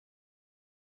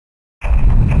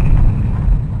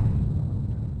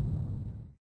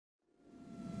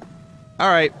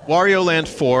Alright, Wario Land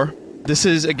 4. This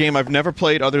is a game I've never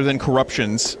played other than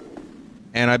Corruptions.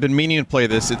 And I've been meaning to play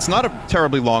this. It's not a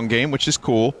terribly long game, which is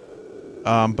cool.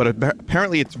 But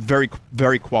apparently it's very,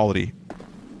 very quality.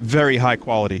 Very high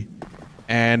quality.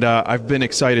 And, I've been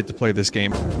excited to play this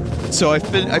game. So I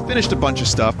finished a bunch of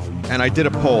stuff, and I did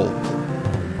a poll.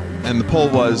 And the poll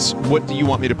was, what do you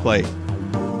want me to play?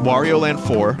 Wario Land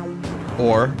 4,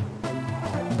 or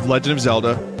Legend of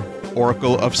Zelda,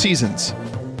 Oracle of Seasons.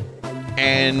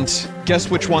 And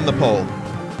guess which won the poll?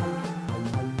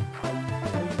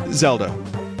 Zelda.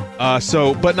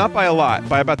 But not by a lot,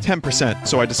 by about 10%,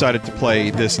 so I decided to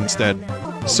play this instead.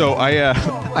 So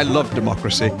I love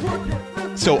democracy.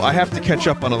 So I have to catch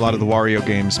up on a lot of the Wario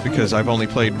games, because I've only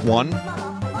played one.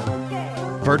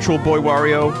 Virtual Boy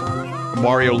Wario,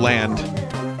 Wario Land.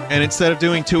 And instead of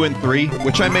doing 2 and 3,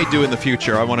 which I may do in the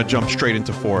future, I want to jump straight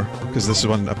into 4, because this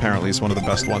one apparently is one of the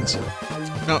best ones.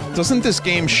 Now, doesn't this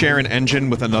game share an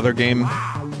engine with another game?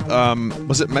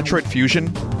 Was it Metroid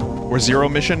Fusion? Or Zero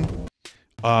Mission?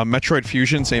 Metroid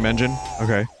Fusion, same engine?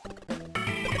 Okay.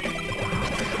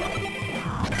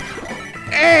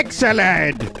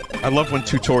 Excellent! I love when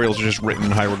tutorials are just written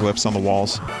in hieroglyphs on the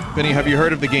walls. Vinny, have you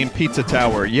heard of the game Pizza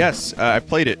Tower? Yes, I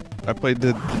played it. I played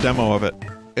the demo of it.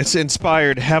 It's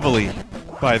inspired heavily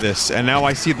by this, and now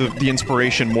I see the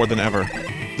inspiration more than ever.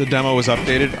 The demo is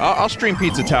updated. I'll stream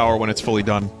Pizza Tower when it's fully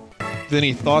done.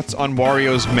 Vinny, thoughts on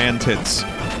Wario's man-tits?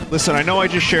 Listen, I know I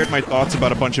just shared my thoughts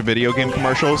about a bunch of video game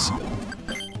commercials,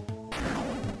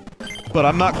 but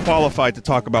I'm not qualified to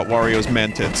talk about Wario's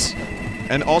man-tits.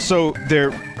 And also,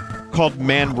 they're called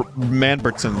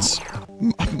Manbertsons.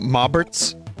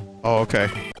 Mauberts? Oh, okay.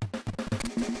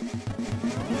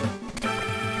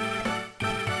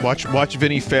 Watch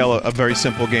Vinny fail a very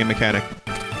simple game mechanic.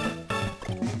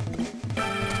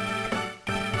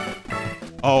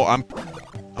 Oh, I'm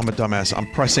a dumbass. I'm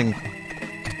pressing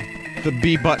the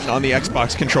B button on the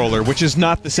Xbox controller, which is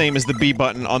not the same as the B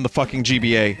button on the fucking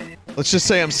GBA. Let's just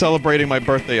say I'm celebrating my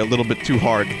birthday a little bit too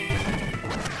hard.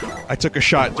 I took a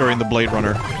shot during the Blade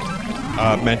Runner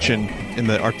mention in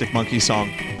the Arctic Monkey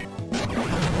song.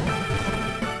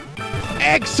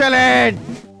 Excellent!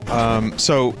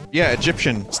 So, yeah,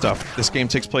 Egyptian stuff. This game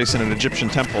takes place in an Egyptian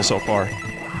temple so far.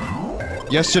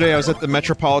 Yesterday I was at the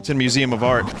Metropolitan Museum of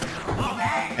Art,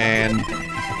 and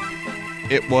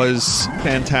it was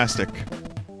fantastic.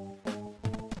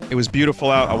 It was beautiful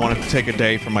out. I wanted to take a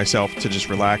day for myself to just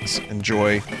relax,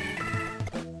 enjoy.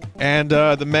 And,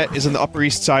 the Met is on the Upper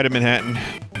East Side of Manhattan.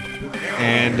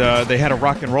 And, they had a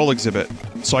rock and roll exhibit.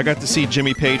 So I got to see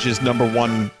Jimmy Page's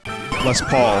 #1 Les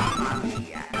Paul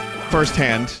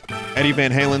firsthand. Eddie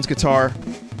Van Halen's guitar.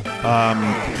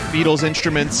 Beatles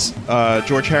instruments.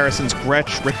 George Harrison's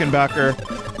Gretsch, Rickenbacker.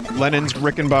 Lennon's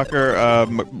Rickenbacker.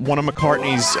 One of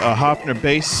McCartney's, Hofner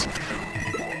bass.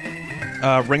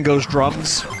 Ringo's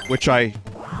drums, which I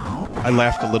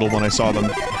laughed a little when I saw them.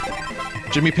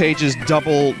 Jimmy Page's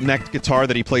double-necked guitar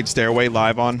that he played Stairway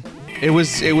live on. It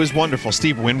was wonderful.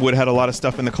 Steve Winwood had a lot of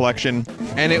stuff in the collection,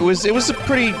 and it was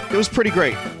pretty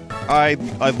great. I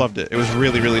loved it. It was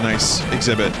really, really nice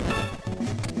exhibit.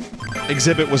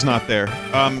 Exhibit was not there.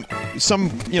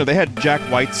 You know, they had Jack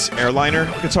White's Airliner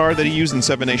guitar that he used in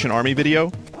Seven Nation Army video,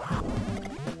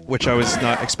 which I was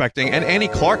not expecting. And Annie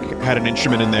Clark had an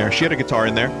instrument in there. She had a guitar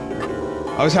in there.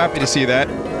 I was happy to see that.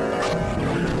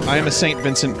 I am a St.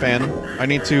 Vincent fan. I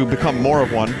need to become more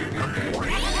of one.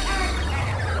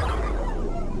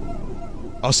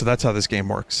 Oh, so that's how this game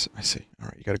works. I see.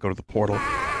 Alright, you gotta go to the portal.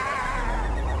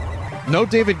 No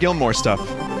David Gilmour stuff.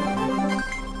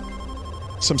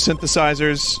 Some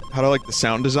synthesizers. How do I like the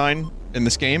sound design in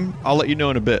this game? I'll let you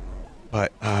know in a bit.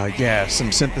 But, yeah,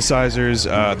 some synthesizers,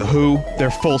 The Who,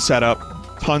 their full setup,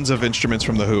 tons of instruments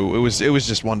from The Who. It was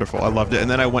just wonderful. I loved it.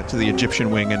 And then I went to the Egyptian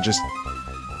wing and just...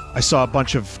 I saw a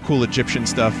bunch of cool Egyptian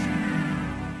stuff.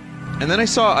 And then I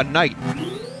saw a knight.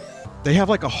 They have,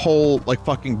 like, a whole, like,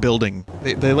 fucking building.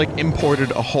 They like, imported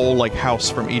a whole, like,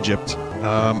 house from Egypt.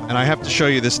 And I have to show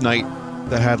you this knight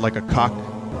that had, like, a cock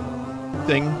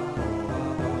thing.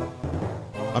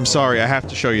 I'm sorry, I have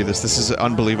to show you this. This is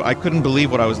unbelievable. I couldn't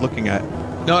believe what I was looking at.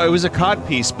 No, it was a cod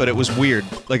piece, but it was weird.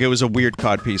 Like, it was a weird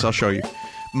cod piece. I'll show you.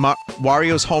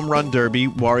 Wario's Home Run Derby,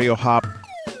 Wario Hop,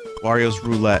 Wario's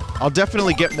Roulette. I'll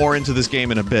definitely get more into this game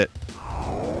in a bit.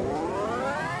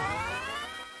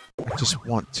 I just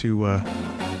want to, I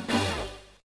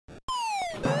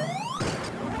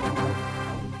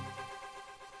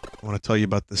want to tell you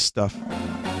about this stuff.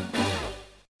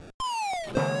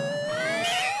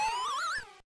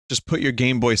 Just put your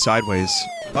Game Boy sideways.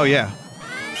 Oh yeah.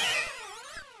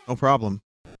 No problem.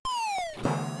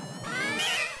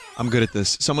 I'm good at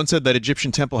this. Someone said that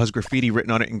Egyptian temple has graffiti written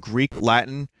on it in Greek,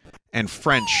 Latin, and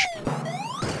French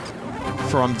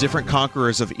from different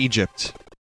conquerors of Egypt.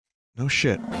 No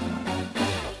shit.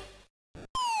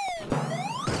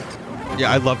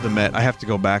 Yeah, I love the Met. I have to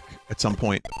go back at some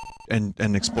point and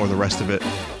explore the rest of it.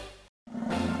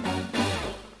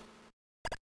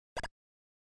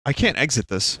 I can't exit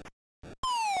this.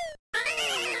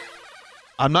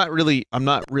 I'm not really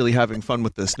having fun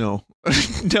with this, no.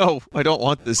 No, I don't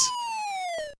want this.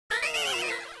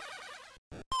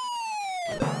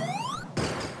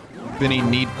 Vinny,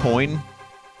 need coin?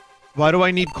 Why do I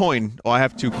need coin? Oh, I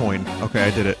have 2 coin. Okay, I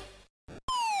did it.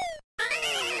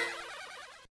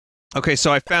 Okay,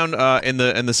 so I found, in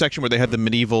the section where they had the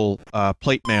medieval,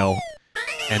 plate mail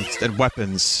and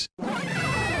weapons.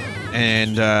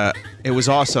 And, it was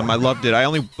awesome. I loved it. I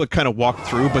only kind of walked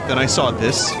through, but then I saw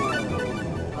this.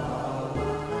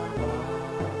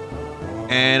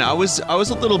 And I was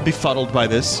a little befuddled by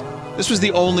this. This was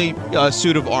the only,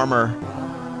 suit of armor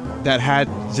that had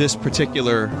this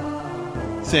particular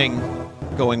thing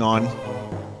going on.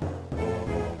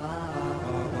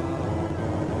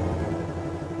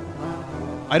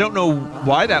 I don't know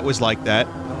why that was like that.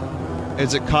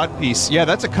 It's a codpiece. Yeah,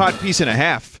 that's a codpiece and a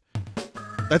half.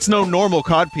 That's no normal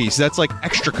codpiece. That's like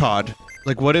extra cod.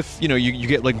 Like, what if, you know, you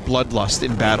get, like, bloodlust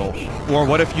in battle? Or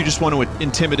what if you just want to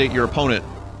intimidate your opponent?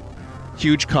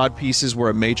 Huge cod pieces were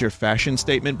a major fashion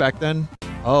statement back then?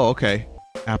 Oh, okay.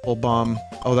 Apple bomb.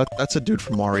 Oh, that's a dude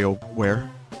from Wario. Where?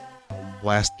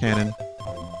 Blast cannon.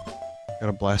 Got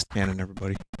a blast cannon,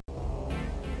 everybody.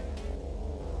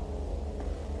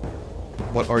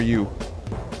 What are you?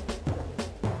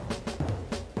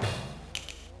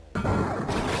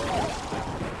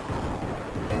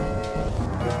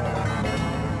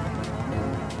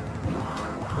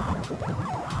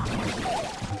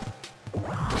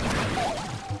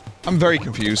 I'm very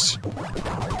confused.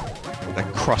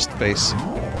 That crust face.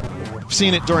 I've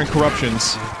seen it during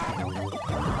corruptions.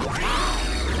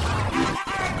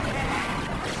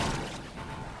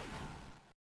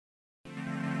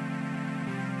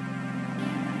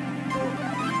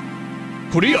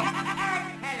 Korea!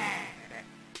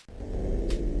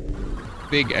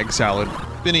 Big egg salad.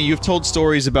 Vinny, you've told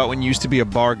stories about when you used to be a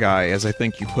bar guy, as I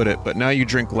think you put it, but now you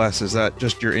drink less. Is that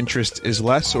just your interest is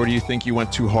less, or do you think you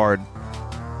went too hard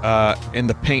in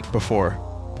the paint before?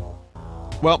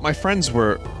 Well, my friends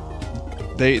were...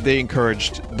 They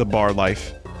encouraged the bar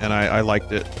life, and I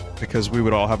liked it, because we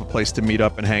would all have a place to meet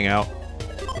up and hang out.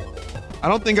 I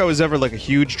don't think I was ever, like, a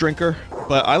huge drinker,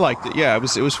 but I liked it. Yeah,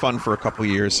 it was fun for a couple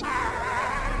years.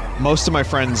 Most of my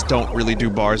friends don't really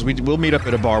do bars. We'll meet up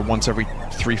at a bar once every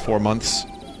 3-4 months.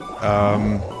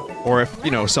 Or if, you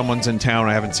know, someone's in town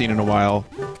I haven't seen in a while,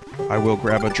 I will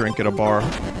grab a drink at a bar.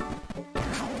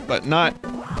 But not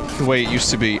the way it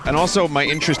used to be. And also, my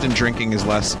interest in drinking is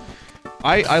less.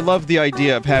 I love the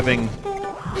idea of having,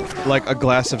 like, a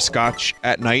glass of scotch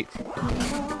at night.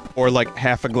 Or, like,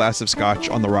 half a glass of scotch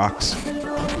on the rocks.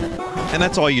 And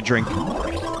that's all you drink.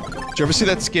 Did you ever see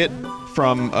that skit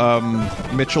from,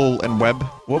 Mitchell and Webb?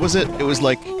 What was it? It was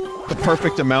like, the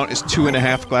perfect amount is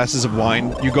 2.5 glasses of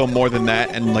wine. You go more than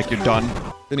that, and, like, you're done.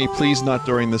 Vinny, please not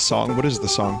during this song. What is the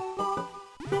song?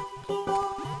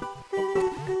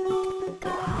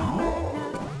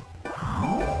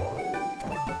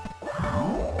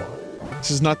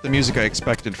 This is not the music I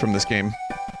expected from this game.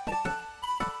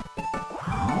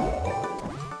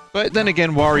 But then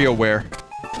again, WarioWare.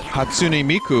 Hatsune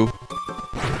Miku.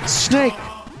 Snake!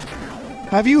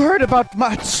 Have you heard about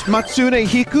Matsune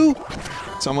Hiku?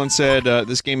 Someone said,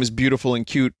 this game is beautiful and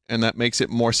cute, and that makes it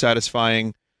more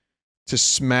satisfying to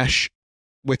smash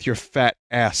with your fat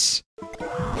ass.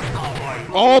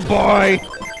 Oh boy!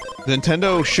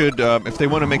 Nintendo should, if they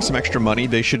want to make some extra money,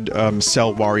 they should,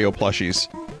 sell Wario plushies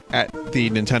at the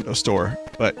Nintendo store,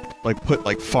 but, like, put,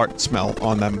 like, fart smell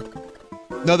on them.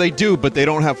 No, they do, but they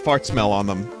don't have fart smell on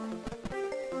them.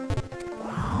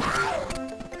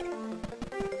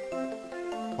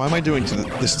 Why am I doing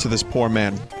this to this poor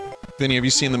man? Vinny, have you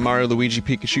seen the Mario, Luigi,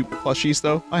 Pikachu plushies,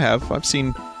 though? I have. I've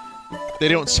seen... They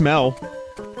don't smell.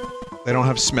 They don't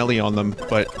have smelly on them,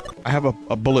 but I have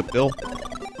a Bullet Bill.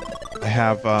 I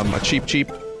have, a Cheep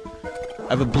Cheep. I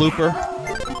have a Blooper.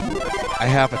 I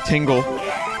have a Tingle.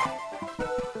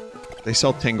 They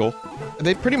sell Tingle.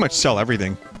 They pretty much sell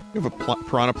everything. You have a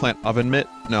Piranha Plant oven mitt?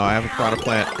 No, I have a Piranha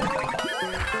Plant...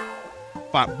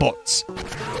 Fat butts.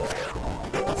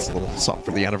 That's a little something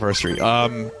for the anniversary.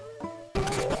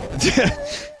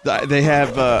 They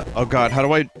have, oh god,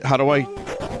 how?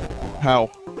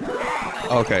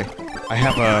 Okay. I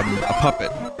have, a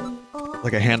puppet.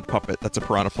 Like a hand puppet that's a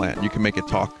Piranha Plant. You can make it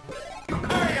talk.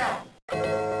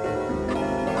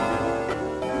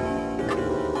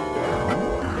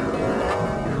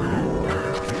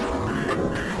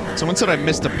 Someone said I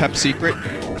missed a Pep secret.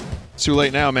 It's too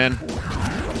late now, man.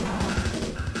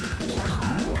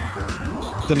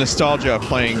 The nostalgia of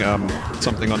playing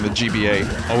something on the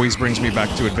GBA always brings me back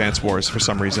to Advance Wars for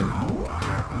some reason.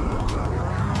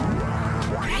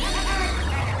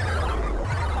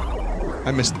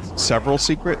 I missed several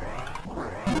secret.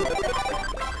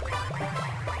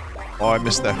 Oh, I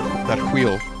missed that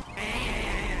wheel.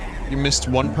 You missed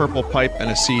one purple pipe and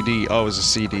a CD. Oh, it was a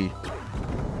CD.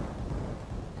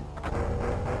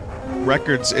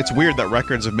 Records, it's weird that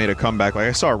records have made a comeback. Like,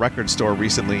 I saw a record store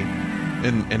recently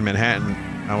in Manhattan.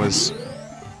 I was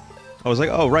like,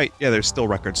 oh, right, yeah, there's still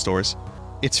record stores.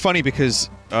 It's funny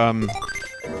because,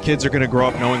 kids are gonna grow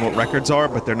up knowing what records are,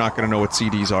 but they're not gonna know what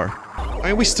CDs are. I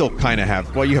mean, we still kinda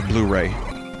have. Well, you have Blu-ray.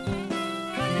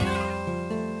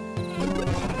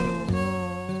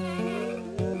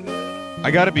 I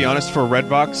gotta be honest, for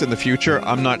Redbox in the future,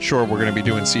 I'm not sure we're gonna be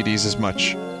doing CDs as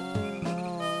much.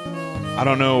 I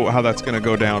don't know how that's gonna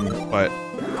go down, but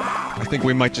I think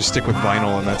we might just stick with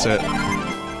vinyl and that's it.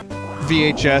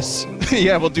 VHS.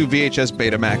 Yeah, we'll do VHS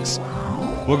Betamax.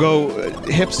 We'll go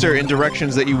hipster in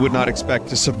directions that you would not expect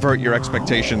to subvert your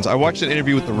expectations. I watched an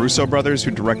interview with the Russo brothers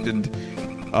who directed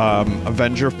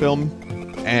Avenger film,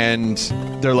 and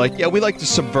they're like, yeah, we like to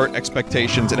subvert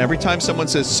expectations, and every time someone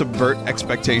says subvert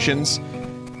expectations,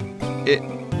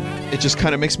 it just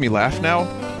kind of makes me laugh now.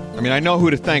 I mean, I know who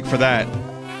to thank for that.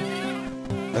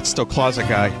 That's still Closet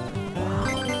Guy.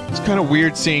 It's kind of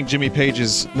weird seeing Jimmy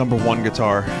Page's #1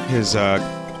 guitar, his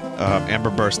Amber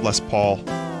Burst Les Paul,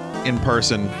 in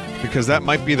person, because that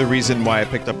might be the reason why I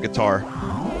picked up guitar.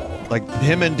 Like,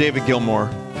 him and David Gilmour,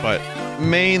 but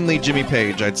mainly Jimmy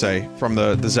Page, I'd say, from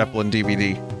the Zeppelin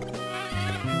DVD.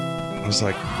 I was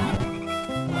like...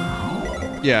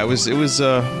 Yeah, it was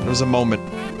a moment.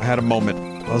 I had a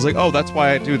moment. I was like, oh, that's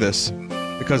why I do this.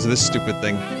 Because of this stupid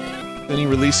thing. Then he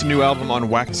released a new album on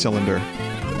Wax Cylinder.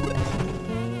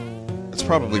 It's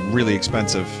probably really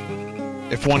expensive.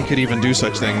 If one could even do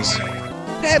such things.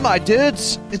 Hey, my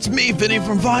dudes! It's me, Vinny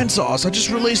from Vinesauce. I just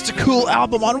released a cool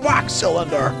album on Wax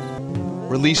Cylinder.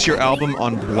 Release your album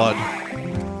on Blood.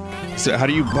 So how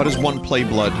does one play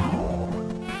Blood?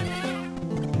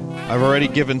 I've already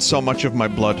given so much of my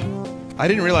blood. I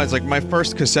didn't realize, like, my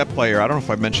first cassette player, I don't know if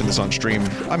I mentioned this on stream.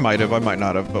 I might have, I might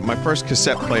not have, but my first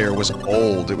cassette player was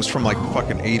old. It was from, like, the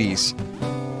fucking 80s.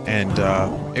 And,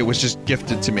 it was just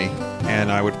gifted to me.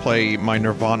 And I would play my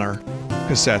Nirvana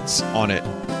cassettes on it.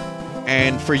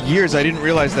 And for years, I didn't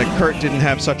realize that Kurt didn't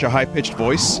have such a high-pitched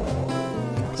voice.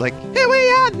 It's like, here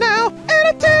we are now,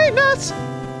 entertain us!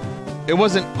 It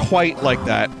wasn't quite like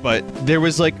that, but there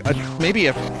was like maybe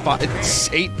a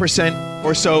 8%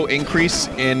 or so increase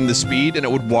in the speed, and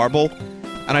it would warble.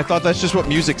 And I thought that's just what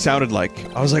music sounded like.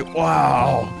 I was like,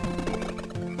 wow.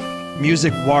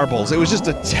 Music warbles. It was just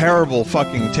a terrible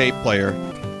fucking tape player.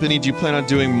 Vinny, do you plan on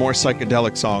doing more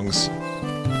psychedelic songs?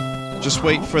 Just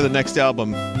wait for the next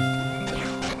album.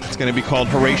 It's gonna be called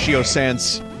Horatio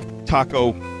Sanz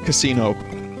Taco Casino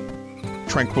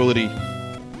Tranquility.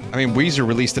 I mean, Weezer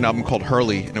released an album called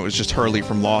Hurley, and it was just Hurley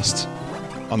from Lost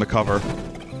on the cover.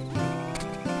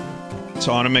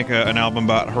 So I want to make an album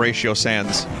about Horatio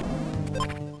Sanz.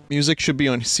 Music should be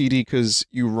on CD because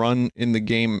you run in the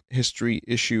game history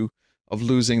issue of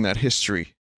losing that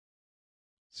history.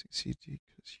 CD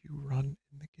because you run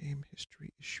in the game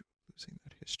history issue of losing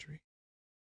that history.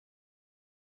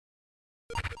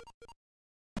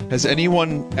 Has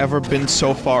anyone ever been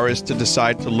so far as to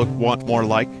decide to want more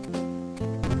like?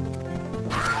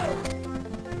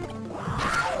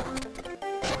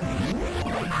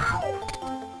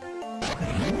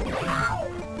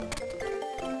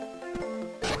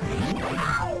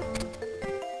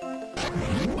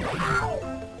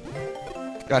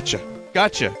 Gotcha.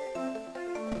 Gotcha.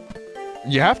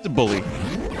 You have to bully.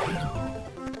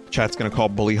 Chat's gonna call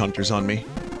bully hunters on me.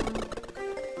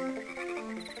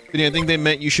 But yeah, I think they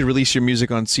meant you should release your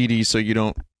music on CD so you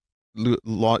don't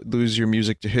lose your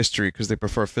music to history because they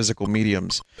prefer physical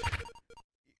mediums.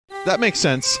 That makes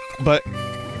sense, but...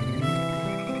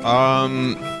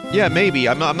 yeah, maybe.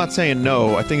 I'm not saying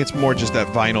no. I think it's more just that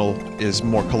vinyl is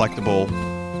more collectible,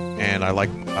 and I like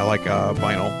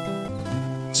vinyl.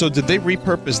 So did they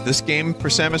repurpose this game for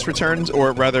Samus Returns,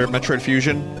 or rather Metroid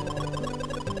Fusion?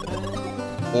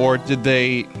 Or did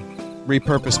they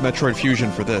repurpose Metroid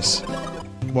Fusion for this?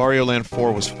 Wario Land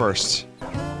 4 was first.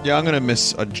 Yeah, I'm gonna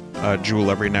miss a jewel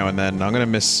every now and then. I'm gonna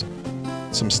miss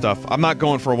some stuff. I'm not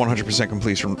going for a 100%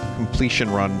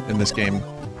 completion run in this game.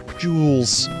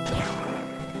 Jewels.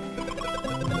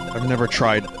 I've never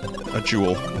tried a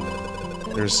jewel.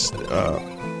 There's,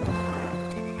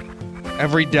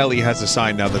 every deli has a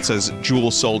sign now that says, "Jewel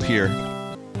sold here."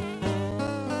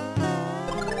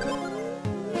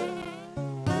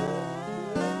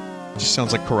 Just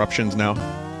sounds like Corruptions now.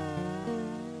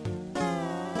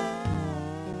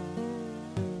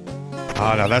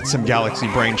 Ah, now that's some Galaxy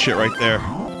Brain shit right there.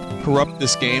 Corrupt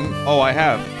this game? Oh, I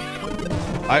have.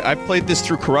 I played this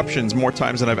through Corruptions more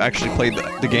times than I've actually played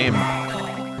the game.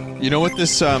 You know what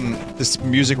this, this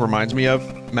music reminds me of?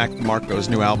 Mac DeMarco's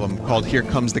new album called Here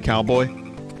Comes the Cowboy.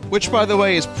 Which, by the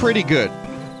way, is pretty good.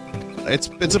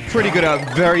 It's a pretty good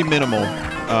album, very minimal.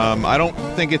 I don't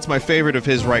think it's my favorite of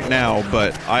his right now,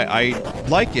 but I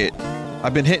like it.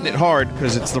 I've been hitting it hard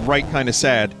because it's the right kind of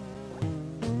sad.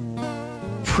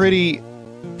 Pretty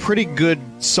good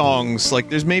songs. Like,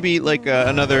 there's maybe, like,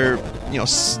 another, you know,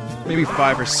 maybe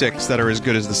 5 or 6 that are as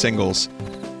good as the singles.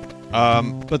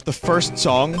 But the first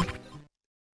song...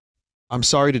 I'm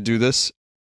sorry to do this.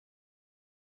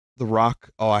 The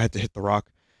Rock. Oh, I had to hit the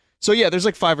Rock. So yeah, there's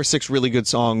like 5 or 6 really good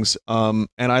songs, and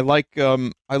I like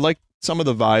some of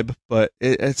the vibe, but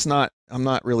it's not, I'm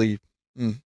not really,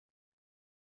 you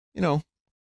know,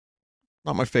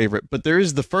 not my favorite. But there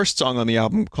is the first song on the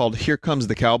album called Here Comes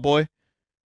the Cowboy,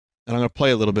 and I'm gonna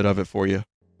play a little bit of it for you.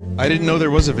 I didn't know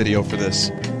there was a video for this.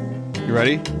 You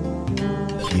ready?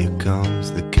 Here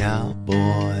comes the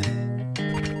cowboy.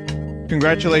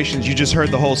 Congratulations, you just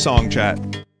heard the whole song, chat.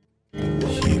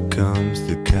 Here comes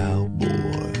the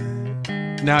cowboy.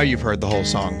 Now you've heard the whole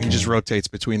song. He just rotates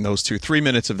between those two. 3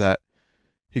 minutes of that.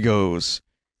 He goes,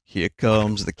 here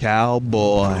comes the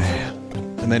cowboy.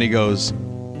 And then he goes,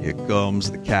 here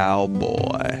comes the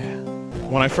cowboy.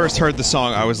 When I first heard the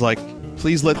song, I was like,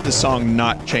 please let this song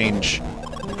not change.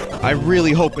 I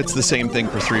really hope it's the same thing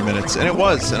for 3 minutes. And it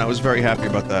was, and I was very happy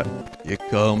about that. Here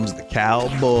comes the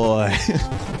cowboy.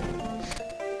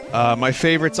 My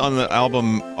favorites on the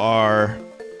album are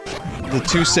the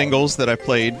 2 singles that I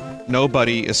played,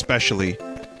 Nobody especially.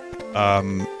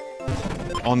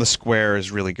 On the Square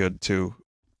is really good too.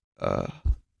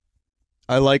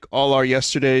 I like All Our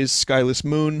Yesterdays, Skyless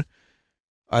Moon.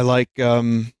 I like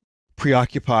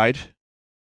Preoccupied.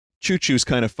 Choo Choo's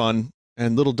kind of fun.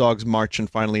 And Little Dog's March and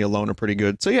Finally Alone are pretty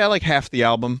good. So yeah, I like half the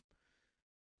album.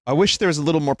 I wish there was a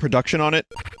little more production on it.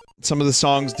 Some of the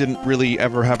songs didn't really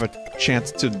ever have a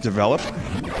chance to develop.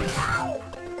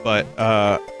 But,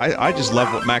 I just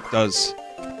love what Mac does.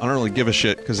 I don't really give a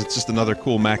shit, because it's just another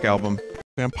cool Mac album.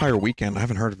 Vampire Weekend, I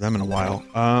haven't heard of them in a while.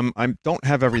 I don't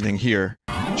have everything here.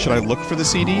 Should I look for the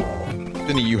CD?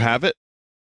 Vinny, you have it?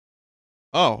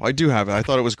 Oh, I do have it. I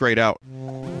thought it was grayed out.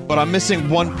 But I'm missing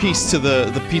one piece to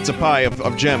the pizza pie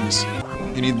of gems.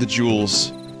 You need the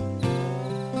jewels.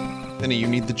 Vinny, you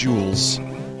need the jewels.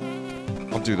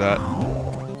 I'll do that.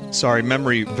 Sorry,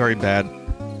 memory very bad.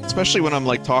 Especially when I'm,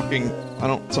 like, talking, I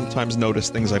don't sometimes notice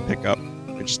things I pick up.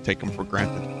 I just take them for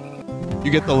granted.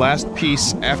 You get the last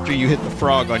piece after you hit the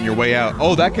frog on your way out.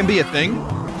 Oh, that can be a thing?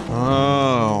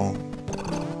 Oh.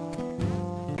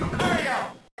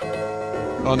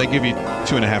 Oh, and they give you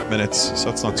 2.5 minutes, so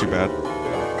it's not too bad.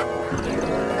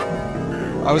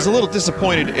 I was a little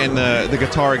disappointed in the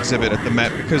guitar exhibit at the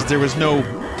Met because there was no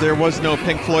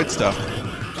Pink Floyd stuff.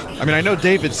 I mean, I know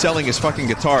David's selling his fucking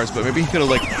guitars, but maybe he could have,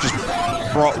 like, just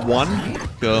brought one.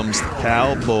 Comes the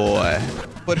cowboy.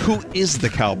 But who is the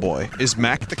cowboy? Is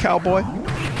Mac the cowboy?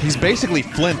 He's basically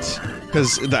Flint,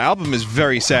 because the album is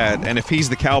very sad, and if he's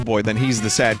the cowboy, then he's the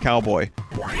sad cowboy.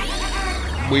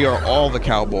 We are all the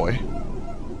cowboy.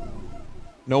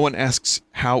 No one asks,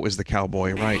 how is the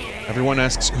cowboy, right? Everyone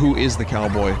asks, who is the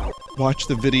cowboy? Watch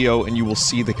the video and you will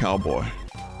see the cowboy.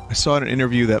 I saw in an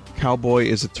interview that cowboy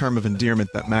is a term of endearment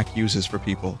that Mac uses for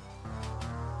people.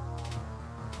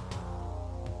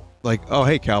 Like, oh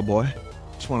hey cowboy.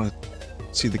 Just wanna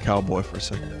see the cowboy for a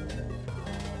second.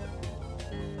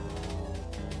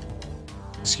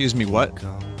 Excuse me, what?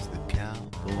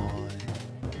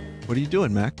 What are you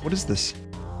doing, Mac? What is this?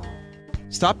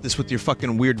 Stop this with your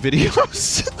fucking weird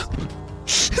videos.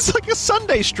 It's like a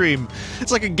Sunday stream.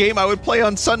 It's like a game I would play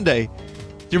on Sunday.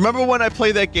 Do you remember when I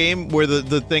played that game where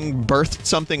the thing birthed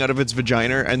something out of its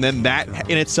vagina, and then that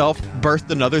in itself birthed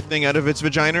another thing out of its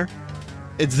vagina?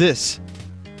 It's this.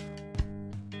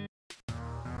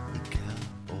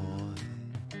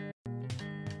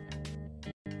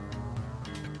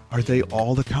 Are they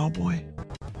all the cowboy?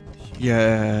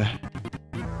 Yeah.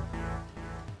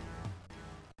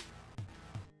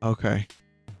 Okay.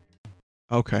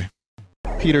 Okay.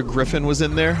 Peter Griffin was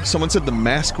in there. Someone said The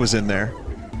Mask was in there.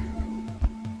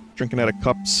 Drinking out of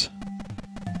cups.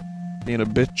 Being a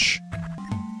bitch.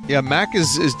 Yeah, Mac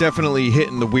is definitely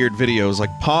hitting the weird videos. Like,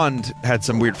 Pond had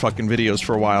some weird fucking videos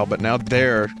for a while, but now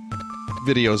their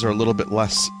videos are a little bit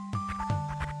less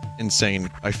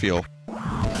insane, I feel.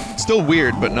 Still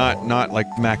weird, but not like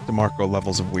Mac DeMarco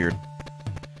levels of weird.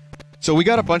 So we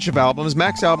got a bunch of albums.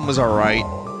 Mac's album was alright.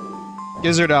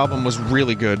 Gizzard album was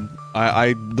really good.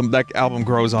 That album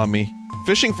grows on me.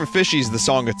 Fishing for Fishies, the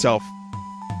song itself,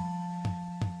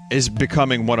 is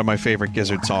becoming one of my favorite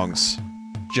Gizzard songs.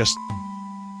 Just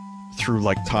through,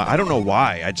 like, time. I don't know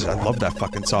why, I love that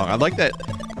fucking song. I like that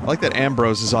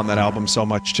Ambrose is on that album so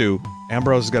much, too.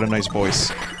 Ambrose has got a nice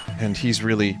voice, and he's a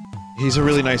really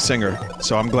nice singer,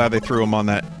 so I'm glad they threw him on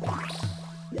that.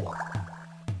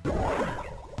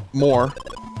 More.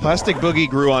 Plastic Boogie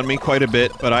grew on me quite a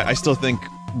bit, but I still think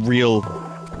Real's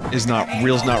not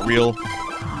real,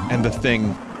 and The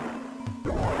Thing.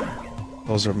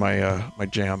 Those are my, my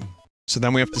jam. So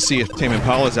then we have to see if Tame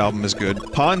Impala's album is good.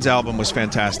 Pon's album was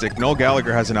fantastic. Noel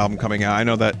Gallagher has an album coming out. I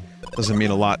know that doesn't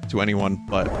mean a lot to anyone,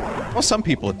 but... well, some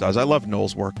people it does. I love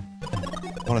Noel's work.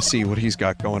 I want to see what he's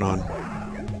got going on.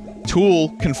 Tool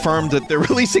confirmed that they're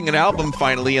releasing an album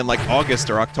finally in, like, August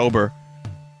or October.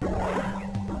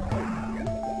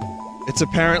 It's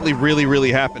apparently really,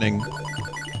 really happening.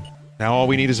 Now all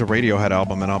we need is a Radiohead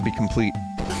album and I'll be complete.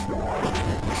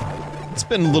 It's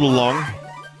been a little long.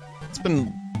 It's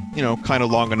been, you know, kind of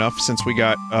long enough since we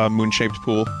got Moon-Shaped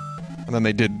Pool. And then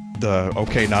they did the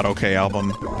OK Not OK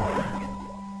album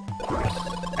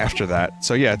after that.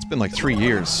 So yeah, it's been like 3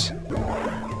 years.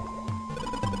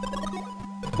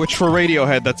 Which for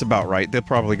Radiohead, that's about right. They'll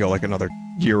probably go like another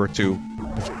year or two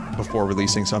before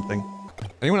releasing something.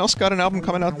 Anyone else got an album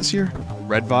coming out this year?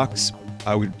 Redvox?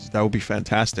 That would be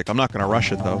fantastic. I'm not gonna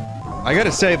rush it, though. I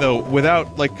gotta say, though,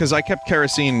 without, like, because I kept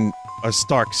Kerosene a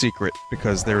stark secret,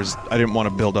 because I didn't want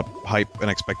to build up hype and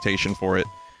expectation for it,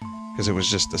 because it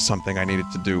was just something I needed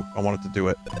to do. I wanted to do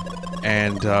it.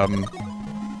 And,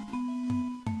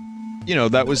 you know,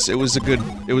 it was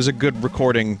a good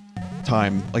recording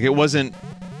time. Like, it wasn't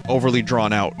overly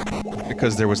drawn out,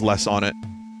 because there was less on it.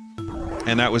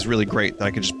 And that was really great, that I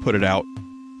could just put it out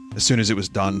as soon as it was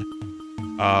done.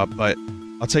 But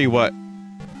I'll tell you what,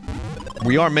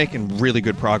 we are making really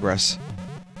good progress.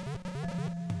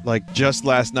 Like, just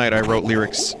last night I wrote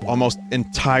lyrics almost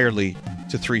entirely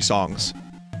to 3 songs.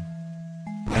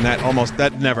 And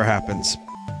that never happens.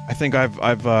 I think I've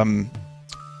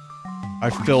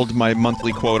filled my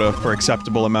monthly quota for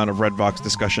acceptable amount of Redvox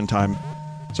discussion time.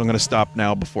 So I'm gonna stop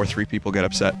now before 3 people get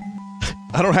upset.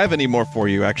 I don't have any more for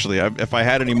you, actually. If I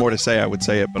had any more to say, I would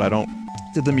say it, but I don't.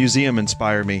 Did the museum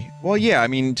inspire me? Well, yeah, I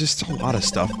mean, just a lot of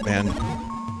stuff, man.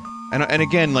 And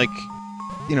again, like,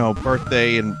 you know,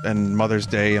 birthday and Mother's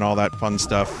Day and all that fun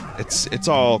stuff. It's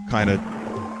all kind of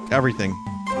everything.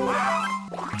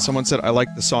 Someone said, I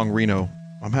like the song Reno.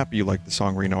 I'm happy you like the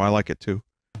song Reno. I like it too.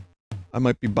 I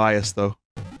might be biased, though.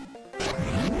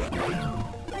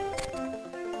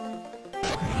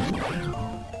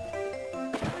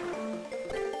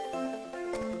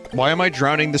 Why am I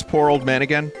drowning this poor old man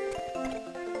again?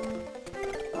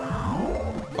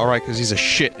 Alright, because he's a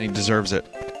shit and he deserves it.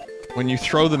 When you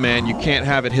throw the man, you can't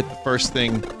have it hit the first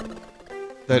thing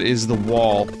that is the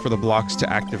wall for the blocks to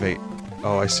activate.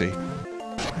 Oh, I see.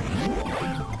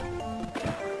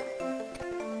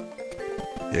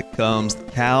 Here comes the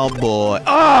cowboy.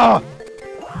 Ah!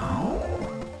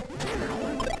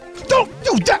 Don't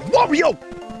do that, Wario!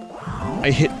 I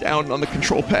hit down on the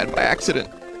control pad by accident.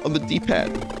 On the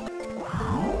D-pad.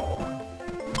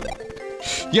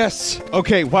 Yes!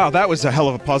 Okay, wow, that was a hell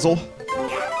of a puzzle.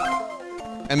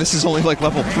 And this is only like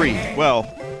level 3. Well,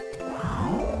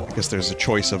 I guess there's a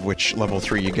choice of which level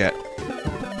 3 you get.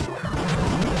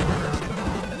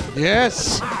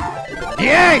 Yes!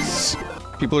 Yes!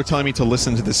 People are telling me to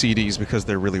listen to the CDs because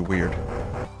they're really weird.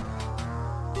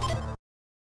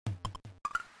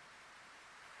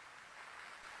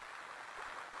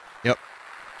 Yep.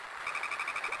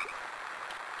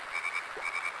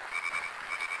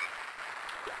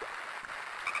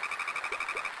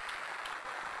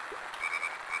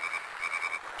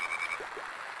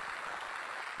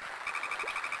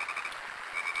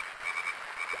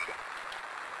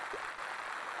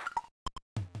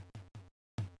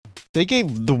 They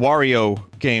gave the Wario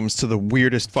games to the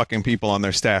weirdest fucking people on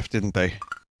their staff, didn't they?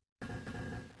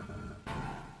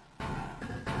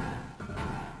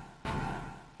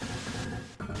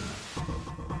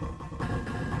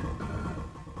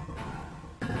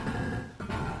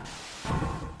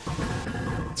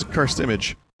 It's a cursed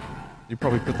image. You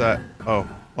probably put that... oh.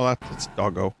 Well, that's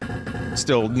doggo.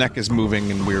 Still, neck is moving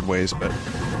in weird ways, but...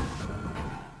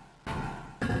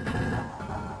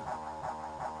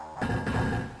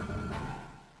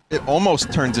 it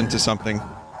almost turns into something.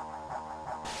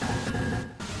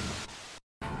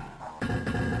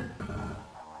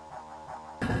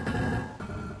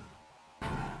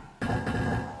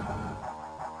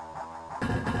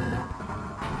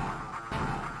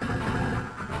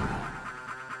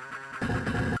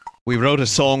 We wrote a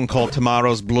song called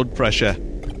Tomorrow's Blood Pressure.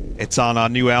 It's on our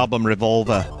new album,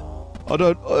 Revolver. I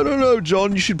don't know,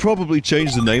 John. You should probably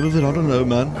change the name of it. I don't know,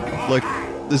 man. Like,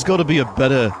 there's gotta be a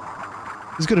better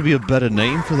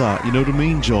name for that. You know what I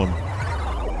mean, John?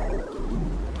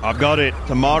 I've got it.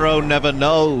 Tomorrow never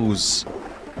knows.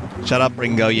 Shut up,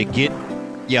 Ringo. You git.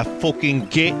 You fucking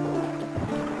git.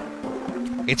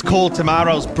 It's called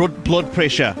Tomorrow's Blood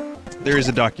Pressure. There is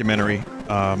a documentary,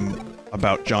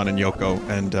 about John and Yoko,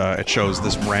 and, it shows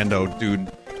this rando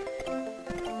dude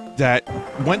that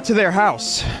went to their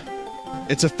house.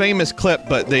 It's a famous clip,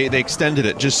 but they extended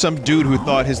it. Just some dude who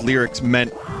thought his lyrics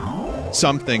meant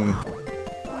something.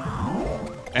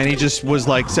 And he just was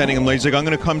like sending him, he's like, I'm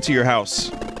gonna come to your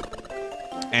house.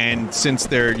 And since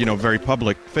they're, you know, very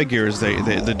public figures,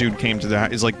 the dude came to the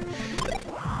house. He's like,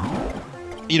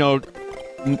 you know,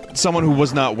 someone who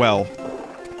was not well.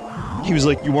 He was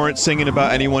like, you weren't singing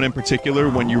about anyone in particular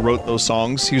when you wrote those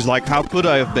songs. He was like, how could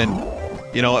I have been?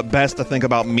 You know, at best I think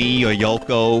about me or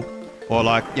Yoko. Or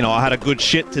like, you know, I had a good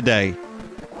shit today.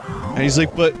 And he's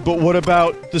like, but what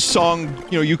about the song,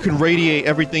 you know, you can radiate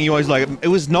everything you always like. It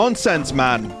was nonsense,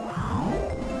 man.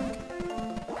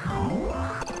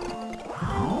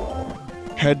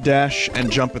 Head dash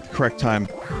and jump at the correct time.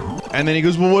 And then he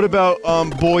goes, well, what about,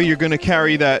 boy, you're gonna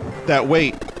carry that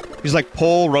weight. He's like,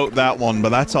 Paul wrote that one, but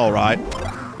that's alright.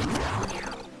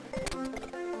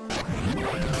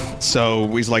 So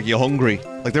he's like, you hungry?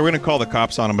 Like, they were gonna call the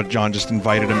cops on him, but John just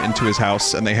invited him into his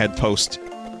house, and they had toast.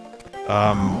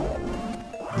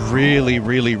 Really,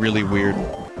 really, really weird.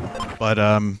 But,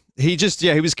 he just,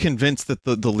 yeah, he was convinced that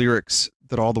the lyrics,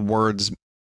 that all the words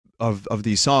of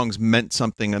these songs meant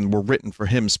something and were written for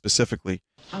him specifically.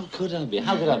 How could I be?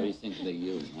 How could I be thinking of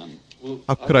you, man? Well,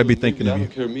 How could I be thinking of you? I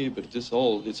don't care me, but it's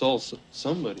all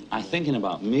somebody. I'm thinking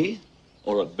about me,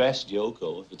 or at best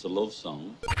Yoko, if it's a love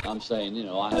song. I'm saying, you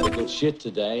know, I had a good shit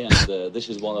today, and this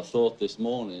is what I thought this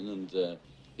morning, and are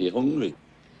you hungry?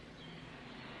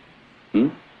 Hmm?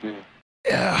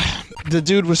 Yeah, the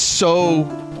dude was so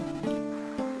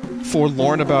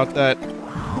forlorn about that.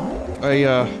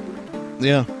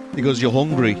 Yeah, he goes, "You're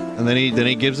hungry," and then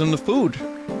he gives him the food.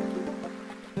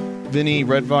 Vinny,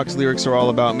 Red Vox lyrics are all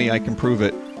about me. I can prove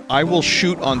it. I will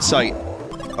shoot on sight.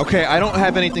 Okay, I don't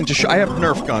have anything to shoot. I have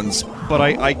Nerf guns, but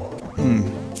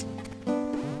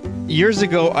years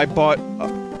ago, I bought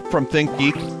from Think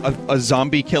Geek a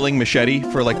zombie killing machete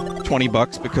for like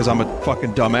 $20 because I'm a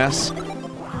fucking dumbass.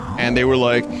 And they were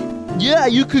like, yeah,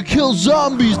 you could kill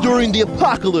zombies during the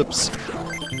apocalypse.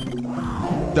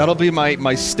 That'll be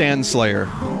my stand slayer.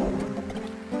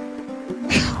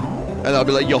 And I'll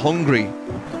be like, you're hungry.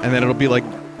 And then it'll be like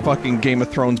fucking Game of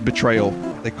Thrones betrayal.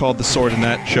 They called the sword in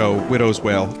that show Widow's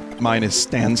Wail. Mine is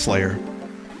Stand Slayer.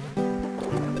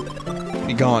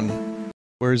 Be gone.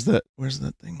 Where's that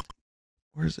thing?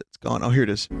 Where is it? It's gone. Oh, here it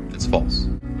is. It's false.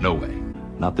 No way.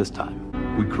 Not this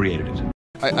time. We created it.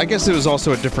 I guess it was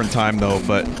also a different time, though,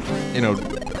 but, you know,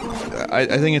 I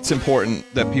think it's important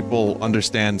that people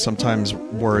understand sometimes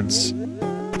words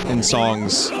in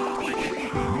songs.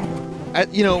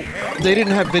 You know, they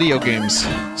didn't have video games,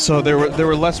 so there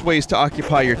were less ways to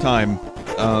occupy your time.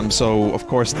 So, of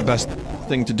course, the best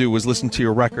thing to do was listen to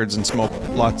your records and smoke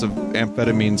lots of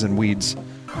amphetamines and weeds.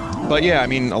 But yeah, I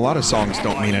mean, a lot of songs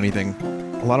don't mean anything.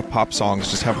 A lot of pop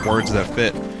songs just have words that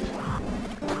fit.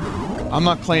 I'm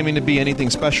not claiming to be anything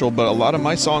special, but a lot of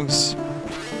my songs,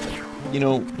 you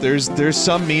know, there's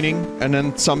some meaning, and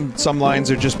then some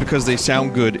lines are just because they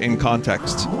sound good in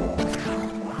context.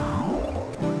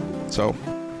 So,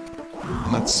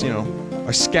 and that's, you know,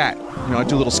 I scat. You know, I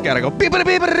do a little scat. I go,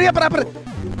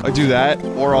 I do that,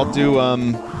 or I'll do,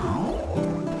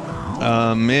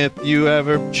 if you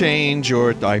ever change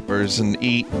your diapers and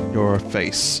eat your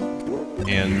face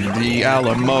in the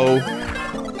Alamo.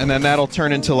 And then that'll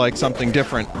turn into, like, something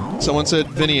different. Someone said,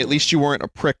 Vinny, at least you weren't a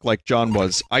prick like John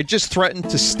was. I just threatened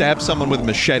to stab someone with a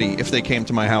machete if they came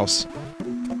to my house.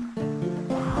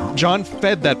 John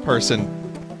fed that person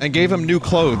and gave him new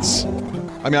clothes.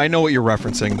 I mean, I know what you're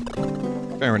referencing.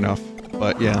 Fair enough.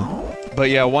 But yeah. But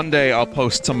yeah, one day I'll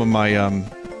post some of my, I'll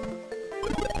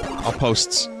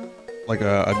post, like,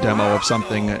 a demo of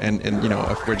something, and you know,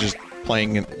 if we're just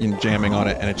playing and jamming on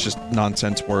it, and it's just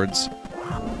nonsense words.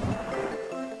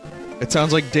 It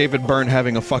sounds like David Byrne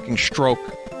having a fucking stroke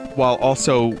while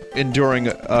also enduring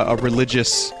a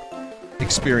religious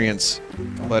experience.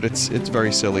 But it's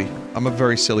very silly. I'm a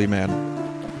very silly man.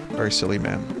 Very silly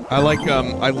man. I like,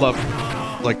 I love,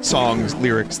 like, songs,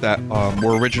 lyrics that,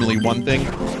 were originally one thing,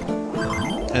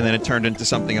 and then it turned into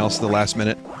something else at the last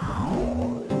minute.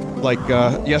 Like,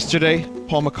 yesterday,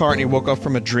 Paul McCartney woke up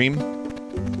from a dream,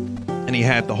 and and he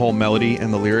had the whole melody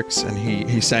and the lyrics, and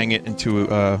he sang it into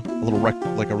a little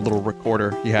little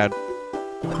recorder he had.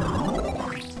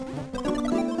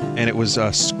 And it was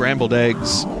scrambled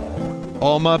eggs.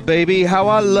 Oh my baby, how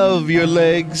I love your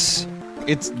legs.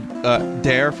 It's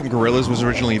Dare from Gorillaz was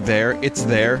originally There. It's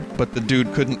There, but the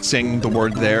dude couldn't sing the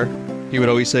word there. He would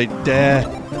always say Dare.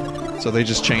 So they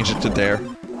just changed it to Dare.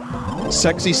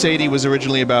 Sexy Sadie was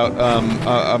originally about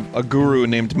a guru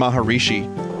named Maharishi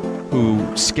who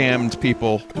scammed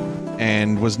people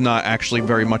and was not actually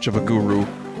very much of a guru.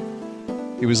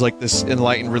 He was like this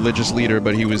enlightened religious leader,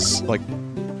 but he was like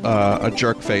a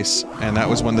jerk face, and that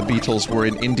was when the Beatles were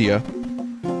in India.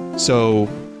 So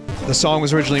the song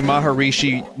was originally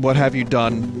Maharishi, what have you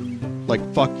done? Like,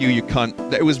 fuck you, you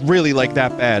cunt. It was really like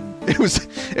that bad. It was,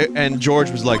 and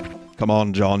George was like, come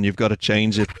on, John, you've got to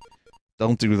change it.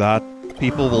 Don't do that.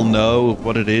 People will know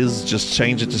what it is, just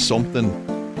change it to something.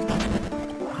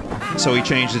 So he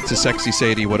changed it to Sexy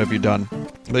Sadie, what have you done?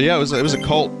 But yeah, it was a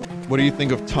cult. What do you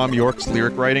think of Tom York's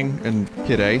lyric writing and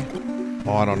Kid A?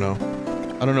 Oh, I don't know.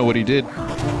 I don't know what he did.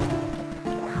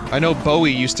 I know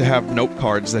Bowie used to have note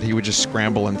cards that he would just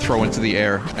scramble and throw into the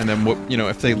air, and then, you know,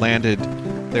 if they landed,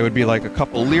 there would be like a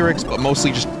couple lyrics, but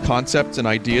mostly just concepts and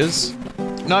ideas.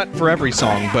 Not for every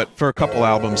song, but for a couple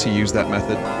albums he used that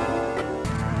method.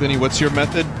 Vinny, what's your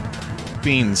method?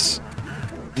 Beans.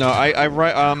 No, I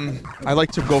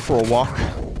like to go for a walk.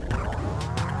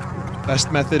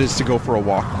 Best method is to go for a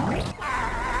walk.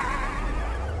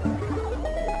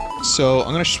 So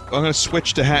I'm gonna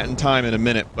switch to Hat in Time in a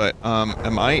minute, but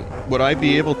would I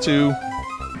be able to?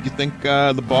 You think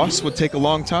the boss would take a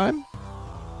long time?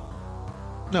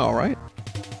 No, right?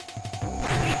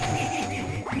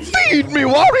 Feed me,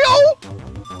 Wario!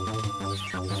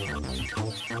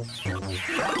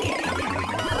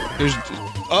 There's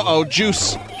uh-oh,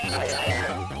 juice.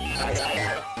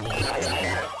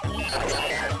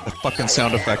 The fucking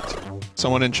sound effect.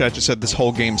 Someone in chat just said this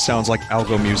whole game sounds like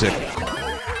algo music.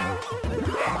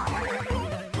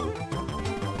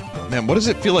 Man, what does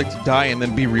it feel like to die and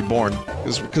then be reborn?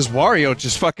 Because Wario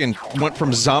just fucking went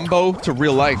from Zombo to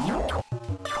real life.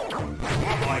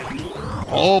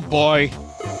 Oh boy.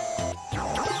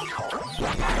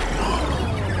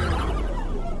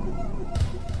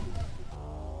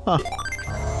 Huh.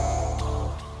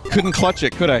 Couldn't clutch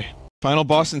it, could I? Final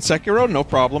boss in Sekiro? No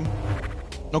problem.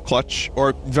 No clutch.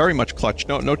 Or very much clutch.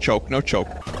 No choke, no choke.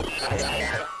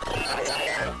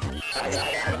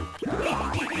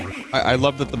 I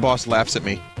love that the boss laughs at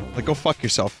me. Like, go fuck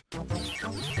yourself.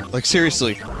 Like,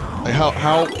 seriously. Like, how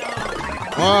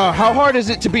hard is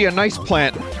it to be a nice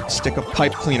plant? Stick a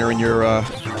pipe cleaner in your,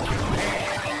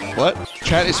 What?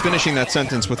 Chat is finishing that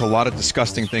sentence with a lot of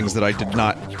disgusting things that I did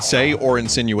not say or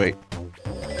insinuate.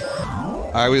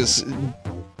 I was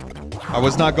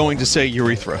not going to say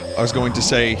urethra. I was going to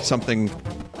say something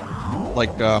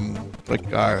like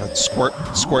squirt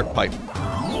pipe.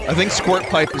 I think squirt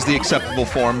pipe is the acceptable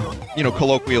form, you know,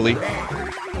 colloquially.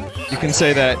 You can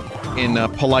say that in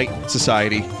polite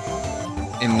society,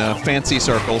 in fancy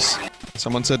circles.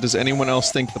 Someone said, does anyone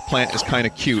else think the plant is kind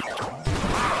of cute?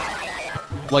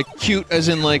 Like, cute as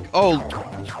in like, oh,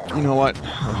 you know what?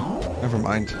 Never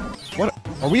mind. What?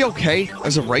 Are we okay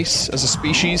as a race, as a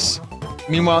species?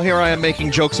 Meanwhile, here I am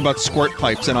making jokes about squirt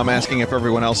pipes, and I'm asking if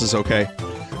everyone else is okay.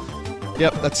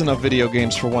 Yep, that's enough video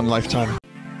games for one lifetime.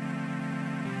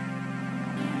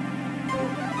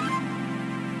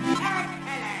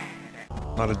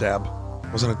 Not a dab.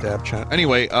 Wasn't a dab, chat.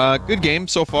 Anyway, good game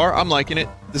so far. I'm liking it.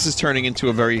 This is turning into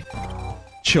a very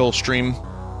chill stream.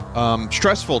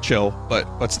 Stressful chill,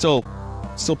 but still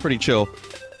pretty chill.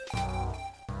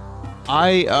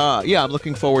 Yeah, I'm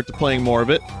looking forward to playing more of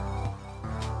it.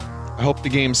 I hope the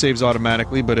game saves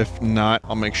automatically, but if not,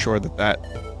 I'll make sure that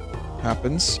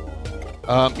happens.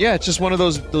 Yeah, it's just one of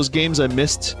those games I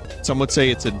missed. Some would say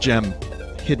it's a gem.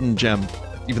 Hidden gem.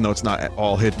 Even though it's not at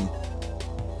all hidden.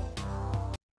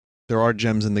 There are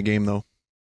gems in the game, though.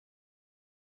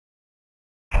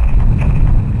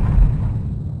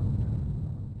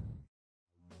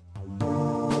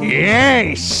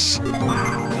 Yes!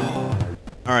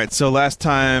 Alright, so last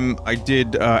time I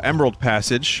did Emerald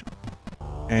Passage.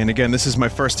 And again, this is my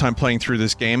first time playing through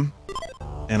this game.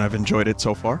 And I've enjoyed it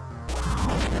so far.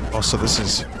 Also, this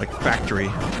is, like, factory.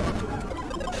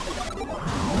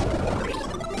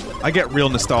 I get real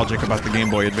nostalgic about the Game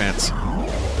Boy Advance.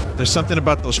 There's something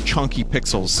about those chunky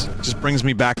pixels. It just brings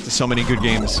me back to so many good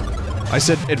games. I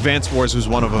said Advance Wars was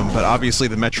one of them, but obviously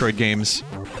the Metroid games,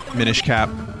 Minish Cap,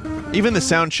 even the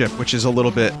sound chip, which is a little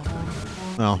bit,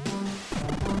 well,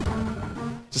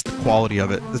 just the quality of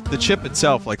it. The chip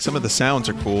itself, like some of the sounds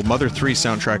are cool. Mother 3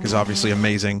 soundtrack is obviously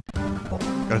amazing.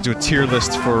 Gotta do a tier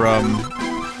list for,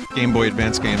 Game Boy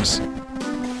Advance games.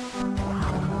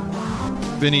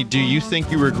 Vinny, do you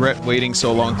think you regret waiting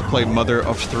so long to play Mother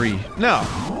of 3? No.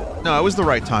 No, it was the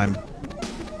right time.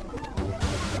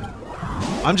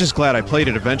 I'm just glad I played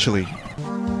it eventually.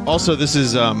 Also, this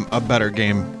is, a better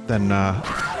game than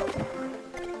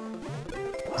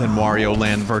Wario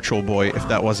Land Virtual Boy, if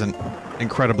that wasn't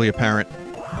incredibly apparent.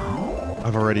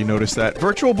 I've already noticed that.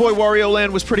 Virtual Boy Wario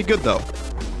Land was pretty good, though.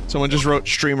 Someone just wrote,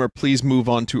 streamer, please move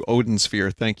on to Odin Sphere.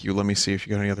 Thank you. Let me see if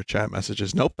you got any other chat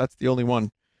messages. Nope, that's the only one.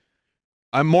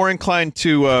 I'm more inclined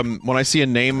to, when I see a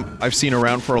name I've seen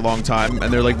around for a long time,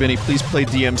 and they're like, Vinny, please play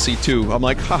DMC2. I'm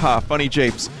like, haha, funny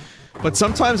japes. But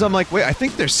sometimes I'm like, wait, I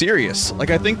think they're serious.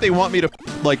 Like, I think they want me to,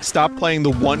 like, stop playing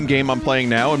the one game I'm playing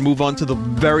now and move on to the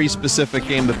very specific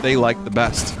game that they like the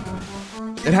best.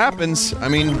 It happens. I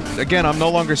mean, again, I'm no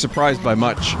longer surprised by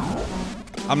much.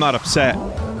 I'm not upset.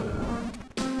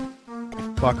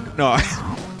 Fuck. No,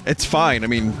 it's fine. I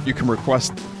mean, you can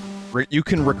request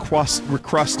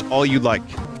all you like.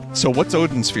 So what's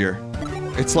Odin Sphere?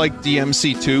 It's like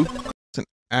DMC2. It's an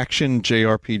action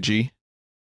JRPG.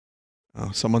 Oh,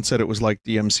 someone said it was like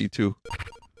DMC2.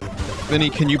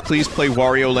 Vinny, can you please play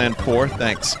Wario Land 4?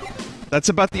 Thanks. That's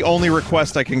about the only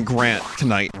request I can grant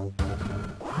tonight.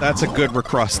 That's a good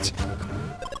request.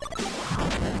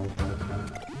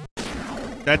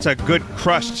 That's a good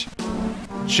crust.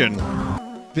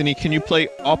 Vinny, can you play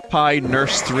Oppai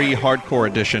Nurse 3 Hardcore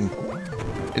Edition?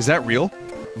 Is that real?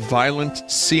 Violent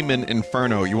Semen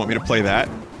Inferno. You want me to play that?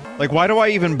 Like, why do I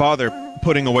even bother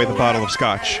putting away the bottle of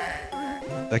scotch?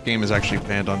 That game is actually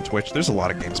banned on Twitch. There's a lot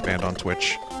of games banned on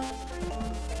Twitch.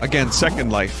 Again,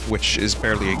 Second Life, which is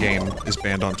barely a game, is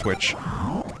banned on Twitch.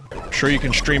 I'm sure you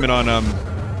can stream it on,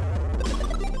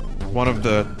 one of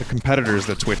the competitors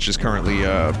that Twitch is currently,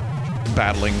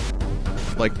 battling.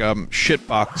 Like,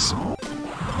 Shitbox.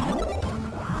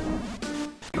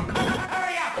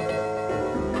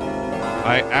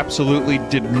 I absolutely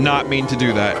did not mean to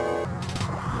do that.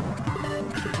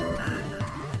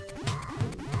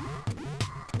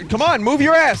 Come on, move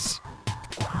your ass!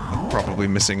 I'm probably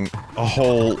missing a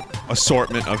whole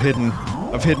assortment of hidden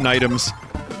items.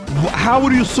 How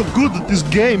are you so good at this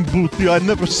game, Booty? I've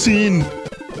never seen...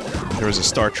 There was a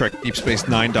Star Trek Deep Space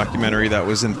Nine documentary that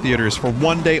was in theaters for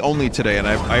one day only today, and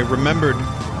I remembered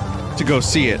to go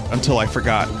see it until I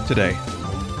forgot today.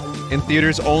 In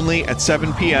theaters only at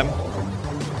 7 p.m.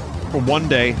 for one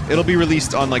day. It'll be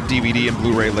released on, like, DVD and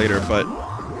Blu-ray later, but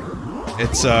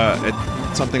it's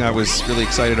something I was really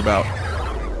excited about.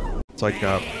 It's like,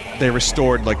 they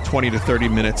restored, like, 20 to 30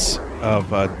 minutes of,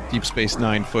 Deep Space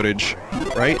Nine footage,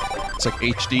 right? It's like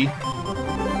HD.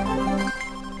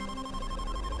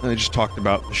 And they just talked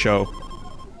about the show.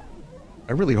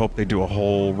 I really hope they do a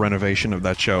whole renovation of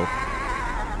that show.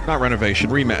 Not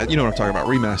renovation, you know what I'm talking about,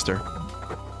 remaster.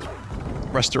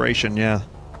 Restoration, yeah.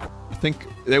 I think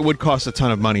it would cost a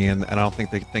ton of money, and I don't think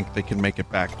they can make it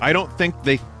back. I don't think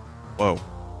they... Whoa.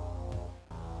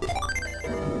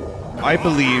 I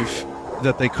believe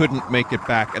that they couldn't make it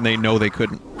back, and they know they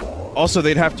couldn't. Also,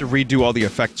 they'd have to redo all the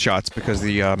effect shots, because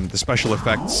the special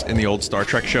effects in the old Star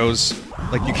Trek shows,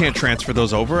 like, you can't transfer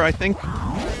those over, I think.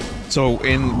 So,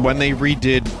 when they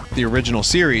redid the original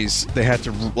series, they had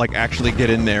to, like, actually get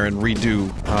in there and redo,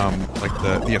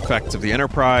 like, the effects of the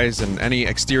Enterprise and any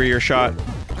exterior shot.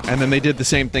 And then they did the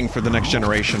same thing for the Next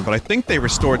Generation, but I think they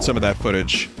restored some of that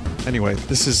footage. Anyway,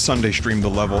 this is Sunday Stream the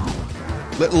Level.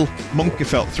 Little monkey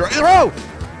felt throw.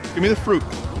 Give me the fruit.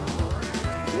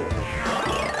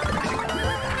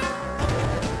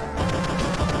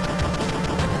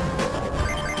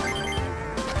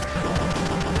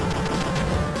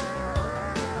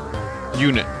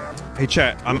 Unit. Hey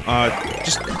chat, I'm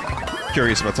just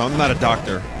curious about something. I'm not a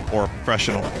doctor or a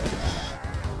professional.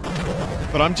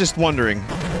 But I'm just wondering,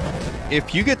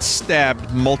 if you get stabbed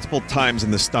multiple times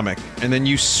in the stomach, and then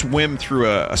you swim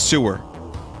through a sewer,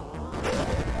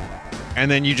 and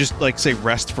then you just, like, say,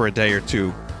 rest for a day or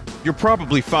two, you're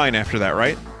probably fine after that,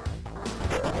 right?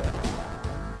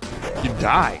 You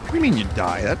die. What do you mean you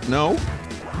die? No.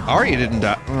 Arya didn't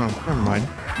die. Oh, never mind.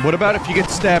 What about if you get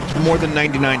stabbed more than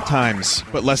 99 times,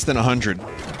 but less than 100?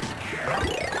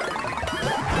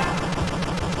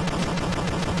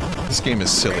 This game is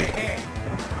silly.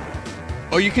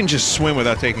 Oh, you can just swim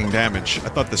without taking damage. I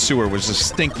thought the sewer was just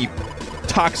stinky,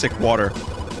 toxic water.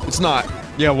 It's not.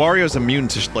 Yeah, Wario's immune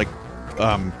to, like,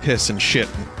 piss and shit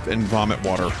and vomit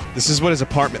water. This is what his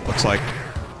apartment looks like.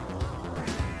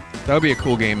 That would be a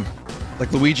cool game. Like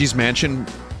Luigi's Mansion,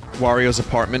 Wario's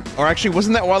apartment. Or actually,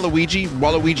 wasn't that Waluigi?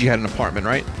 Waluigi had an apartment,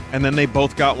 right? And then they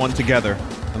both got one together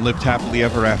and lived happily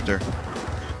ever after.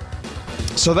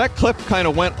 So that clip kind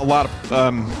of went a lot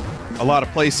of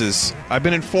places. I've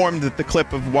been informed that the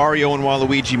clip of Wario and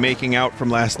Waluigi making out from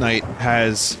last night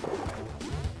has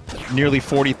nearly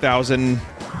 40,000.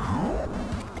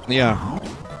 Yeah.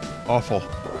 Awful.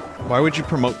 Why would you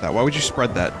promote that? Why would you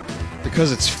spread that?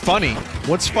 Because it's funny.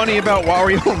 What's funny about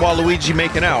Wario and Waluigi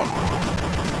making out?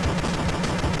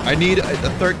 I need a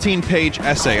 13-page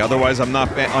essay, otherwise I'm not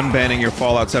unbanning your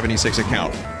Fallout 76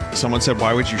 account. Someone said,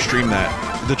 why would you stream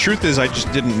that? The truth is, I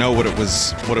just didn't know what I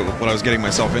was getting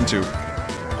myself into.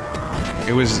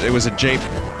 It was a jape.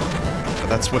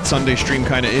 That's what Sunday stream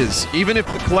kinda is. Even if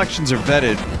the collections are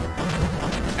vetted,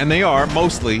 and they are,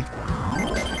 mostly,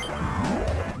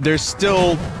 there's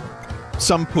still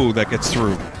some poo that gets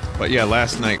through. But yeah,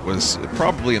 last night was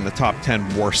probably in the top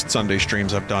 10 worst Sunday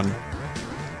streams I've done.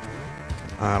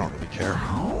 I don't really care.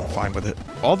 I'm fine with it.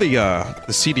 All the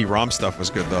CD-ROM stuff was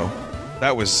good, though.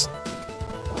 That was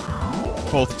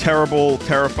both terrible,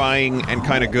 terrifying, and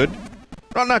kinda good.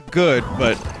 Well, not good,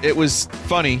 but it was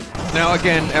funny. Now,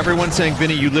 again, everyone's saying,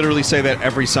 Vinny, you literally say that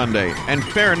every Sunday. And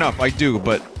fair enough, I do,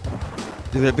 but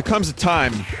there becomes a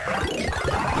time...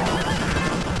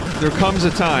 There comes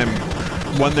a time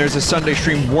when there's a Sunday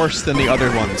stream worse than the other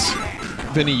ones.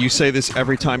 Vinny, you say this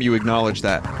every time you acknowledge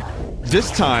that.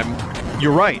 This time,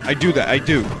 you're right, I do that, I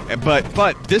do.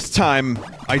 But this time,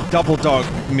 I double dog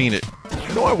mean it.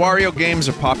 You know why Wario games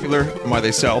are popular and why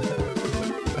they sell?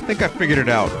 I think I figured it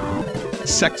out.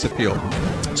 Sex appeal.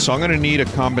 So I'm gonna need a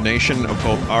combination of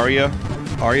both Arya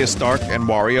Stark, and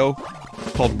Wario,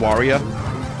 called Waria.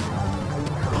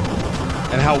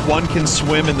 And how one can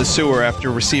swim in the sewer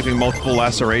after receiving multiple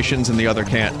lacerations and the other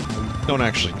can't. Don't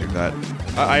actually do that.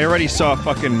 I already saw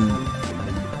fucking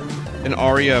an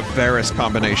Arya Varys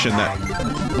combination that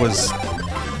was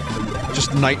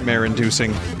just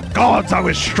nightmare-inducing. Gods, I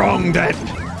was strong then!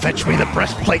 Fetch me the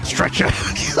breastplate stretcher!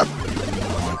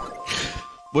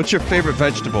 What's your favorite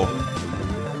vegetable?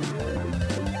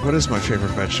 What is my favorite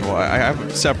vegetable? I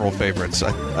have several favorites.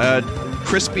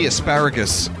 Crispy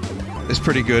asparagus is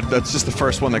pretty good. That's just the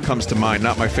first one that comes to mind.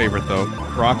 Not my favorite, though.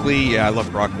 Broccoli? Yeah, I love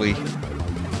broccoli.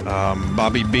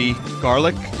 Bobby B.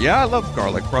 Garlic? Yeah, I love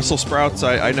garlic. Brussels sprouts?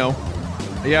 I know.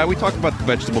 Yeah, we talked about the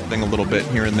vegetable thing a little bit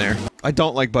here and there. I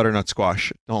don't like butternut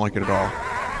squash. Don't like it at all.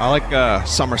 I like,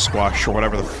 summer squash, or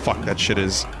whatever the fuck that shit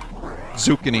is.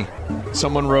 Zucchini.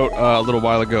 Someone wrote, a little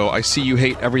while ago, I see you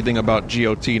hate everything about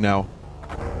GOT now.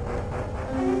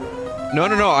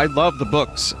 No, I love the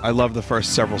books. I love the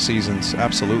first several seasons.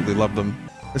 Absolutely love them.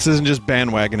 This isn't just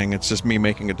bandwagoning, it's just me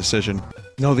making a decision.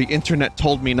 No, the internet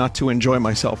told me not to enjoy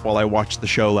myself while I watched the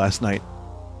show last night.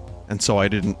 And so I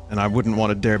didn't, and I wouldn't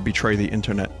want to dare betray the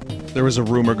internet. There was a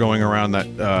rumor going around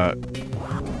that,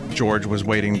 George was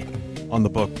waiting on the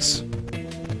books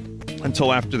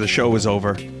until after the show was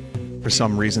over, for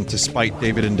some reason, to spite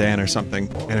David and Dan or something.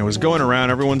 And it was going around,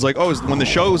 everyone's like, oh, when the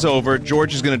show's over,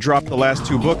 George is gonna drop the last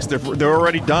 2 books, they're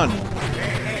already done.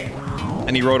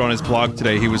 And he wrote on his blog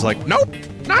today, he was like, nope,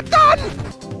 not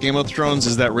done! Game of Thrones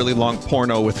is that really long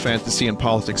porno with fantasy and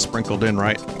politics sprinkled in,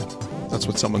 right? That's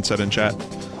what someone said in chat.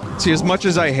 See, as much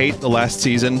as I hate the last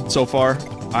season so far,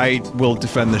 I will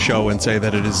defend the show and say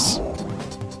that it is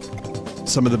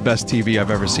some of the best TV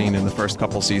I've ever seen in the first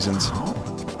couple seasons.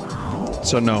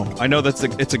 So no, I know it's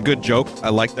a good joke. I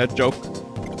like that joke.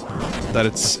 That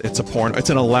it's a porno. It's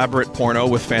an elaborate porno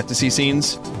with fantasy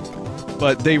scenes,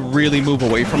 but they really move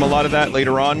away from a lot of that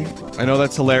later on. I know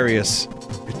that's hilarious.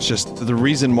 It's just the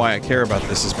reason why I care about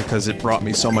this is because it brought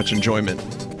me so much enjoyment.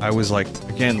 I was like,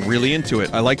 again, really into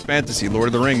it. I like fantasy, Lord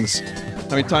of the Rings.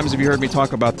 How many times have you heard me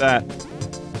talk about that?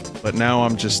 But now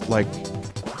I'm just like,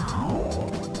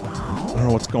 I don't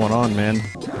know what's going on, man.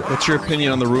 What's your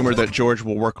opinion on the rumor that George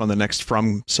will work on the next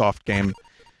FromSoft game?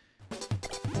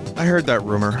 I heard that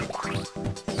rumor.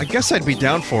 I guess I'd be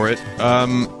down for it.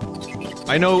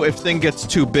 I know if thing gets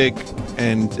too big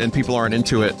and people aren't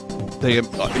into it, they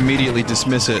immediately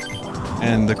dismiss it.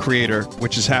 And the creator,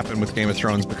 which has happened with Game of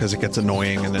Thrones because it gets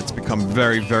annoying and it's become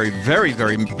very, very, very,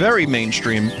 very, very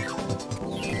mainstream.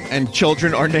 And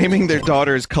children are naming their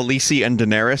daughters Khaleesi and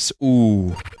Daenerys.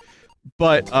 Ooh.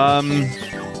 But,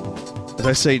 did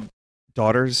I say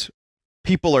daughters?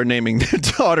 People are naming their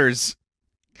daughters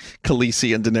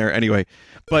Khaleesi and Daenerys. Anyway.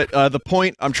 But, the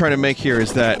point I'm trying to make here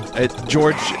is that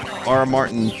George R. R.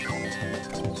 Martin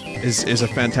is a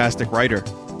fantastic writer.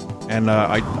 And,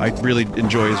 I really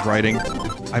enjoy his writing.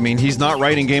 I mean, he's not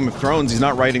writing Game of Thrones, he's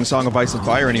not writing Song of Ice and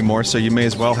Fire anymore, so you may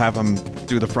as well have him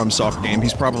do the FromSoft game.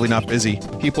 He's probably not busy.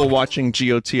 People watching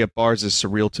GOT at bars is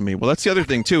surreal to me. Well, that's the other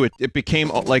thing, too. It became,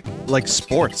 like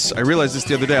sports. I realized this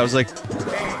the other day. I was like,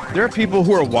 there are people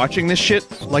who are watching this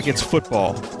shit like it's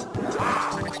football.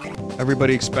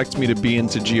 Everybody expects me to be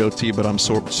into GOT, but I'm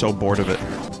so bored of it.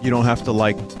 You don't have to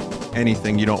like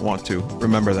anything you don't want to.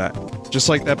 Remember that. Just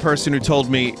like that person who told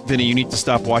me, Vinny, you need to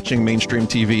stop watching mainstream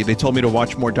TV. They told me to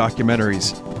watch more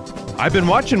documentaries. I've been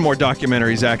watching more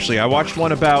documentaries, actually. I watched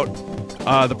one about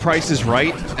The Price is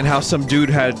Right and how some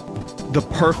dude had the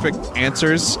perfect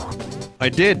answers. I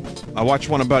did. I watched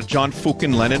one about John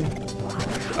fucking Lennon.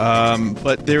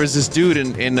 But there was this dude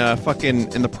in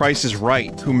The Price is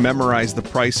Right who memorized the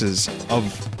prices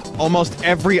of almost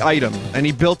every item, and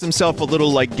he built himself a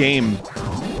little, like, game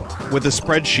with a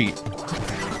spreadsheet.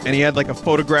 And he had, like, a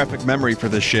photographic memory for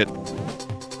this shit.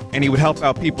 And he would help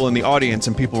out people in the audience,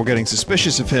 and people were getting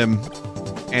suspicious of him.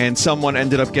 And someone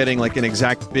ended up getting, like, an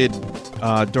exact bid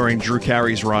during Drew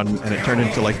Carey's run, and it turned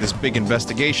into, like, this big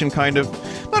investigation, kind of.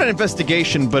 Not an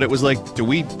investigation, but it was like,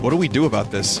 what do we do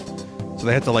about this? So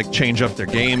they had to, like, change up their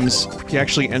games. He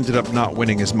actually ended up not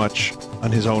winning as much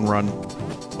on his own run,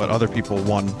 but other people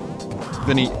won.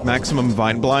 Vinny, maximum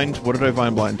Vine Blind? What did I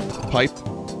Vine Blind? Pipe?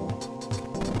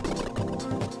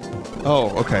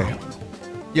 Oh, okay.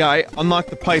 Yeah, I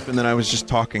unlocked the pipe and then I was just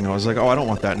talking. I was like, oh, I don't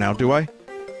want that now, do I?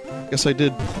 Guess I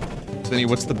did. Vinny,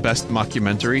 what's the best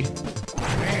mockumentary?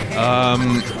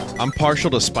 I'm partial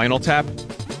to Spinal Tap,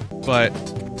 but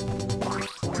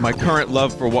my current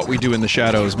love for What We Do in the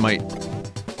Shadows might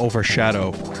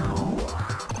overshadow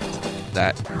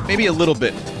that. Maybe a little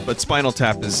bit, but Spinal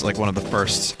Tap is like one of the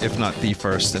first, if not the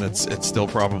first, and it's still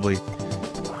probably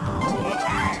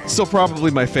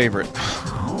my favorite.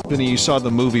 Vinny, you saw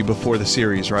the movie before the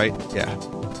series, right? Yeah.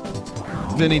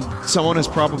 Vinny, someone has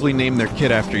probably named their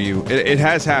kid after you. It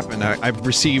has happened. I've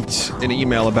received an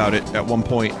email about it at one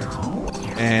point,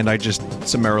 and I just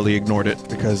summarily ignored it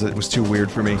because it was too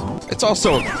weird for me. It's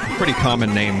also a pretty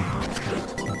common name.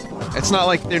 It's not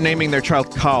like they're naming their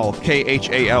child Khal,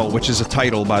 K-H-A-L, which is a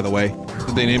title, by the way.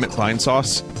 Did they name it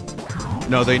Vinesauce?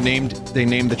 No, they named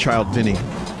the child Vinny.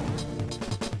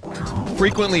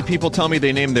 Frequently, people tell me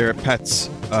they name their pets,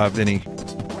 Vinny.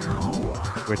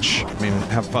 Which, I mean,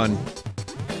 have fun.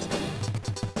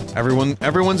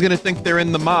 Everyone's gonna think they're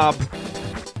in the mob.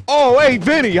 Oh, hey,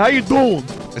 Vinny, how you doing?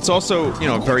 It's also, you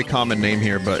know, a very common name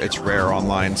here, but it's rare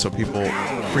online, so people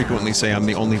frequently say I'm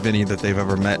the only Vinny that they've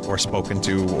ever met or spoken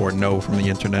to or know from the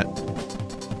internet.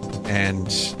 And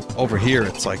over here,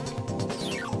 it's like,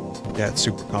 yeah, it's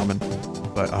super common.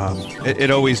 But,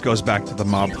 it always goes back to the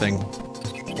mob thing.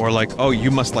 Or like, oh, you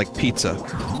must like pizza.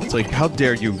 It's like, how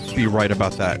dare you be right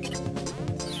about that?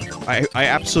 I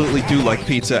absolutely do like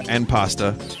pizza and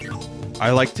pasta.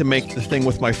 I like to make the thing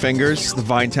with my fingers, the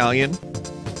Vinetalian.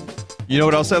 You know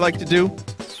what else I like to do?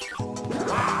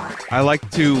 I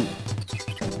like to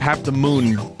have the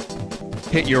moon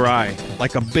hit your eye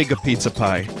like a big pizza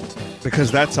pie.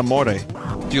 Because that's amore.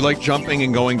 Do you like jumping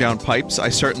and going down pipes? I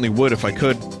certainly would if I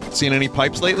could. Seen any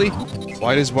pipes lately?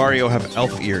 Why does Wario have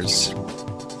elf ears?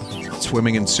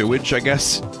 Swimming in sewage, I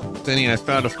guess? Vinny, I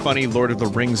found a funny Lord of the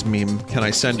Rings meme. Can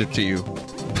I send it to you?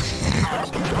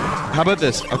 How about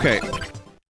this? Okay.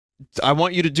 I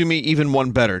want you to do me even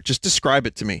one better. Just describe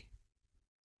it to me.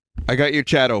 I got your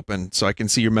chat open so I can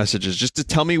see your messages. Just to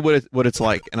tell me what it's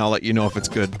like, and I'll let you know if it's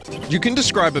good. You can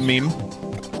describe a meme.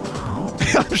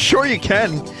 I'm sure you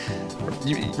can.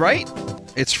 Right?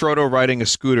 It's Frodo riding a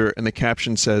scooter, and the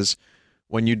caption says,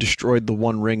 "When you destroyed the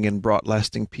One Ring and brought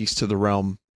lasting peace to the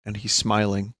realm," and he's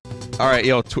smiling. Alright,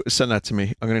 yo, send that to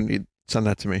me. I'm gonna need... send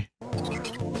that to me.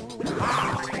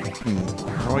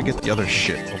 How do I get the other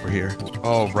shit over here?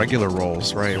 Oh, regular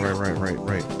rolls. Right.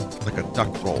 Like a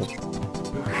duck roll.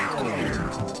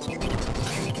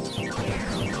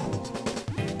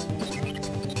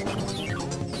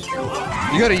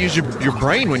 You gotta use your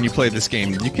brain when you play this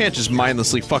game. You can't just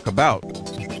mindlessly fuck about.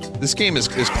 This game is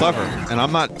clever, and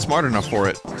I'm not smart enough for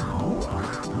it.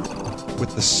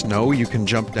 With the snow, you can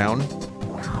jump down.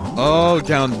 Oh,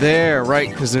 down there, right,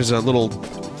 because there's a little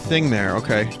thing there,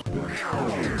 okay.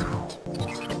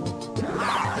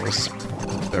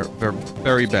 They're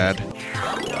very bad.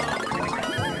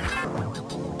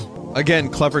 Again,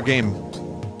 clever game.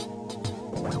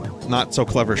 Not so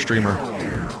clever streamer.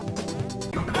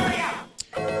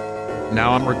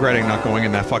 Now I'm regretting not going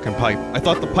in that fucking pipe. I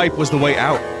thought the pipe was the way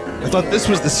out. I thought this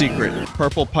was the secret.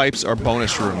 Purple pipes are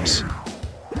bonus rooms.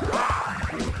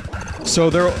 So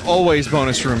there are always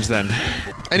bonus rooms then.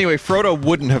 Anyway, Frodo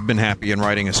wouldn't have been happy in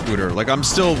riding a scooter. Like, I'm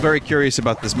still very curious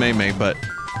about this Mei, but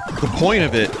the point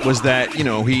of it was that, you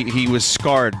know, he was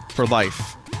scarred for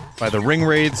life. By the ring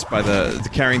raids, by the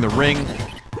carrying the ring.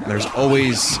 And there's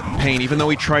always pain, even though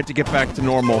he tried to get back to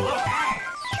normal.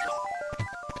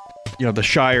 You know, the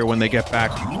Shire, when they get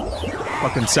back,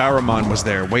 fucking Saruman was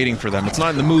there, waiting for them. It's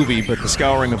not in the movie, but the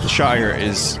Scouring of the Shire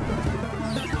is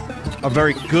a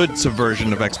very good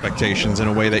subversion of expectations in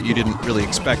a way that you didn't really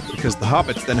expect, because the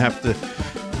hobbits then have to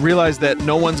realize that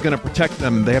no one's going to protect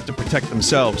them, they have to protect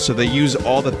themselves, so they use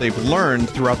all that they've learned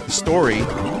throughout the story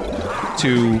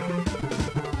to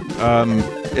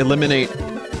eliminate,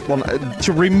 well,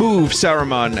 to remove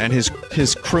Saruman and his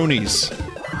croonies,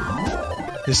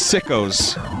 his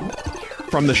sickos,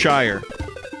 from the Shire,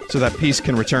 so that peace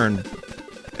can return,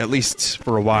 at least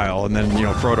for a while, and then, you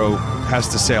know, Frodo has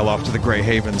to sail off to the Grey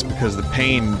Havens because the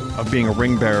pain of being a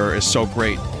ring bearer is so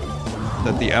great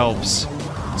that the elves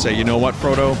say, you know what,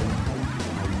 Frodo?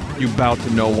 You bow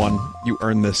to no one. You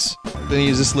earn this. Then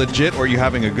is this legit, or are you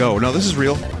having a go? No, this is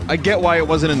real. I get why it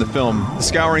wasn't in the film. The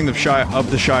scouring of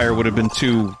the Shire would have been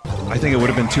too... I think it would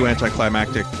have been too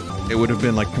anticlimactic. It would have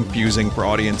been, like, confusing for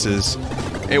audiences.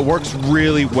 It works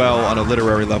really well on a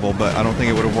literary level, but I don't think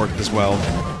it would have worked as well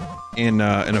in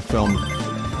a film.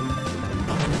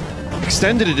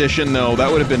 Extended edition, though,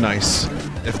 that would have been nice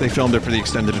if they filmed it for the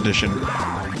extended edition.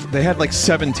 They had like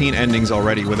 17 endings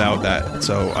already without that,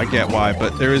 so I get why,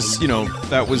 but there is, you know,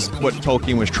 that was what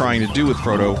Tolkien was trying to do with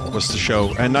Frodo, was to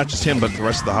show, and not just him, but the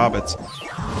rest of the hobbits,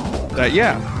 that,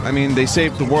 yeah, I mean, they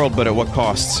saved the world, but at what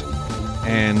costs?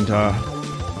 And,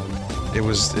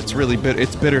 it's really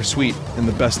it's bittersweet in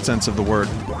the best sense of the word.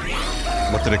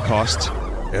 What did it cost?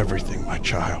 Everything, my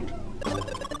child.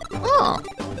 Oh,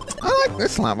 I like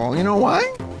this level. You know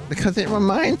why? Because it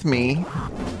reminds me...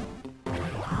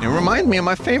 It reminds me of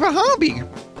my favorite hobby.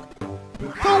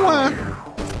 So,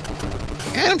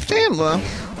 Adam Sandler,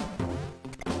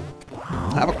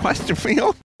 I have a question for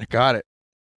you. I got it.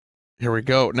 Here we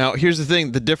go. Now, here's the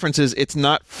thing. The difference is it's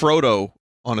not Frodo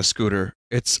on a scooter.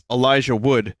 It's Elijah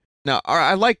Wood. Now,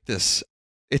 I like this.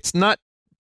 It's not...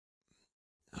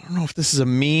 I don't know if this is a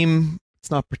meme. It's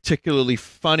not particularly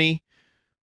funny,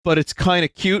 but it's kind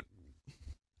of cute.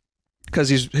 Because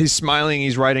he's smiling,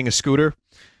 he's riding a scooter.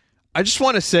 I just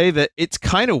want to say that it's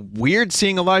kind of weird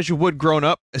seeing Elijah Wood grown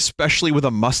up, especially with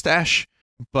a mustache.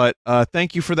 But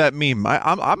thank you for that meme.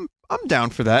 I'm down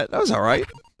for that. That was all right.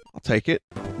 I'll take it.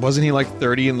 Wasn't he like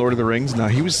 30 in Lord of the Rings? No,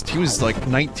 he was like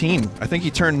 19. I think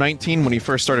he turned 19 when he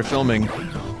first started filming,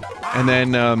 and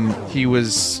then he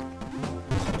was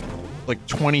like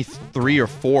 23 or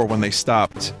 4 when they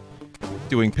stopped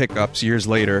doing pickups years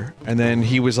later, and then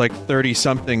he was like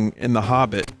 30-something in The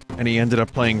Hobbit, and he ended up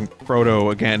playing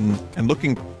Frodo again, and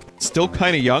looking still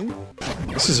kind of young.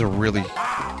 This is a really...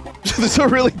 this is a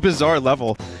really bizarre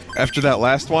level after that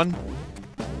last one.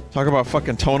 Talk about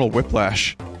fucking tonal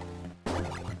whiplash.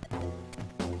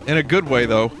 In a good way,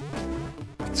 though.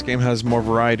 This game has more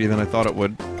variety than I thought it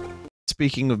would.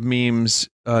 Speaking of memes,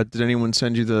 did anyone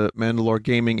send you the Mandalore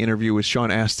Gaming interview with Sean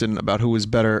Astin about who was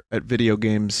better at video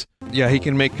games? Yeah, he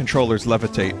can make controllers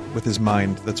levitate with his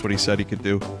mind. That's what he said he could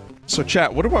do. So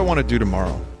chat, what do I want to do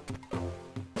tomorrow?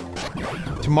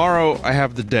 Tomorrow, I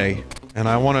have the day, and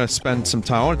I want to spend some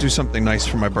time. I want to do something nice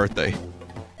for my birthday.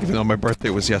 Even though my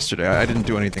birthday was yesterday, I didn't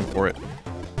do anything for it.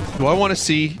 Do I want to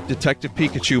see Detective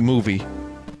Pikachu movie?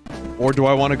 Or do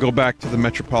I want to go back to the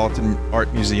Metropolitan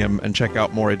Art Museum and check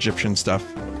out more Egyptian stuff?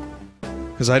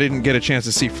 Because I didn't get a chance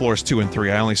to see floors 2 and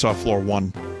 3, I only saw floor 1.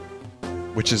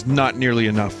 Which is not nearly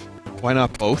enough. Why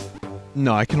not both?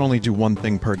 No, I can only do one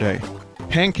thing per day.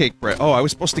 Pancake bread. Oh, I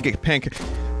was supposed to get pancake...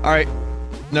 Alright,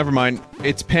 never mind.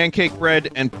 It's pancake bread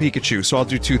and Pikachu, so I'll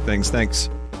do 2 things, thanks.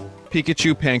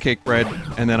 Pikachu, pancake bread,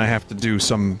 and then I have to do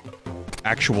some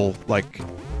actual, like...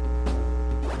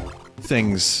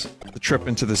 things. The trip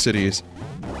into the city is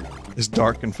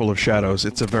dark and full of shadows.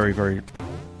 It's a very, very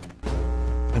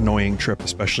annoying trip,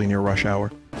 especially near rush hour.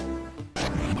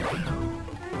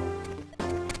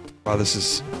 Wow, this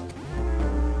is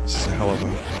a hell of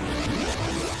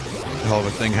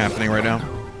a thing happening right now.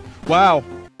 Wow!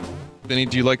 Vinny,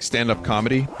 do you like stand-up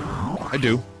comedy? I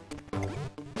do.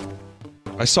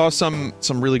 I saw some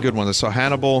really good ones. I saw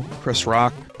Hannibal, Chris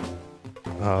Rock,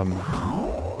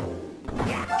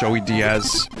 Joey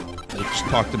Diaz, which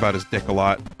talked about his dick a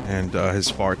lot, and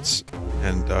his farts,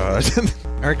 and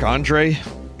Eric Andre,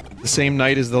 the same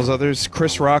night as those others.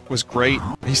 Chris Rock was great.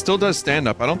 He still does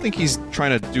stand-up. I don't think he's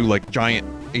trying to do, like, giant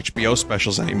HBO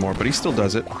specials anymore, but he still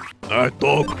does it. Alright,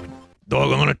 dog, I'm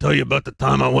gonna tell you about the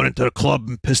time I went into the club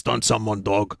and pissed on someone,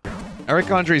 dog. Eric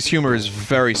Andre's humor is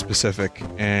very specific,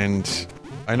 and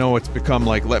I know it's become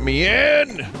like, let me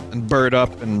in! And Bird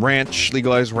Up, and Ranch,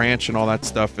 Legalized Ranch, and all that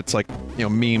stuff. It's like, you know,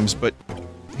 memes, but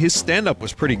his stand-up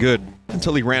was pretty good,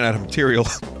 until he ran out of material.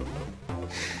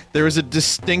 There was a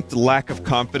distinct lack of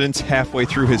confidence halfway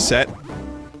through his set,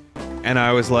 and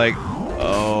I was like,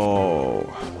 oh...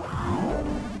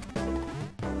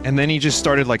 And then he just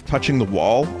started, like, touching the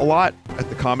wall a lot at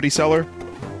the Comedy Cellar,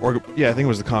 Or, yeah, I think it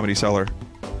was the Comedy Cellar.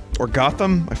 Or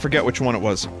Gotham? I forget which one it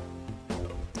was.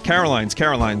 Caroline's.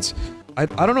 I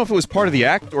don't know if it was part of the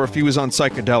act or if he was on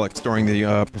psychedelics during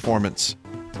the performance.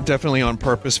 Definitely on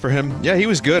purpose for him. Yeah, he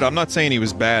was good. I'm not saying he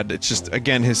was bad. It's just,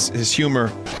 again, his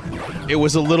humor, it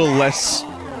was a little less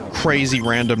crazy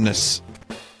randomness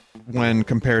when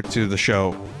compared to the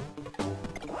show.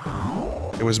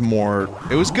 It was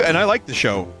good, and I liked the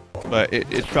show, but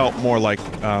it felt more like,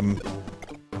 yeah,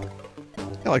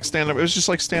 like stand-up. It was just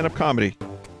like stand-up comedy.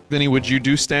 Vinny, would you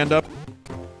do stand-up?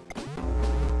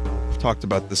 I've talked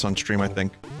about this on stream, I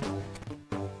think.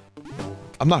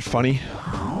 I'm not funny.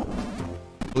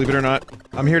 Believe it or not.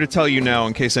 I'm here to tell you now,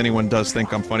 in case anyone does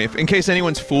think I'm funny. In case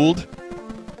anyone's fooled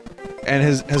and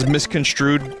has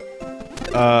misconstrued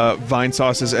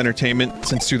Vinesauce's entertainment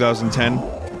since 2010.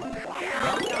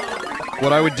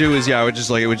 What I would do is, yeah, it would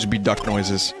just be duck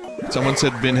noises. Someone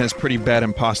said Vin has pretty bad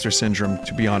imposter syndrome,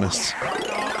 to be honest.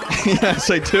 Yes,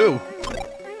 I do.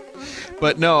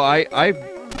 But no, I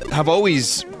have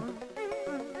always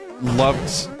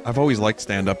liked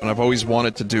stand-up, and I've always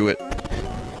wanted to do it.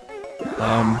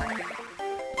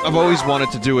 I've always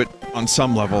wanted to do it on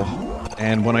some level,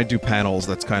 and when I do panels,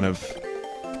 that's kind of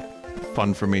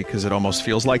fun for me, because it almost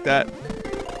feels like that.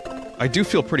 I do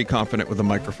feel pretty confident with a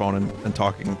microphone and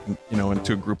talking, you know,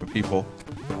 into a group of people.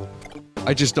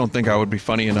 I just don't think I would be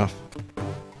funny enough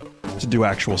to do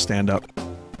actual stand-up.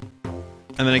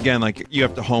 And then again, like, you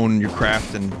have to hone your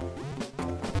craft, and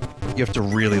you have to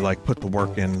really, like, put the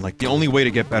work in. Like, the only way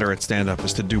to get better at stand-up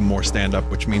is to do more stand-up,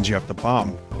 which means you have to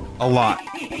bomb a lot.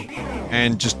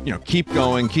 And just, you know, keep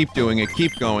going, keep doing it,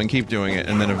 keep going, keep doing it,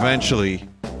 and then eventually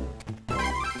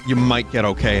you might get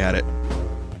okay at it.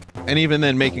 And even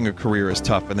then, making a career is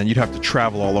tough, and then you'd have to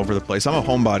travel all over the place. I'm a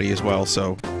homebody as well,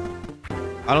 so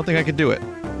I don't think I could do it.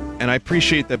 And I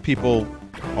appreciate that people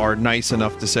are nice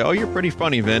enough to say, oh, you're pretty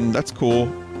funny, Vin, that's cool.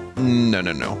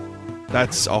 No.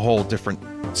 That's a whole different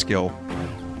skill.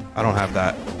 I don't have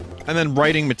that. And then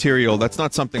writing material, that's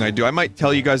not something I do. I might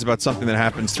tell you guys about something that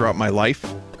happens throughout my life,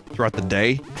 throughout the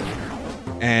day,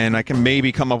 and I can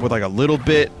maybe come up with like a little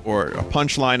bit or a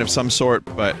punchline of some sort,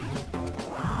 but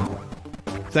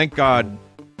thank God,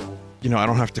 you know, I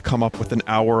don't have to come up with an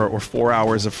hour or 4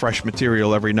 hours of fresh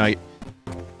material every night.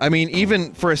 I mean,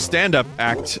 even for a stand-up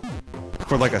act,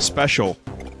 for like a special,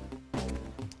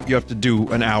 you have to do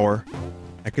an hour.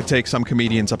 It could take some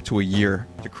comedians up to a year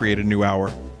to create a new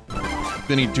hour.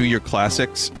 Then you do your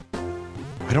classics.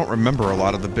 I don't remember a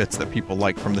lot of the bits that people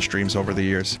like from the streams over the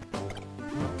years.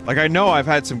 Like, I know I've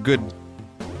had some good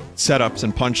setups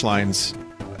and punchlines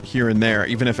here and there,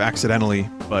 even if accidentally,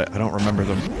 but I don't remember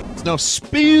them. No,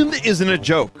 spin isn't a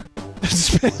joke.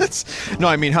 No,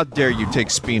 I mean, how dare you take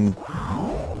spin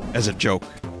as a joke?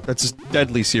 That's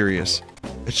deadly serious.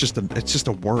 It's just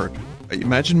a word.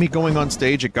 Imagine me going on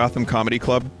stage at Gotham Comedy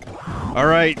Club. All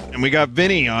right, and we got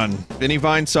Vinny on. Vinny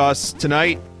Vinesauce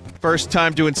tonight. First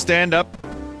time doing stand-up.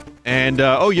 And,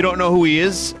 oh, you don't know who he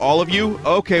is? All of you?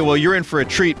 Okay, well, you're in for a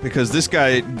treat, because this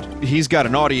guy, he's got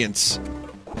an audience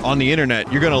on the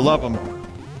internet. You're gonna love him.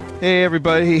 Hey,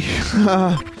 everybody.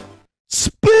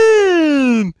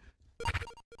 Spin!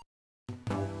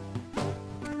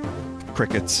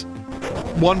 Crickets.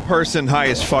 One person high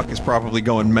as fuck is probably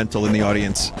going mental in the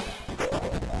audience.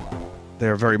 They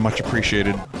are very much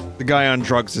appreciated. The guy on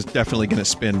drugs is definitely gonna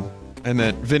spin. And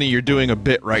then, Vinny, you're doing a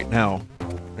bit right now.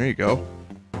 There you go.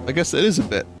 I guess that is a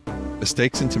bit.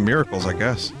 Mistakes into miracles, I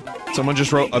guess. Someone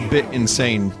just wrote a bit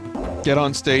insane. Get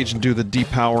on stage and do the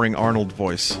depowering Arnold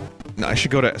voice. I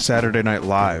should go to Saturday Night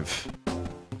Live.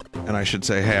 And I should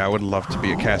say, hey, I would love to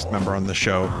be a cast member on the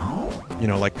show. You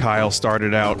know, like Kyle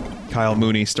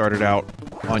Mooney started out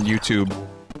on YouTube.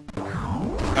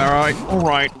 Alright,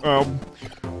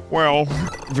 well,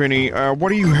 Vinny, what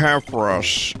do you have for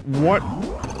us? What?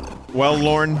 Well,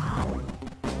 Lorne,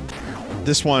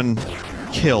 this one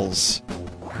kills.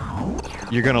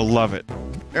 You're gonna love it.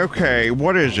 Okay,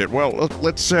 what is it? Well,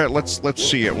 let's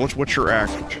see it. What's your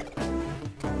act?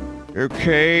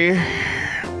 Okay.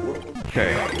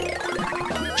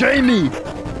 Jamie!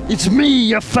 It's me,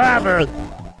 your father!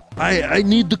 I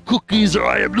need the cookies or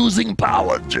I am losing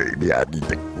power, Jamie. I need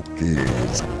the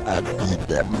cookies. I need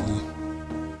them.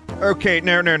 Okay,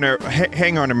 no.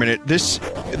 Hang on a minute.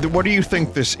 What do you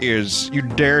think this is? You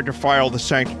dare defile the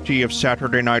sanctity of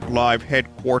Saturday Night Live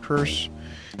headquarters?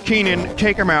 Keenan,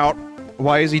 take him out.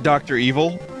 Why is he Dr.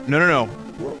 Evil? No.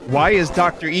 Why is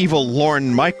Dr. Evil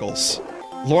Lorne Michaels?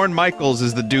 Lorne Michaels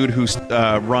is the dude who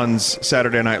runs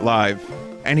Saturday Night Live,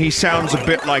 and he sounds a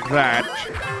bit like that,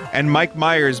 and Mike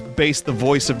Myers based the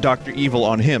voice of Dr. Evil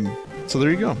on him. So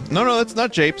there you go. No, that's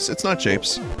not Japes. It's not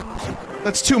Japes.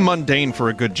 That's too mundane for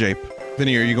a good jape.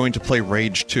 Vinny, are you going to play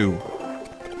Rage 2?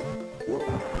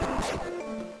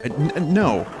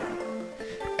 No.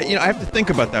 You know, I have to think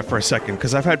about that for a second,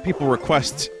 because I've had people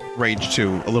request Rage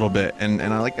 2 a little bit, and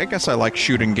I guess I like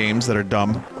shooting games that are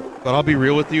dumb. But I'll be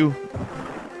real with you,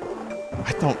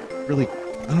 I don't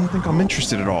think I'm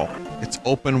interested at all. It's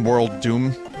open world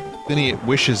Doom. Vinny, it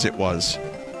wishes it was.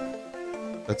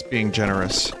 That's being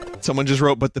generous. Someone just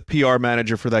wrote, but the PR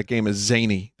manager for that game is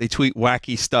zany. They tweet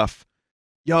wacky stuff.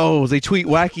 Yo, they tweet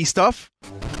wacky stuff?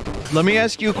 Let me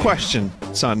ask you a question,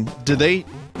 son. Do they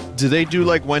do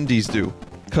like Wendy's do?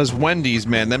 Cause Wendy's,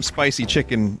 man, them spicy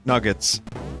chicken nuggets,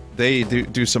 they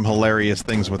do some hilarious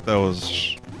things with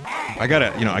those. I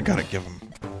gotta give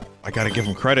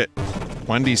them credit.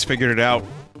 Wendy's figured it out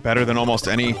better than almost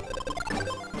any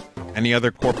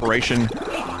other corporation,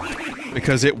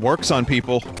 because it works on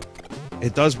people.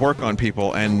 It does work on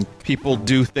people, and people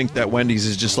do think that Wendy's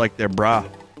is just like their bra.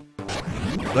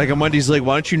 Like, and Wendy's like,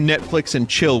 why don't you Netflix and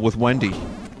chill with Wendy?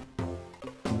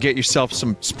 Get yourself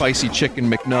some spicy chicken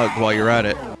McNug while you're at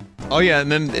it. Oh yeah,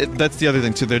 and then that's the other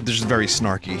thing too, they're just very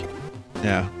snarky.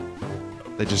 Yeah.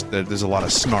 There's a lot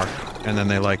of snark, and then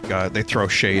they throw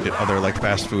shade at other, like,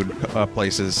 fast food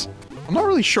places. I'm not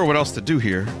really sure what else to do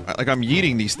here. I'm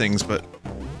yeeting these things, but...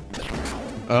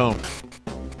 Oh.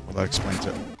 Well, that explains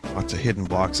it. Lots of hidden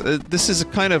blocks. This is a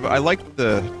kind of... I like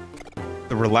the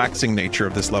relaxing nature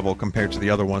of this level compared to the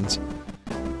other ones.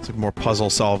 It's like more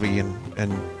puzzle-solvy,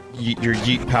 and your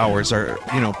yeet powers are,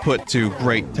 you know, put to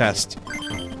great test.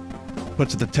 Put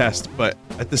to the test, but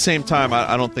at the same time,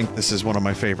 I don't think this is one of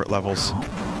my favorite levels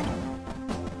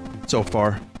so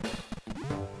far.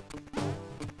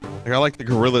 Like, I like the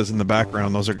gorillas in the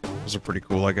background. Those are pretty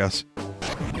cool, I guess.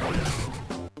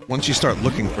 Once you start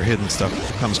looking for hidden stuff,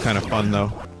 it becomes kind of fun,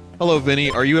 though. Hello,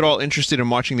 Vinny. Are you at all interested in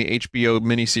watching the HBO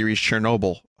miniseries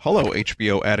Chernobyl? Hello,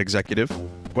 HBO ad executive.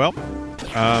 Well,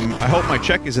 I hope my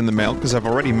check is in the mail, because I've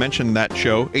already mentioned that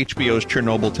show, HBO's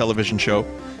Chernobyl television show,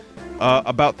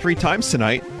 about 3 times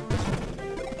tonight.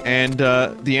 And,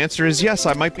 the answer is yes,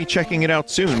 I might be checking it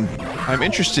out soon. I'm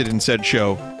interested in said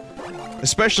show.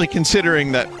 Especially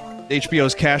considering that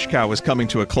HBO's cash cow is coming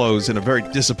to a close in a very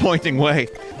disappointing way.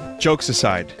 Jokes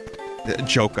aside.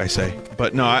 Joke, I say.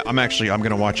 But no, I'm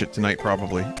gonna watch it tonight,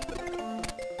 probably.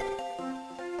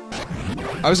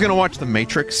 I was gonna watch The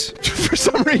Matrix, for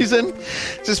some reason.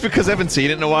 Just because I haven't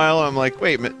seen it in a while, I'm like,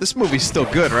 wait, this movie's still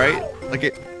good, right?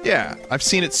 Like, yeah, I've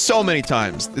seen it so many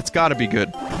times. It's gotta be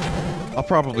good. I'll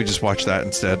probably just watch that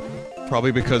instead.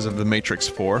 Probably because of The Matrix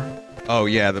 4. Oh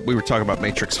yeah, we were talking about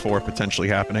Matrix 4 potentially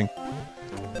happening.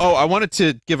 Oh, I wanted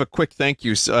to give a quick thank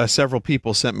you. Several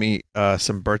people sent me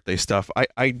some birthday stuff.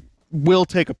 I will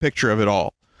take a picture of it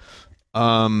all.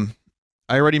 I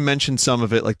already mentioned some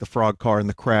of it, like the frog car and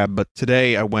the crab, but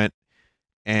today I went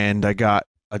and I got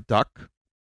a duck.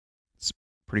 It's a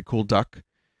pretty cool duck.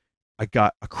 I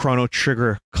got a Chrono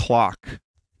Trigger clock.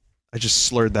 I just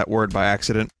slurred that word by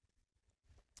accident.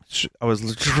 It's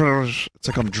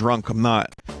like I'm drunk, I'm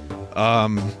not.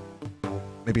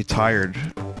 Maybe tired.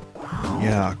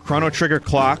 Yeah, Chrono Trigger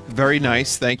clock, very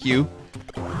nice, thank you.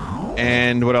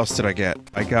 And what else did I get?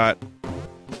 I got...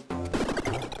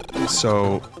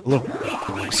 So,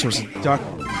 there's a duck,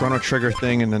 Chrono Trigger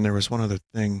thing, and then there was one other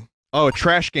thing. Oh, a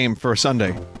trash game for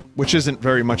Sunday, which isn't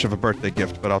very much of a birthday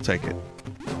gift, but I'll take it.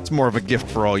 It's more of a gift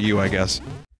for all you, I guess.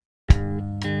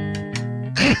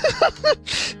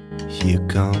 Here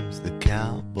comes the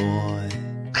cowboy.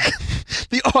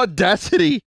 The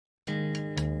audacity!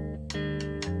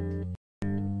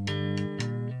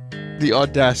 The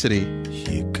audacity.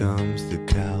 Here comes the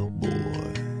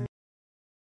cowboy.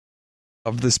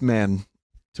 Of this man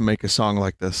to make a song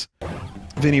like this.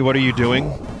 Vinny, what are you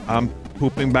doing? I'm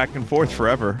pooping back and forth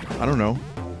forever. I don't know.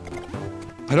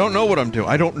 I don't know what I'm doing.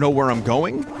 I don't know where I'm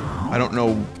going. I don't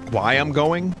know why I'm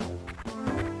going.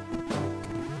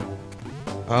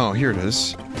 Oh, here it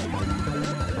is.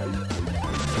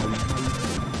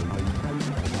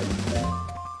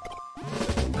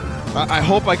 I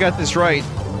hope I got this right.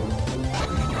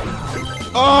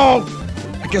 Oh!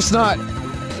 I guess not.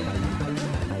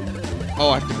 Oh,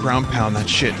 I have to ground pound that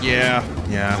shit. Yeah,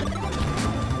 yeah.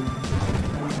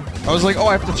 I was like, oh,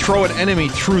 I have to throw an enemy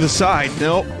through the side.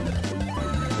 Nope.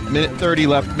 Minute 30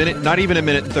 left. Not even a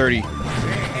minute 30.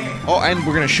 Oh, and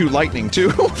we're gonna shoot lightning,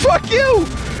 too. Fuck you!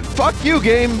 Fuck you,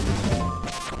 game!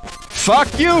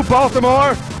 Fuck you,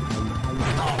 Baltimore!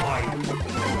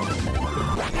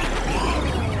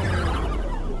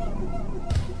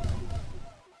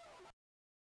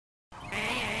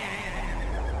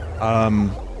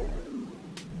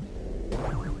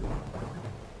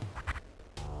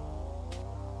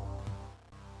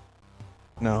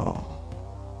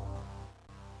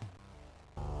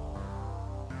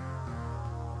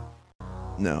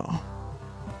 No.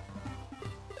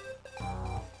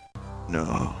 No.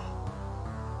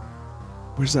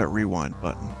 Where's that rewind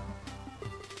button?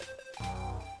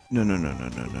 No, no, no, no,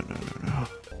 no, no, no, no, no.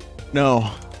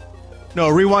 No. No,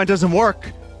 rewind doesn't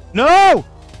work. No!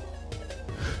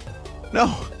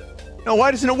 No. No,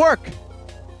 why doesn't it work?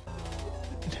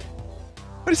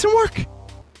 Why doesn't it work?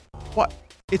 What?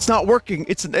 It's not working.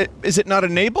 Is it not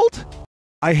enabled?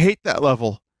 I hate that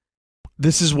level.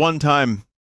 This is one time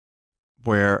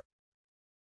where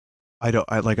I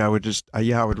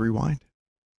would rewind.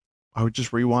 I would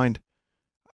just rewind.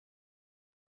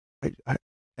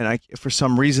 For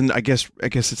some reason, I guess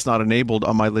it's not enabled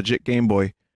on my legit Game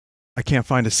Boy. I can't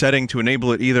find a setting to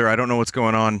enable it either. I don't know what's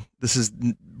going on. This is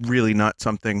really not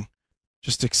something.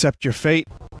 Just accept your fate.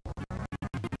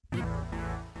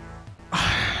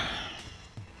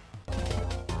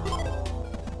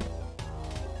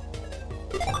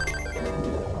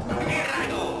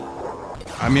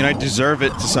 I mean, I deserve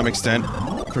it to some extent.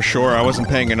 For sure, I wasn't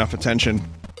paying enough attention.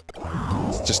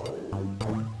 It's just...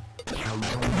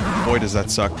 Boy, does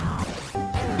that suck.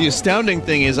 The astounding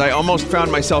thing is I almost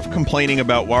found myself complaining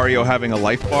about Wario having a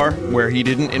life bar, where he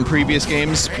didn't in previous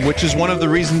games, which is one of the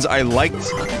reasons I liked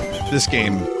this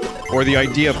game, or the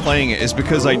idea of playing it, is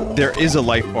because there is a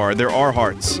life bar, there are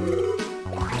hearts.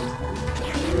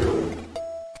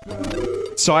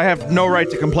 So I have no right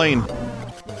to complain.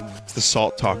 It's the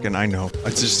salt talking, I know.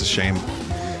 It's just a shame.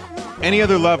 Any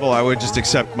other level, I would just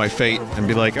accept my fate and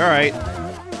be like, alright.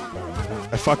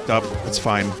 I fucked up, it's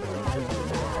fine.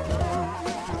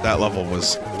 But that level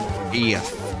was...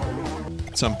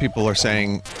 Some people are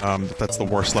saying that that's the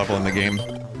worst level in the game.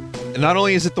 And not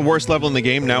only is it the worst level in the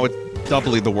game, now it's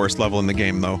doubly the worst level in the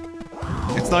game, though.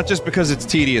 It's not just because it's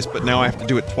tedious, but now I have to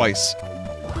do it twice.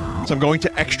 So I'm going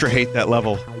to extra hate that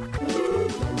level.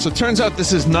 So it turns out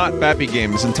this is not Babby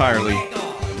Games entirely.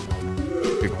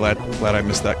 Glad I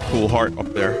missed that cool heart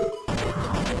up there.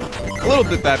 A little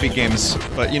bit Babby Games,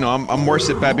 but you know, I'm worse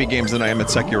at Babby Games than I am at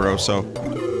Sekiro, so...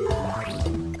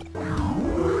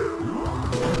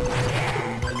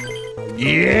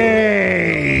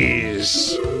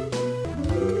 Yes!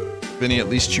 Vinny, at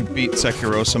least you beat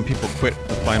Sekiro. Some people quit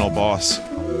the final boss.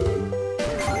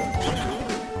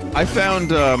 I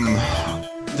found,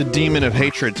 the Demon of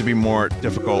Hatred to be more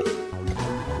difficult.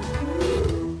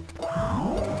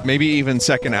 Maybe even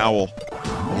Second Owl.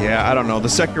 Yeah, I don't know. The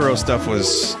Sekiro stuff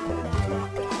was...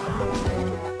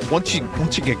 Once you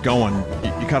get going,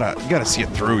 you gotta see it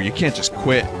through. You can't just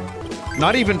quit.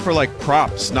 Not even for, like,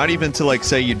 props. Not even to, like,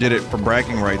 say you did it for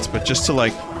bragging rights, but just to,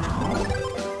 like...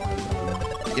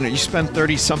 You know, you spend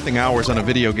 30-something hours on a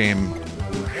video game.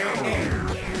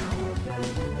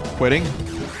 Quitting?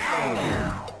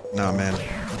 Nah, man.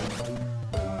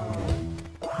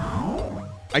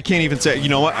 I can't even say, you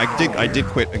know what, I did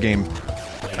quit a game.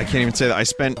 I can't even say that. I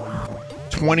spent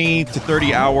 20 to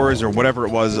 30 hours or whatever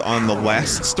it was on the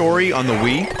last story on the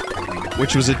Wii,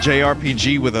 which was a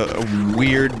JRPG with a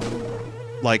weird,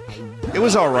 like, it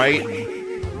was alright.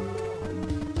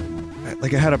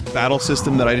 Like, it had a battle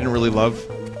system that I didn't really love.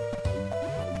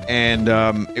 And,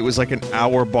 it was like an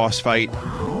hour boss fight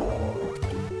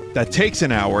that takes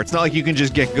an hour. It's not like you can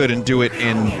just get good and do it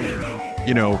in,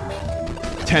 you know,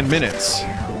 10 minutes.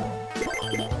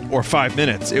 Or 5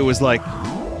 minutes. It was like,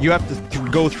 you have to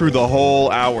go through the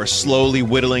whole hour, slowly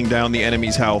whittling down the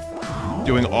enemy's health,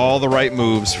 doing all the right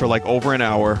moves for like over an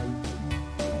hour.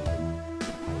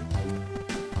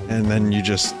 And then you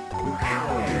just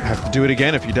have to do it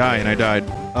again if you die, and I died.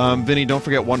 Vinny, don't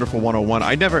forget Wonderful 101.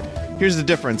 Here's the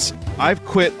difference. I've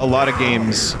quit a lot of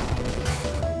games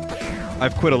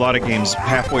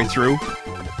halfway through.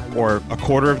 Or a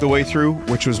quarter of the way through,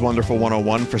 which was Wonderful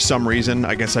 101. For some reason,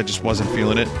 I guess I just wasn't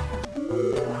feeling it.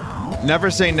 Never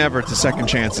say never to second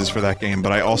chances for that game,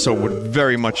 but I also would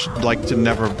very much like to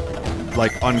never,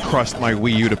 like, uncrust my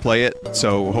Wii U to play it,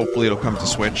 so hopefully it'll come to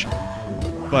Switch.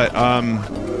 But,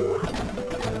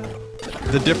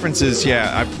 the difference is,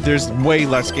 yeah, there's way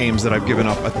less games that I've given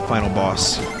up at the final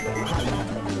boss.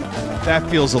 That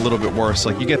feels a little bit worse,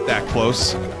 like, you get that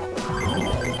close.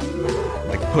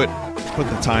 Like, put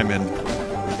the time in.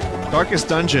 Darkest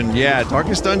Dungeon, yeah,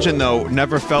 Darkest Dungeon, though,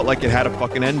 never felt like it had a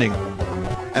fucking ending.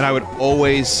 And I would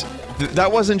always...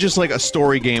 that wasn't just like a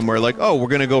story game where like, oh, we're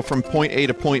gonna go from point A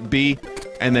to point B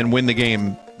and then win the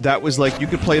game. That was like, you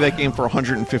could play that game for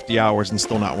 150 hours and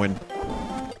still not win.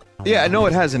 Yeah, I know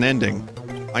it has an ending.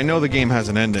 I know the game has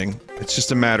an ending. It's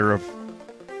just a matter of...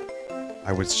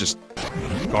 I was just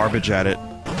garbage at it.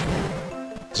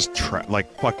 Just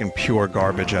like fucking pure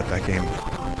garbage at that game.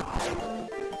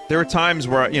 There were times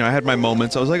where, you know, I had my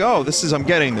moments, I was like, oh, I'm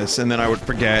getting this, and then I would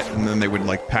forget, and then they would,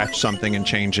 like, patch something and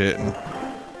change it, and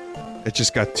It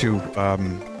just got too,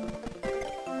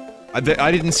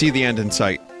 I didn't see the end in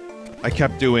sight. I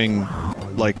kept doing,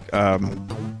 like,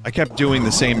 I kept doing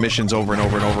the same missions over and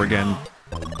over and over again,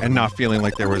 and not feeling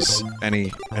like there was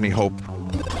any hope.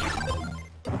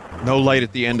 No light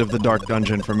at the end of the Dark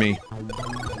Dungeon for me.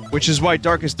 Which is why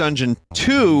Darkest Dungeon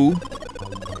 2...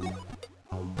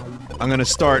 I'm gonna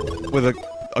start with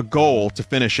a goal to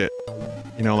finish it.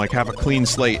 You know, like, have a clean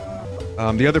slate.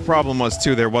 The other problem was,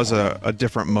 too, there was a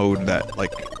different mode that,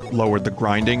 like, lowered the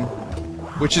grinding.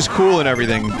 Which is cool and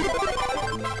everything.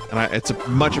 And it's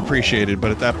much appreciated,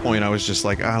 but at that point I was just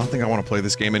like, I don't think I want to play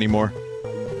this game anymore.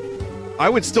 I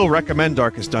would still recommend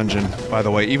Darkest Dungeon, by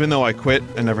the way, even though I quit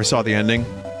and never saw the ending.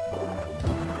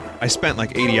 I spent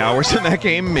like 80 hours in that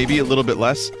game, maybe a little bit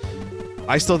less.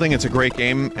 I still think it's a great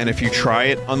game, and if you try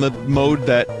it on the mode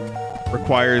that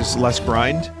requires less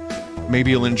grind,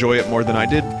 maybe you'll enjoy it more than I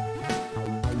did.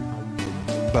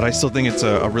 But I still think it's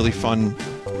a really fun,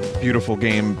 beautiful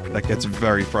game that gets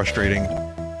very frustrating.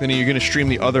 Vinny, you're gonna stream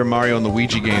the other Mario and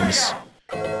Luigi games.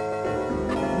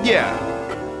 Yeah,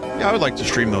 I would like to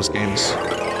stream those games.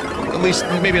 At least,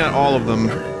 maybe not all of them.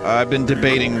 I've been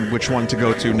debating which one to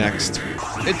go to next.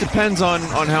 It depends on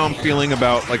how I'm feeling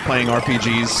about, like, playing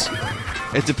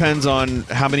RPGs. It depends on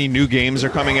how many new games are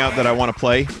coming out that I want to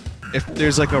play. If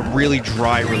there's, like, a really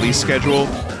dry release schedule,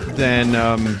 then,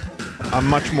 I'm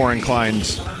much more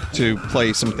inclined to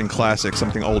play something classic,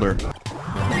 something older.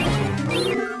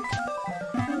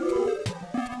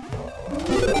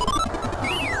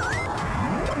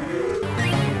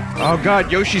 Oh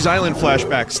god, Yoshi's Island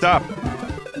flashback, stop!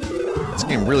 This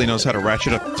game really knows how to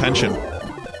ratchet up the tension.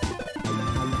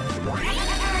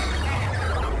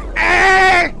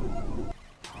 Ah!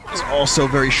 It's also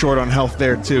very short on health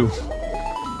there, too.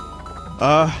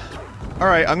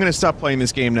 Alright, I'm gonna stop playing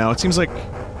this game now. It seems like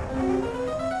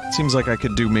I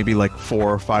could do maybe like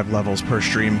 4 or 5 levels per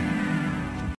stream.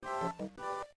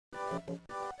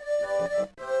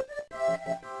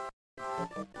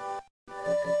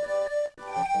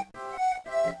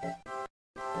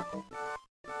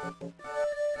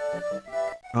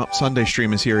 Oh, Sunday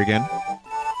stream is here again.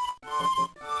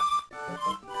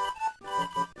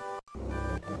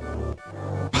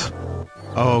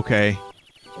 Oh, okay.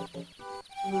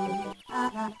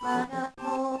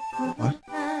 What?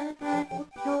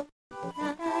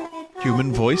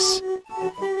 Human voice?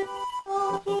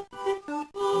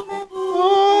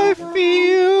 I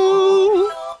feel...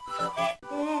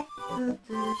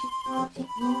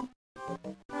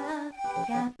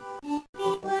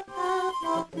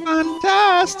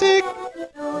 fantastic!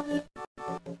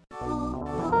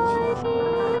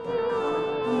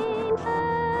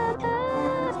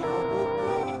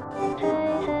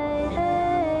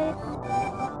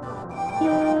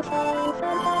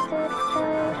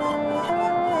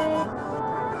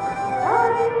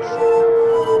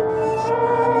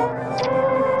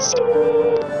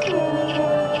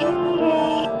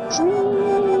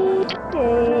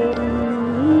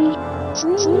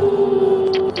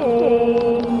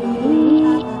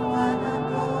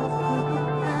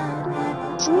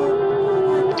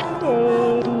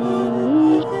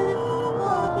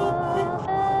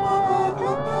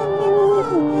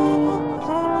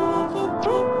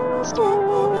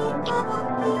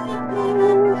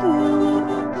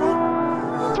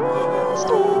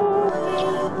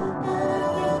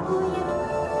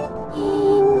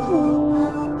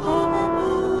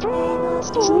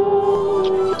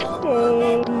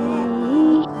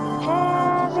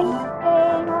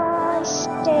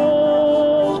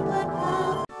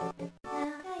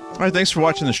 Alright, thanks for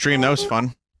watching the stream, that was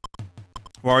fun.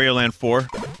 Wario Land 4.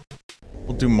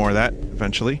 We'll do more of that,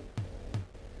 eventually.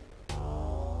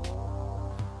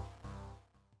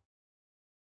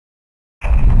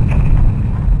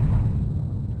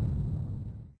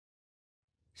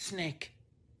 Snake,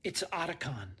 it's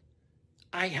Otacon.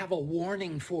 I have a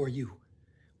warning for you.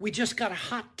 We just got a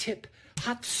hot tip.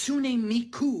 Hatsune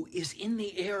Miku is in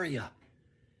the area.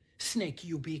 Snake,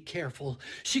 you be careful.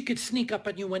 She could sneak up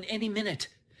on you in any minute.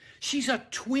 She's a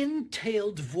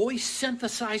twin-tailed voice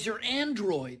synthesizer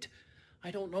android. I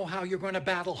don't know how you're going to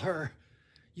battle her.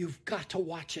 You've got to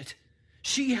watch it.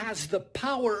 She has the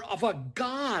power of a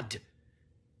god.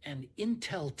 And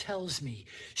intel tells me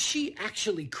she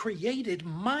actually created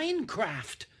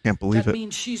Minecraft. Can't believe it. That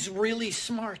means she's really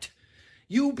smart.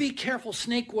 You be careful,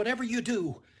 Snake, whatever you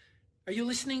do. Are you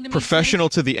listening to me? Professional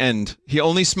to the end. He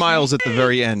only smiles at the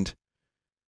very end.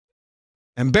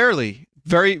 And barely.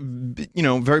 Very, you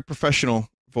know, very professional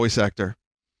voice actor.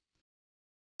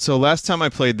 So last time I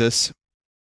played this,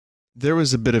 there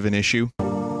was a bit of an issue.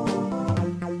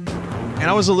 And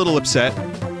I was a little upset.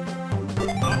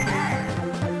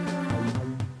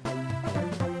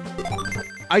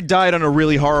 I died on a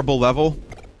really horrible level,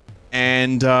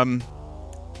 and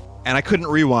I couldn't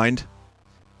rewind,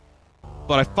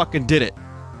 but I fucking did it.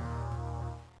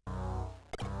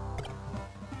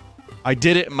 I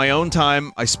did it in my own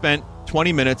time. I spent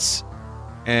 20 minutes,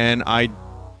 and I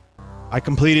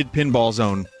completed Pinball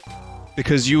Zone.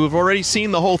 Because you have already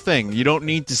seen the whole thing. You don't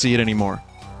need to see it anymore.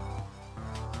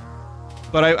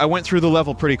 But I went through the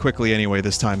level pretty quickly anyway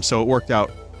this time, so it worked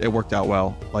out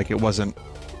well. Like, it wasn't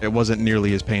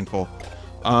nearly as painful.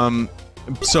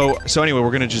 So anyway,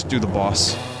 we're gonna just do the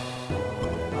boss.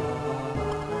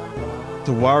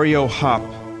 The Wario Hop.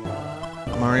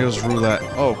 Mario's Roulette.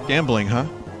 Oh, gambling, huh?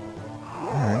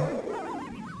 Alright.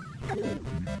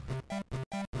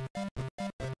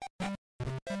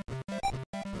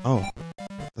 Oh,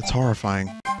 that's horrifying.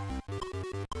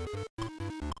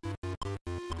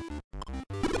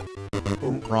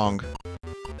 Wrong.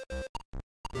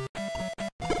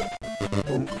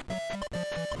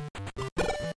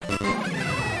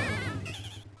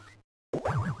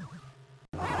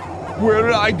 Where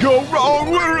did I go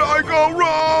wrong? Where did I go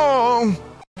wrong?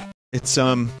 It's,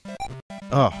 oh.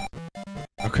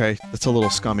 Okay, that's a little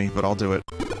scummy, but I'll do it.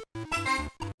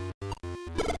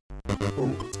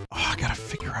 Oh, I gotta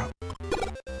figure out.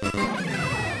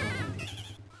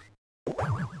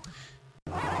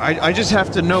 I just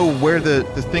have to know where the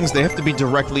things, they have to be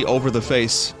directly over the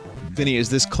face. Vinny, is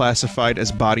this classified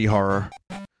as body horror?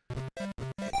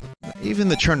 Even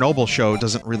the Chernobyl show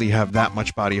doesn't really have that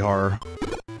much body horror.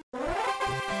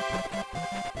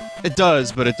 It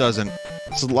does, but it doesn't.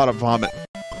 It's a lot of vomit.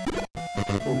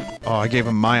 Oh, I gave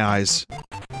him my eyes.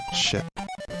 Shit.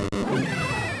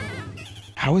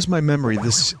 How is my memory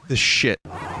this shit?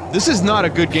 This is not a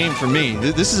good game for me.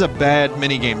 This is a bad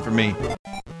minigame for me.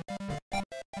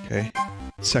 Okay.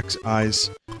 Sex eyes.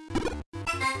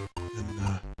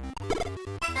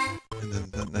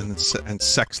 And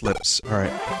sex lips.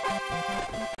 Alright.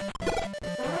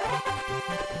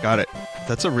 Got it.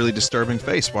 That's a really disturbing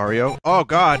face, Wario. Oh,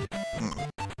 God!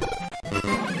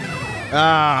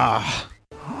 Ah!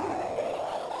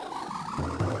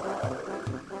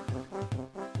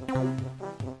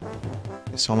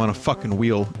 So I'm on a fucking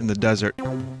wheel in the desert.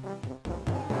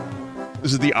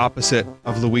 This is the opposite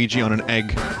of Luigi on an egg.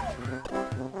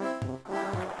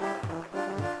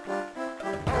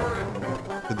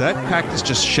 Did that cactus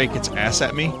just shake its ass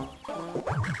at me?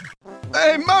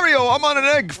 Hey, Mario! I'm on an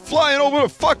egg flying over the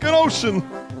fucking ocean!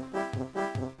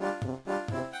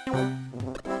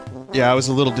 Yeah, I was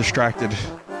a little distracted.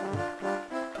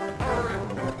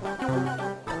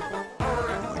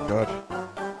 Oh my god.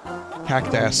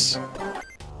 Cactus.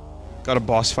 Got a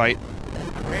boss fight.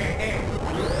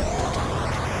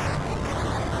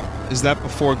 Is that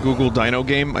before Google Dino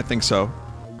Game? I think so.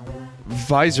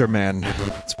 Visor Man.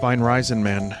 It's Vine Ryzen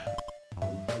Man.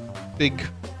 Big...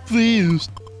 Please.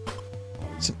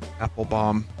 It's an apple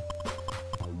bomb.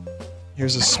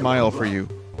 Here's a smile for you.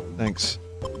 Thanks.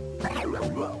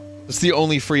 That's the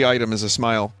only free item is a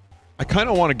smile. I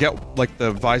kinda wanna get, like,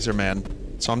 the Visor Man.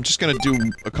 So I'm just gonna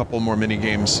do a couple more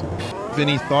mini-games.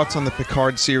 Vinny, thoughts on the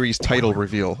Picard series title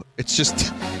reveal? It's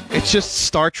just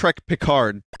Star Trek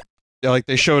Picard. Yeah, like,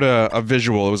 they showed a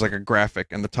visual, it was like a graphic,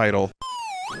 and the title...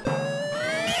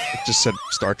 It just said,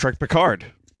 Star Trek Picard.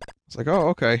 It's like, oh,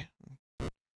 okay.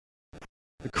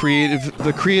 The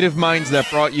creative minds that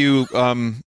brought you,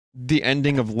 the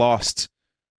ending of Lost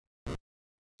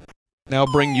now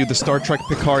bring you the Star Trek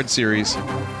Picard series.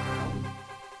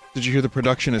 Did you hear the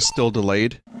production is still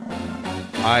delayed?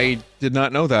 I did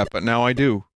not know that, but now I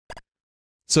do.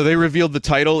 So they revealed the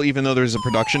title even though there's a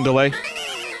production delay?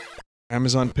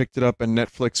 Amazon picked it up and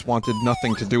Netflix wanted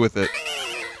nothing to do with it.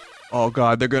 Oh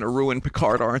god, they're gonna ruin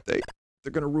Picard, aren't they?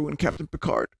 They're gonna ruin Captain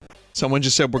Picard. Someone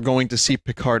just said we're going to see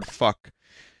Picard fuck.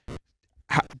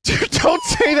 Don't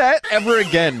say that ever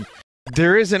again!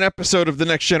 There is an episode of The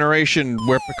Next Generation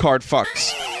where Picard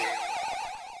fucks.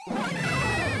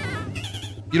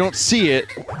 You don't see it,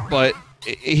 but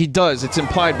he does. It's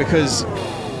implied because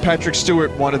Patrick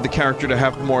Stewart wanted the character to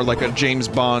have more like a James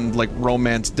Bond, like,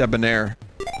 romance debonair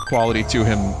quality to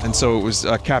him, and so it was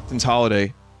Captain's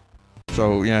Holiday.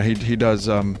 So, yeah, he does,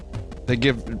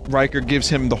 Riker gives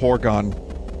him the Horgon,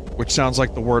 which sounds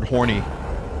like the word horny.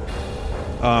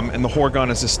 And the Horgon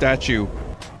is a statue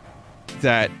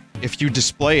that, if you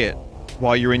display it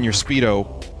while you're in your Speedo,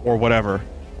 or whatever,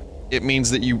 it means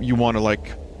that you want to,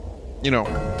 like, you know,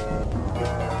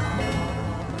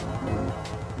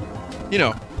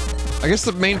 I guess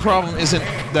the main problem isn't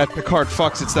that Picard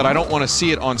fucks, it's that I don't want to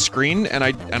see it on screen, and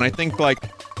I think, like,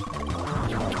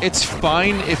 it's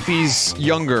fine if he's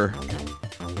younger,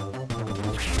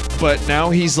 but now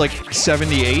he's, like,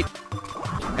 78,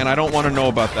 and I don't want to know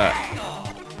about that.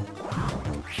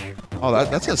 Oh,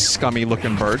 that's a scummy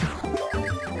looking bird.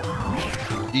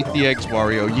 Eat the eggs,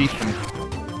 Wario. Yeet them.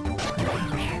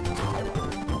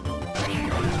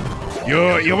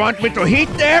 You want me to heat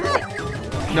them?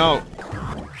 No.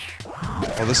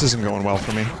 Oh, this isn't going well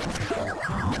for me.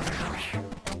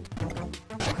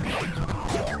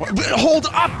 What? Hold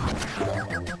up!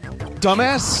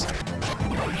 Dumbass!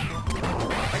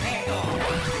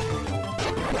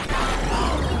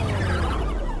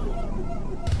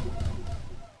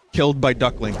 Killed by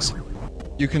ducklings.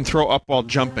 You can throw up while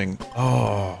jumping.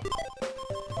 Oh.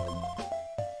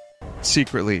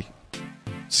 Secretly,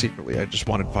 I just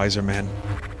wanted Visor Man.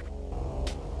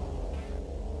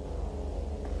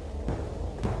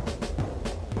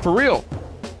 For real.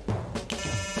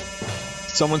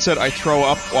 Someone said I throw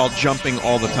up while jumping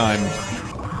all the time.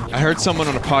 I heard someone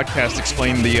on a podcast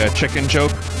explain the chicken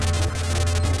joke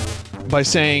by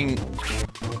saying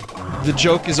the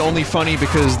joke is only funny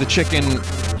because the chicken,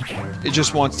 it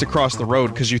just wants to cross the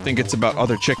road because you think it's about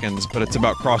other chickens, but it's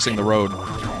about crossing the road.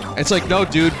 It's like, no,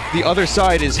 dude, the other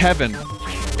side is heaven.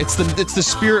 It's the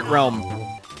spirit realm,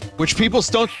 which people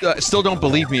still don't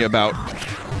believe me about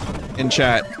in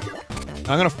chat.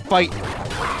 I'm gonna fight.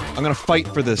 I'm gonna fight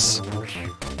for this.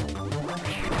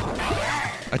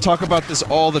 I talk about this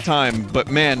all the time, but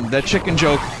man, that chicken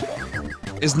joke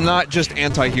is not just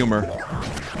anti-humor.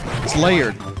 It's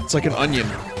layered. It's like an onion.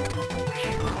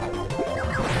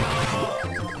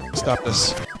 Stop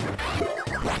this.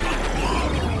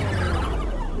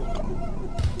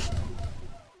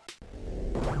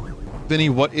 Vinny,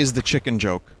 what is the chicken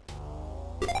joke?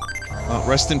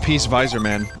 Rest in peace, Visor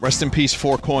Man. Rest in peace,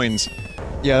 4 coins.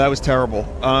 Yeah, that was terrible.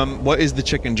 What is the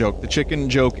chicken joke? The chicken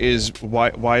joke is,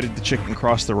 why did the chicken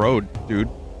cross the road, dude?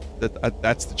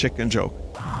 That's the chicken joke.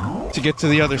 To get to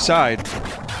the other side.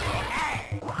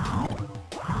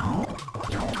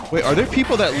 Wait, are there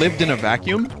people that lived in a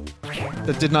vacuum?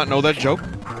 That did not know that joke?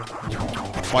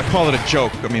 Well, I call it a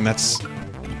joke. I mean,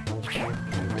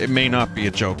 it may not be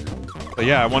a joke. But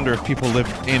yeah, I wonder if people live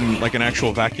in, like, an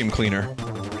actual vacuum cleaner.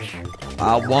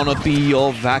 I wanna be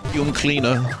your vacuum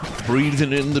cleaner,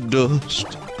 breathing in the dust.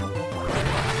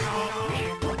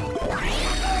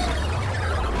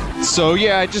 So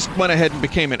yeah, I just went ahead and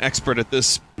became an expert at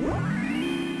this.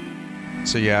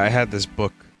 So yeah, I had this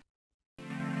book.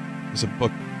 It was a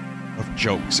book of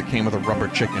jokes. It came with a rubber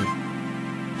chicken.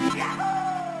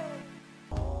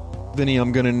 Vinny,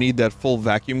 I'm gonna need that full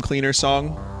vacuum cleaner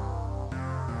song.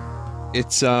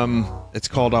 It's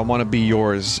called I Wanna Be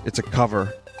Yours. It's a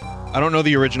cover. I don't know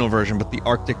the original version, but the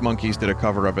Arctic Monkeys did a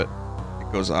cover of it.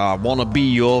 It goes, I wanna be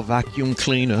your vacuum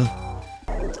cleaner.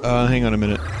 Hang on a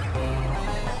minute.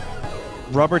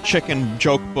 Rubber Chicken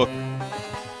Joke Book.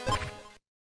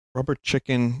 Rubber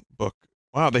Chicken Book.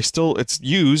 Wow, it's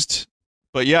used.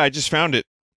 But yeah, I just found it.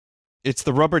 It's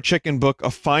the Rubber Chicken Book, a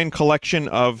fine collection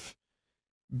of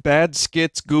bad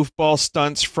skits, goofball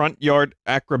stunts, front yard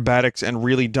acrobatics, and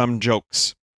really dumb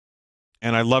jokes.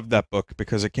 And I loved that book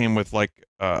because it came with, like,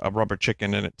 a rubber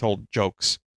chicken and it told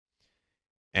jokes.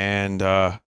 And,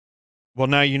 well,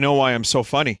 now you know why I'm so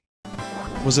funny.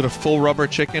 Was it a full rubber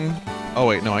chicken? Oh,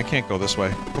 wait, no, I can't go this way.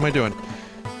 What am I doing?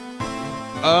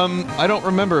 I don't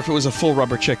remember if it was a full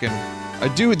rubber chicken.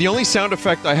 The only sound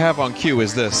effect I have on cue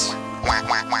is this.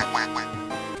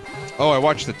 Oh, I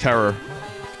watched The Terror.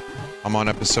 I'm on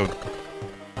episode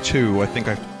 2. I think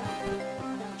I'm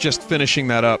just finishing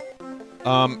that up.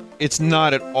 It's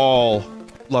not at all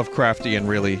Lovecraftian,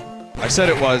 really. I said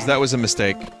it was, that was a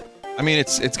mistake. I mean,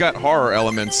 it's got horror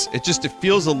elements. It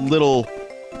feels a little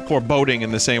foreboding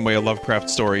in the same way a Lovecraft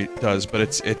story does, but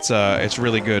it's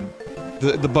really good.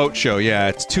 The boat show, yeah,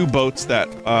 it's 2 boats that,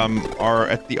 are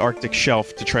at the Arctic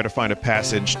shelf to try to find a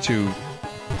passage to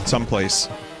someplace.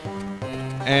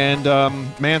 And,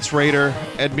 Mance Rayder,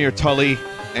 Edmure Tully,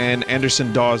 and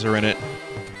Anderson Dawes are in it.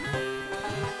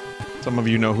 Some of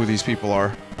you know who these people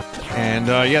are. And,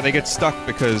 yeah, they get stuck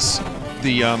because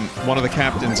one of the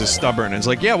captains is stubborn and is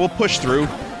like, yeah, we'll push through.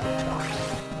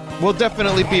 We'll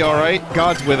definitely be alright.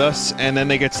 God's with us. And then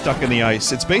they get stuck in the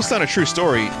ice. It's based on a true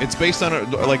story. It's based on,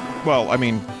 well, I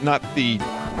mean, not the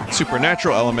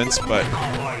supernatural elements, but...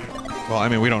 Well, I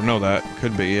mean, we don't know that.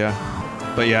 Could be,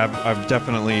 yeah. But yeah, I've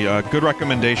definitely, good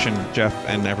recommendation, Jeff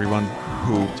and everyone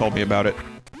who told me about it.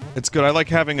 It's good. I like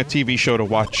having a TV show to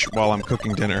watch while I'm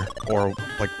cooking dinner, or,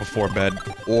 like, before bed.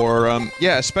 Or,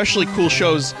 yeah, especially cool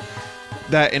shows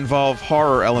that involve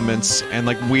horror elements and,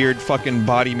 like, weird fucking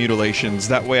body mutilations.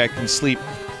 That way I can sleep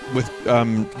with,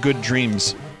 good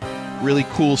dreams. Really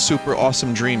cool, super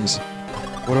awesome dreams.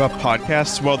 What about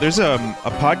podcasts? Well, there's, a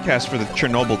podcast for the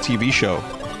Chernobyl TV show.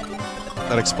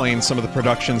 that explains some of the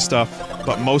production stuff,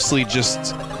 but mostly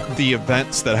just the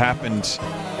events that happened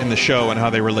in the show and how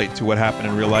they relate to what happened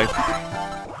in real life.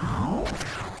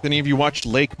 Any of you watched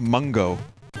Lake Mungo?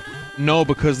 No,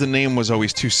 because the name was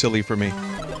always too silly for me.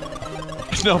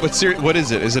 No, but what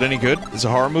is it? Is it any good? Is it a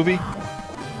horror movie?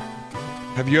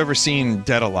 Have you ever seen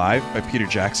Dead Alive by Peter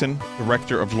Jackson,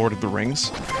 director of Lord of the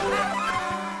Rings?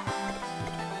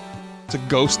 It's a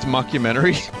ghost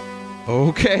mockumentary?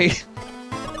 Okay.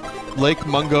 Lake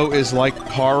Mungo is like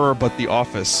horror but The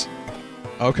Office.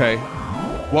 Okay.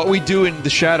 What we do in the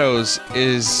shadows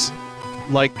is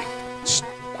like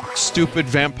stupid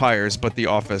vampires but The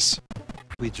Office.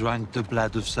 We drank the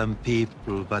blood of some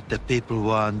people, but the people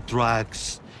were on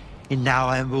drugs. And now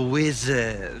I'm a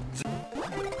wizard.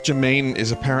 Jermaine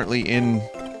is apparently in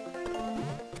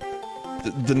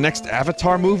the next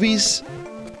Avatar movies?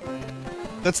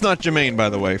 That's not Jermaine, by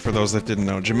the way, for those that didn't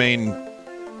know. Jermaine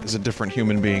is a different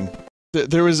human being.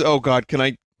 There was... Oh god, can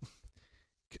I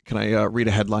read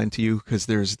a headline to you? Because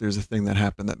there's a thing that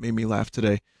happened that made me laugh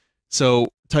today. So,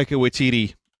 Taika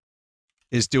Waititi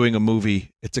is doing a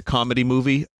movie. It's a comedy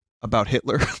movie about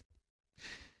Hitler.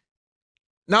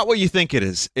 Not what you think it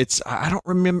is. It's... I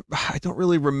don't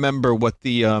really remember what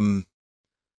the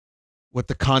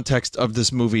context of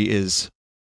this movie is.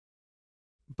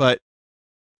 But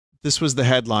this was the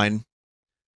headline.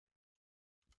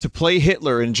 To play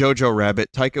Hitler in Jojo Rabbit,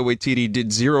 Taika Waititi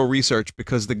did zero research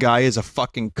because the guy is a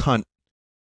fucking cunt.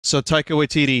 So Taika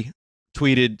Waititi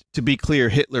tweeted, to be clear,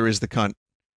 Hitler is the cunt.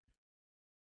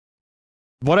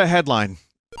 What a headline.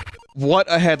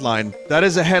 What a headline. That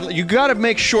is a headline. You gotta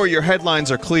make sure your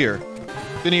headlines are clear.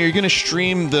 Vinny, are you gonna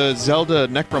stream the Zelda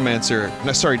Necromancer...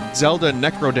 No, sorry, Zelda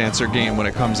Necrodancer game when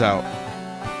it comes out?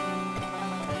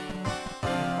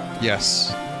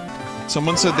 Yes.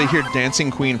 Someone said they hear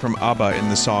Dancing Queen from ABBA in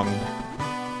the song.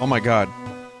 Oh my god.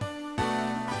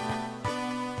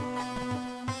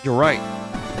 You're right.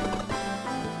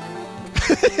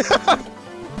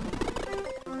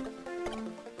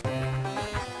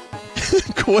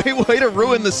 Way to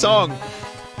ruin the song.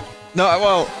 No,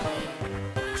 well,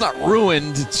 it's not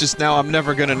ruined, it's just now I'm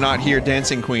never gonna not hear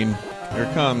Dancing Queen. Here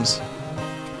it comes.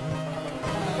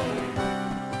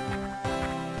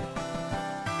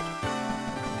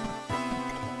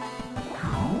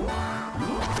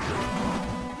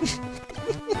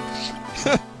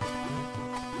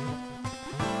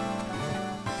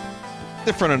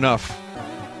 Different enough.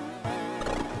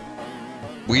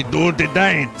 We do the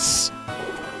dance.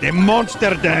 The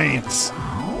monster dance.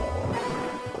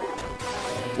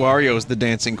 Wario's the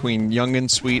dancing queen. Young and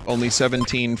sweet, only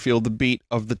 17, feel the beat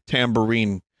of the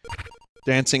tambourine.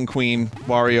 Dancing queen.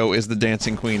 Wario is the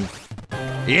dancing queen.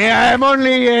 Yeah, I'm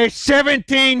only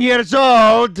 17 years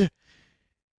old.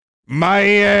 My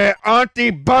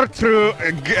auntie Gertrude,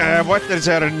 what is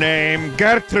her name?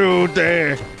 Gertrude.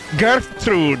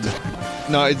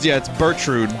 No, it's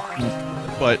Bertrude.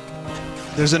 But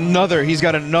there's another, he's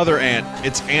got another aunt.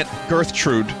 It's Aunt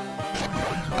Gertrude.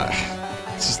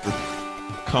 This is the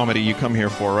comedy you come here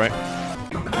for, right?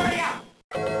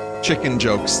 Chicken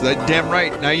jokes. That damn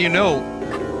right. Now you know.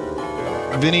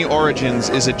 Vinny Origins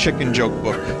is a chicken joke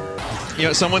book. You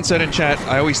know, someone said in chat,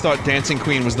 I always thought Dancing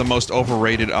Queen was the most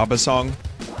overrated ABBA song.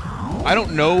 I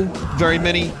don't know very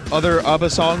many other ABBA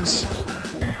songs,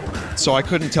 so I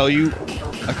couldn't tell you.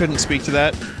 I couldn't speak to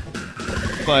that.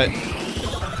 But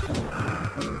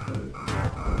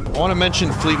I want to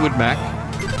mention Fleetwood Mac.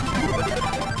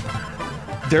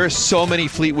 There are so many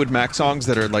Fleetwood Mac songs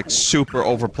that are like super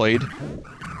overplayed,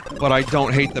 but I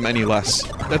don't hate them any less.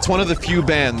 That's one of the few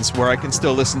bands where I can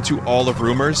still listen to all of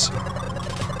Rumors.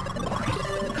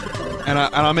 And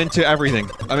I'm into everything.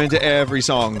 I'm into every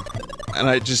song. And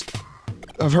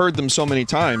I've heard them so many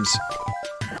times.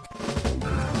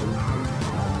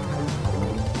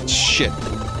 Shit.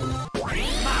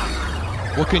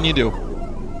 What can you do?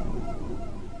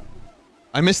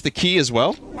 I missed the key as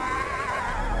well?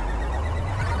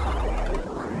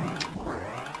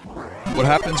 What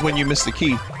happens when you miss the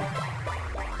key?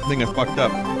 I think I fucked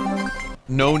up.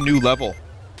 No new level.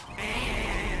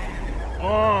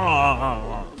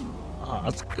 Oh,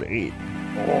 that's great.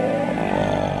 Oh.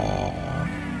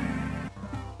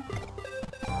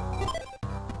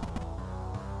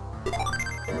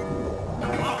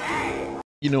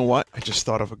 You know what? I just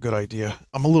thought of a good idea.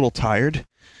 I'm a little tired,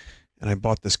 and I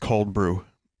bought this cold brew.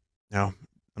 Now,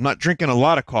 I'm not drinking a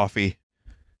lot of coffee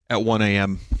at 1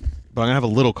 a.m., but I'm gonna have a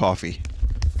little coffee.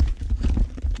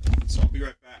 So I'll be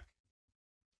right back.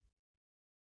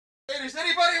 Hey, does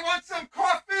anybody want some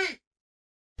coffee?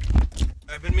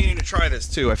 I've been meaning to try this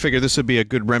too. I figured this would be a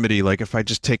good remedy, like if I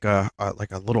just take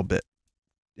like a little bit.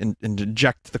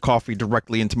 inject the coffee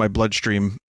directly into my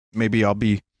bloodstream, maybe I'll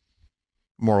be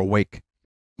more awake.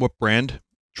 What brand?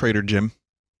 Trader Jim.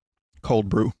 Cold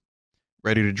brew.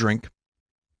 Ready to drink.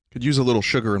 Could use a little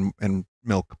sugar and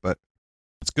milk, but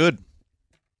it's good.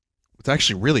 It's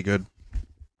actually really good.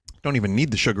 Don't even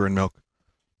need the sugar and milk.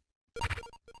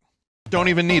 Don't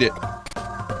even need it.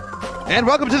 And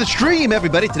welcome to the stream,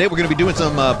 everybody. Today we're going to be doing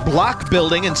some block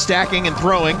building and stacking and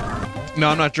throwing. No,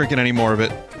 I'm not drinking any more of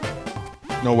it.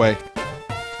 No way.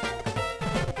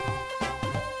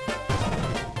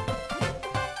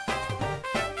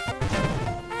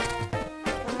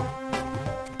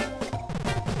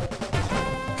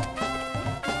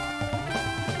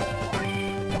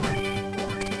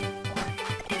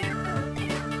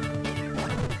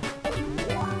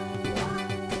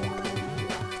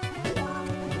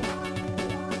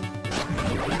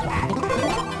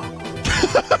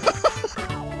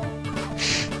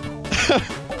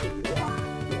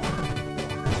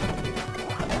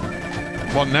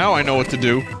 Well, now I know what to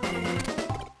do.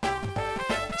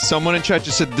 Someone in chat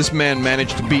just said this man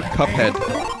managed to beat Cuphead.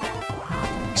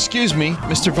 Excuse me,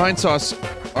 Mr. Vinesauce,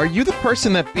 are you the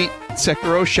person that beat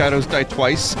Sekiro Shadows Die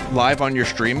Twice live on your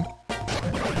stream?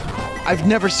 I've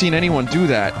never seen anyone do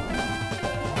that.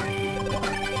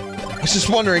 I was just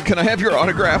wondering, can I have your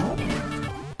autograph?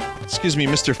 Excuse me,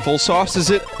 Mr. Full Sauce, is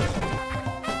it?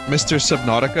 Mr.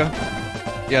 Subnautica?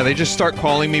 Yeah, they just start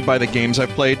calling me by the games I've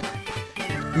played.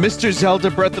 Mr.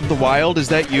 Zelda Breath of the Wild, is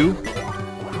that you?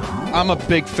 I'm a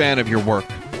big fan of your work.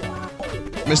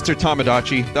 Mr.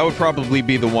 Tamagotchi, that would probably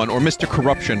be the one, or Mr.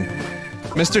 Corruption.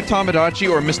 Mr. Tamagotchi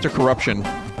or Mr. Corruption?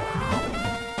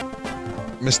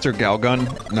 Mr. Galgun?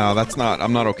 No, that's not,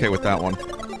 I'm not okay with that one.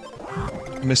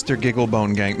 Mr.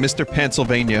 Gigglebone Gang. Mr.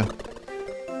 Pennsylvania.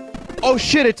 Oh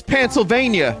shit, it's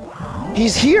Pennsylvania!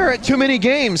 He's here at Too Many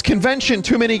Games! Convention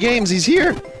Too Many Games, he's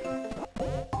here!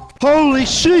 Holy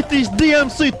shit, it's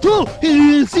DMC2!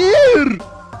 He is here!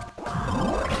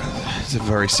 It's a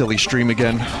very silly stream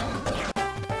again.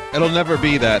 It'll never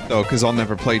be that, though, because I'll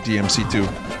never play DMC2.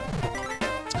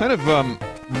 It's kind of,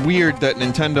 weird that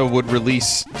Nintendo would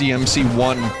release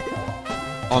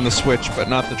DMC1 on the Switch, but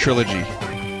not the trilogy.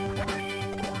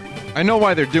 I know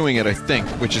why they're doing it, I think,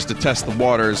 which is to test the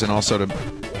waters and also to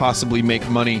possibly make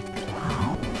money.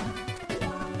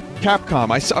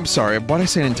 Capcom, I'm sorry, why'd I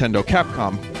say Nintendo?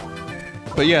 Capcom.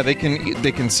 But yeah, they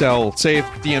can sell, say if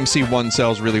DMC1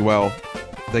 sells really well,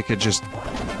 they could just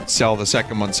sell the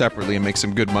second one separately and make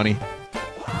some good money.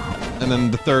 And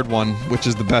then the third one, which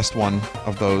is the best one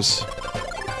of those,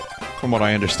 from what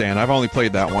I understand. I've only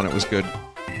played that one, it was good.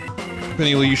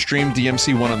 Vinny, will you stream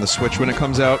DMC1 on the Switch when it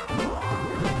comes out?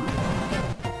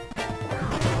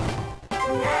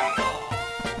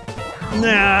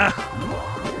 Nah.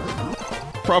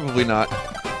 Probably not.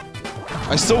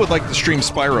 I still would like to stream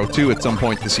Spyro 2 at some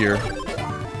point this year.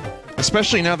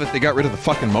 Especially now that they got rid of the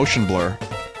fucking motion blur.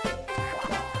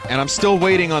 And I'm still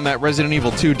waiting on that Resident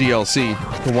Evil 2 DLC.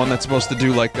 The one that's supposed to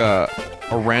do like a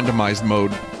randomized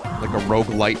mode. Like a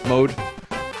roguelite mode.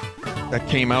 That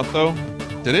came out though.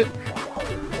 Did it?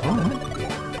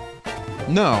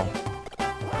 No.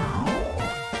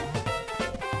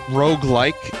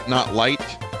 Roguelike, not light.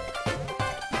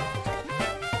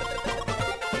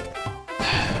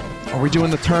 Are we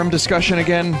doing the term discussion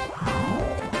again?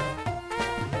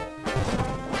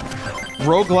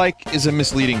 Roguelike is a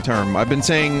misleading term. I've been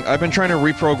trying to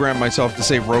reprogram myself to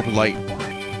say roguelite.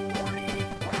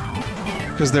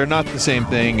 Because they're not the same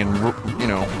thing and, you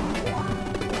know...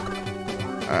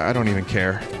 I don't even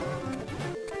care.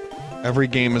 Every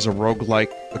game is a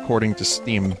roguelike according to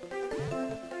Steam.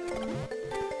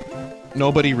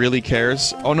 Nobody really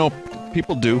cares. Oh no,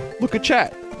 people do. Look at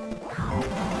chat.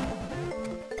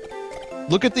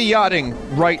 Look at the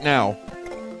yachting right now.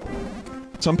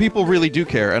 Some people really do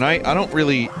care, and I don't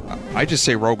really... I just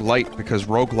say roguelite because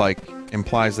roguelike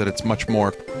implies that it's much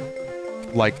more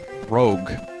like Rogue,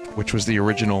 which was the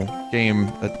original game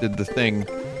that did the thing.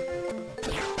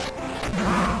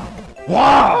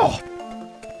 Wow!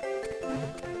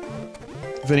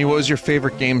 Vinny, what was your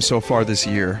favorite game so far this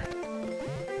year?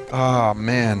 Ah,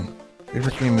 man.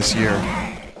 Favorite game this year.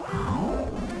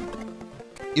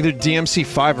 Either DMC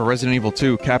 5 or Resident Evil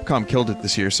 2. Capcom killed it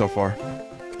this year so far.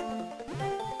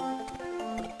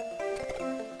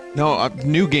 No,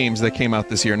 new games that came out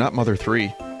this year, not Mother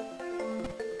 3.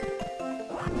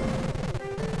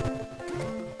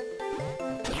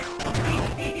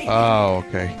 Oh,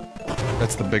 okay.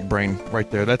 That's the big brain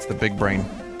right there. That's the big brain.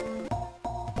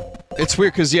 It's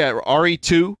weird because, yeah,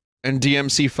 RE2 and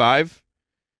DMC 5,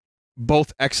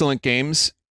 both excellent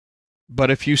games. But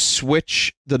if you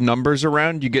switch the numbers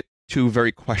around, you get two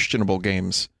very questionable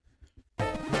games.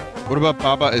 What about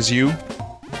Baba Is You?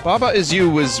 Baba Is You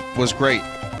was great.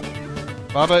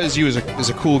 Baba Is You is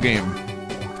a cool game.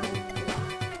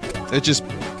 It just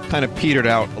kind of petered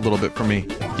out a little bit for me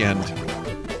at the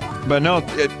end. But no,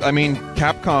 I mean,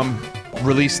 Capcom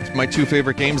released my 2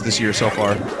 favorite games this year so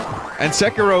far. And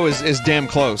Sekiro is damn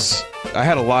close. I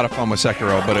had a lot of fun with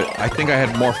Sekiro, but I think I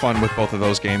had more fun with both of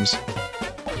those games.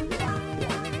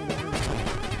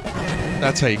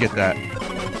 That's how you get that.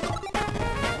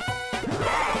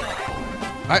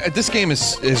 This game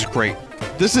is great.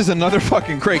 This is another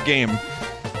fucking great game.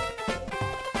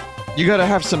 You gotta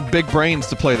have some big brains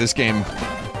to play this game.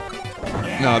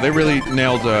 No, they really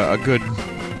nailed a good,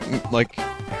 like,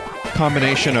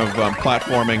 combination of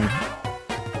platforming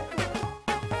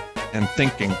and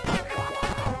thinking.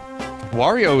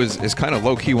 Wario is kind of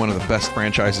low-key one of the best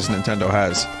franchises Nintendo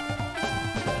has.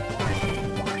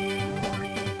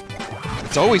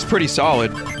 It's always pretty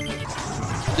solid.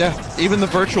 Yeah, even the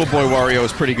Virtual Boy Wario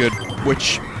is pretty good,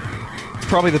 which is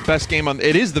probably the best game on...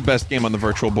 It is the best game on the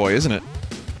Virtual Boy, isn't it?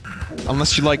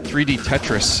 Unless you like 3D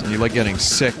Tetris and you like getting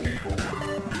sick.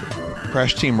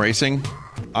 Crash Team Racing.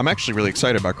 I'm actually really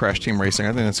excited about Crash Team Racing. I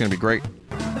think that's gonna be great.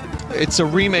 It's a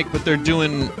remake, but they're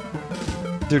doing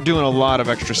a lot of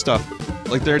extra stuff.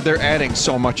 Like, they're adding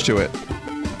so much to it.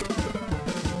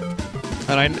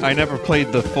 And I never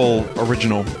played the full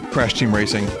original Crash Team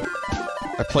Racing.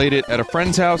 I played it at a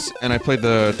friend's house, and I played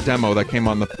the demo that came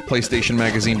on the PlayStation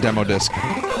Magazine demo disc.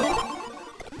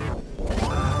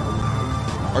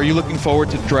 Are you looking forward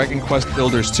to Dragon Quest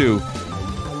Builders 2?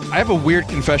 I have a weird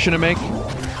confession to make.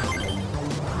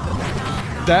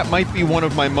 That might be one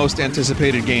of my most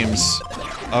anticipated games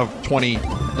of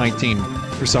 2019,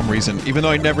 for some reason, even though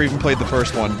I never even played the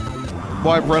first one.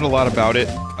 Well, I've read a lot about it.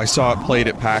 I saw it played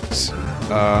at PAX.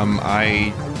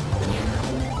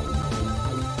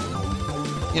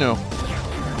 You know,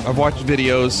 I've watched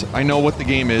videos, I know what the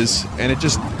game is, and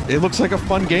it looks like a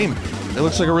fun game. It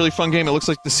looks like a really fun game. It looks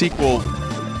like the sequel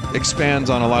expands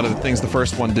on a lot of the things the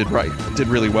first one did right. It did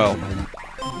really well.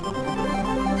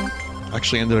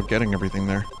 Actually ended up getting everything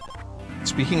there.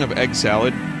 Speaking of egg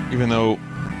salad, even though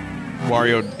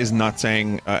Wario is not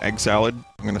saying egg salad,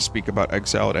 I'm gonna speak about egg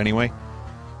salad anyway.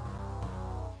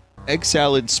 Egg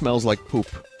salad smells like poop.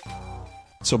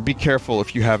 So be careful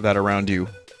if you have that around you,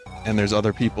 and there's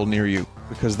other people near you,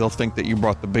 because they'll think that you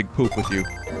brought the big poop with you.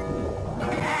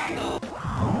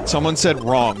 Someone said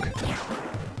wrong.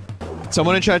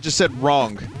 Someone in chat just said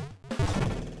wrong.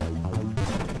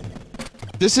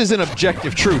 This is an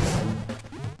objective truth.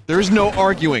 There is no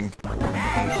arguing.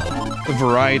 The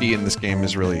variety in this game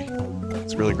is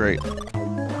it's really great.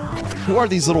 Who are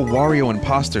these little Wario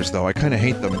imposters, though? I kinda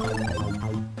hate them.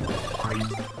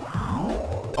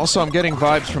 Also, I'm getting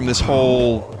vibes from this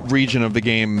whole region of the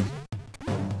game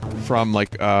from,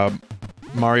 like,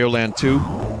 Mario Land 2,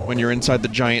 when you're inside the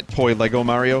giant toy Lego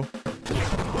Mario.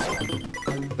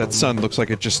 That sun looks like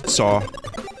it just saw,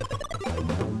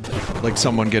 like,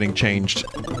 someone getting changed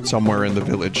somewhere in the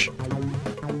village.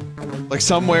 Like,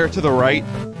 somewhere to the right,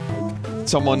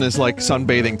 someone is, like,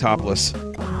 sunbathing topless.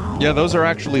 Yeah, those are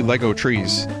actually Lego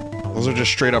trees. Those are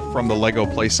just straight up from the Lego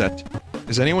playset.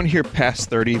 Is anyone here past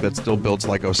 30 that still builds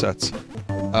Lego sets?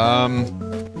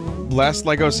 Last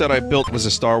Lego set I built was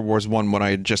a Star Wars one when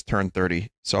I had just turned 30,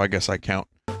 so I guess I count.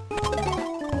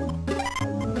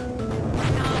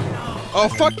 Oh,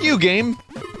 fuck you, game!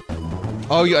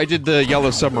 Oh, yeah, I did the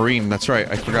Yellow Submarine, that's right,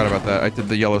 I forgot about that. I did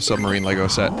the Yellow Submarine Lego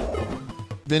set.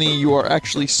 Vinny, you are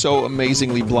actually so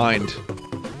amazingly blind.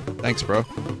 Thanks, bro.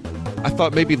 I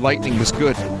thought maybe lightning was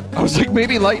good. I was like,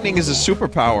 maybe lightning is a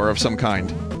superpower of some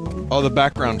kind. Oh, the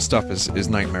background stuff is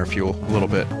nightmare fuel. A little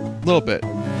bit. A little bit.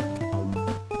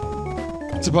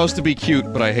 It's supposed to be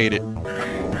cute, but I hate it.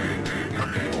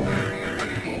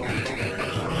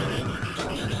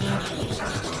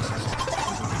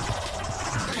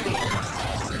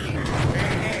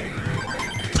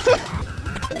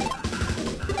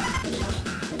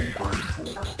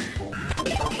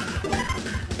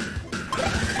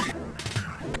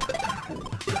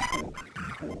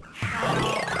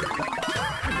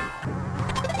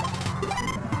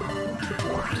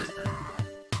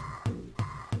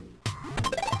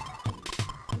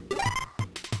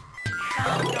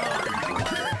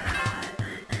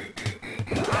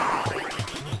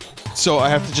 So I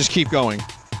have to just keep going.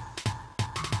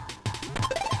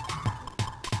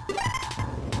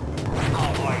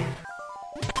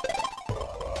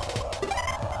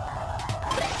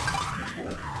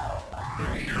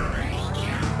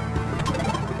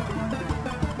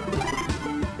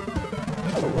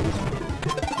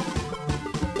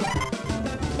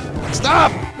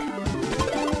 Stop!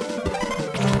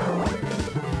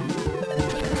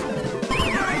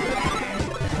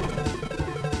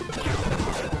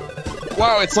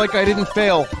 Wow, it's like I didn't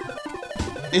fail.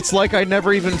 It's like I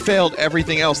never even failed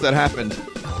everything else that happened.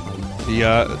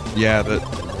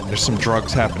 There's some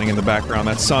drugs happening in the background.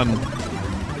 That sun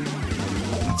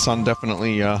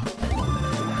definitely,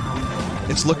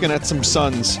 it's looking at some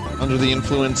suns under the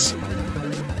influence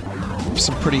of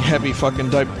some pretty heavy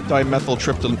fucking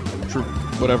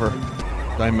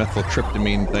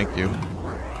dimethyltryptamine, thank you.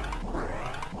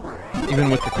 Even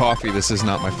with the coffee, this is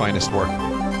not my finest work.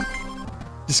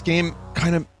 This game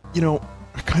kind of, you know,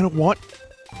 I kind of want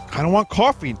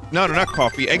coffee. No, not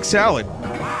coffee. Egg salad.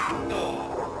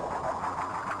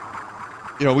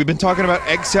 You know, we've been talking about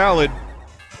egg salad.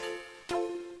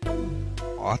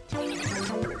 What?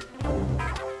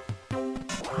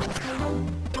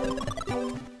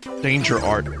 Danger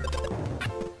art.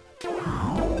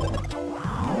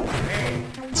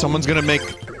 Someone's gonna make...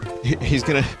 He's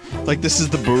gonna... Like, this is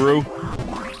the Buru.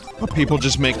 People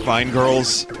just make Vine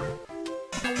Girls.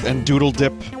 And Doodle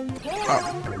Dip.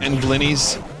 And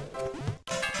Blinnies.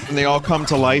 And they all come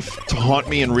to life to haunt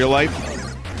me in real life.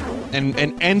 And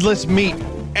endless meat.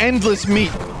 Endless meat!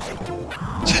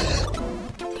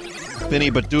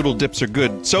 Vinny, but Doodle Dips are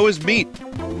good. So is meat!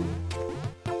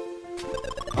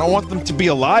 I don't want them to be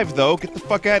alive, though. Get the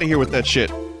fuck out of here with that shit.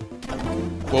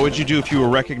 What would you do if you were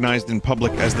recognized in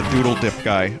public as the Doodle Dip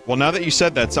guy? Well, now that you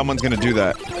said that, someone's gonna do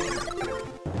that.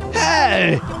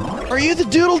 Hey! Are you the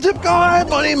Doodle Dip guy?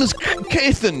 My name is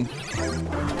Kathan.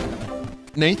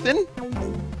 Nathan?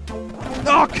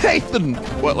 Oh, Kathan!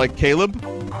 What, like Caleb?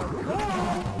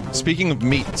 Speaking of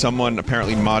meat, someone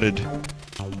apparently modded...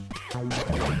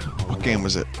 What game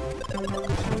was it?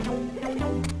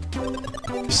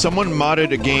 Someone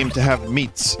modded a game to have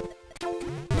meats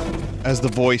as the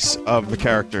voice of the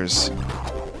characters.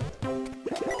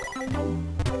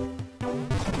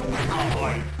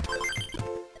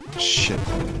 Shit.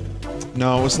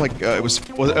 No, it was like, it was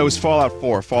Fallout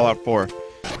 4, Fallout 4.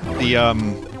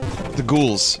 The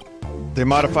ghouls. They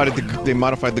modified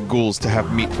the ghouls to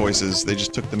have meat voices. They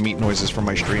just took the meat noises from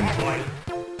my stream.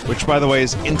 Which, by the way,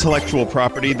 is intellectual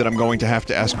property that I'm going to have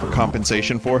to ask for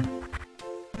compensation for.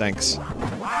 Thanks.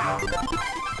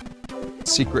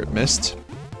 Secret missed.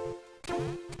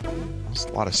 There's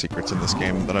a lot of secrets in this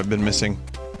game that I've been missing.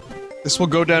 This will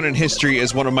go down in history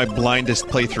as one of my blindest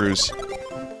playthroughs.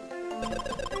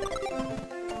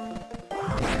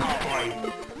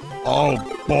 Oh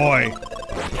boy!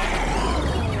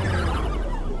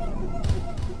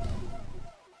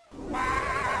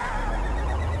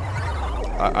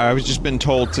 I was just been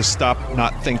told to stop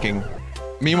not thinking.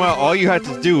 Meanwhile, all you had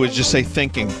to do was just say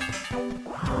thinking.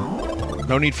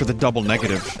 No need for the double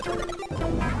negative.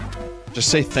 Just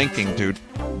say thinking, dude.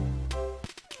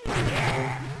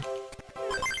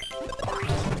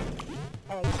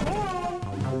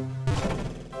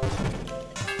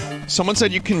 Someone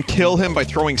said you can kill him by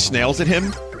throwing snails at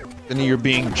him? Then you're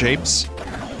being japes?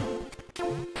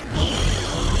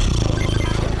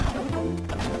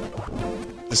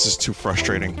 This is too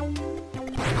frustrating.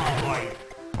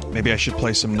 Maybe I should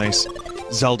play some nice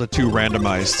Zelda 2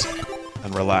 randomized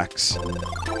and relax.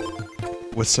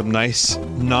 With some nice,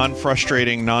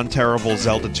 non-frustrating, non-terrible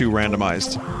Zelda 2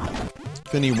 randomized.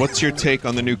 Vinny, what's your take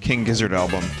on the new King Gizzard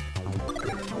album?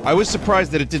 I was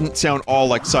surprised that it didn't sound all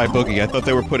like Psy Boogie. I thought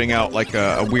they were putting out like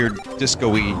a weird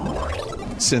disco-y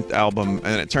synth album,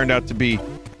 and it turned out to be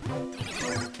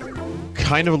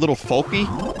kind of a little folky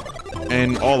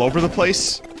and all over the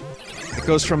place. It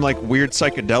goes from like weird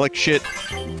psychedelic shit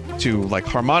to like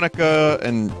harmonica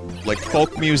and like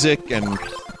folk music, and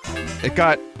it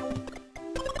got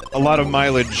a lot of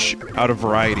mileage out of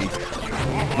variety,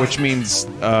 which means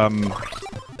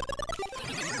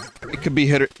it could be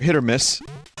hit or miss.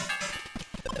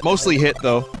 Mostly hit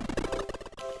though.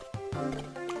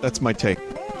 That's my take.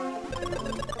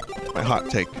 My hot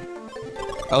take.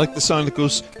 I like the song that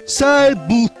goes Sai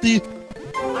Booty.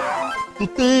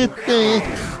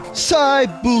 Sai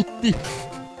Booty.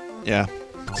 Yeah.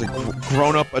 It's a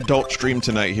grown-up adult stream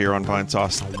tonight here on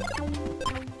Vinesauce.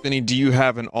 Vinny, do you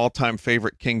have an all-time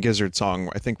favorite King Gizzard song?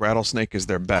 I think Rattlesnake is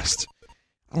their best.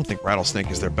 I don't think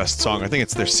Rattlesnake is their best song. I think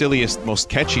it's their silliest, most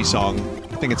catchy song.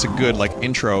 I think it's a good, like,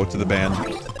 intro to the band.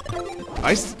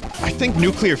 I think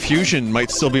Nuclear Fusion might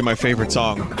still be my favorite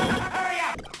song.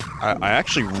 I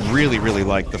actually really, really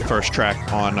like the first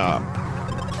track on,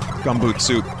 Gumboot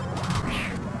Soup.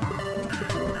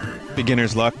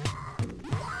 Beginner's Luck.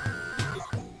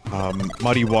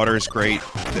 Muddy Water's great.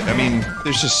 I mean,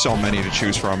 there's just so many to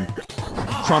choose from.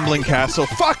 Crumbling Castle.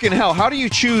 Fucking hell, how do you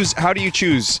choose? How do you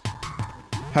choose?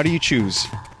 How do you choose?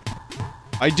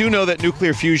 I do know that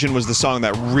Nuclear Fusion was the song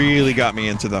that really got me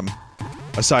into them.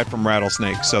 Aside from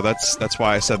Rattlesnake, so that's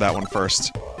why I said that one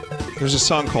first. There's a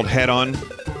song called Head On,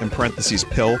 in parentheses,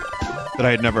 Pill, that I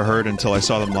had never heard until I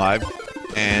saw them live,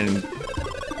 and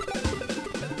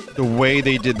the way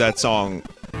they did that song,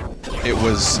 it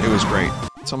was great.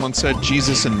 Someone said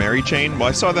Jesus and Mary Chain. Well,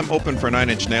 I saw them open for 9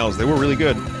 Inch Nails. They were really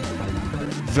good.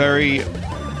 Very...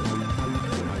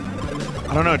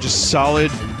 I don't know, just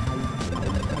solid,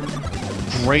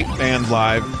 great band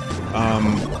live.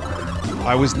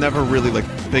 I was never really, like,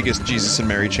 the biggest Jesus and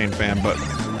Mary Chain fan, but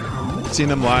seeing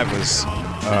them live was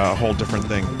a whole different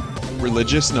thing.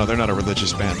 Religious? No, they're not a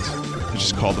religious band. They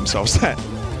just call themselves that.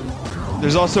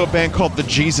 There's also a band called the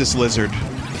Jesus Lizard.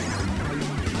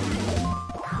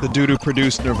 The dude who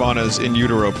produced Nirvana's In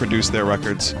Utero produced their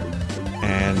records.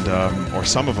 And, or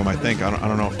some of them, I think. I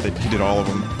don't know if he did all of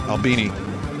them. Albini.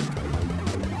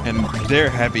 And they're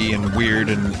heavy and weird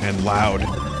and loud.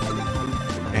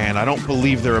 And I don't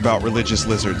believe they're about religious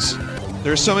lizards.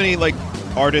 There's so many, like,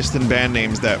 artist and band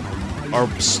names that are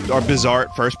bizarre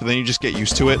at first, but then you just get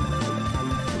used to it.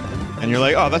 And you're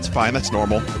like, oh, that's fine, that's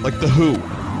normal. Like The Who.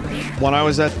 When I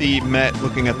was at the Met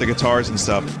looking at the guitars and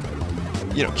stuff,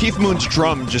 you know, Keith Moon's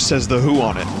drum just says The Who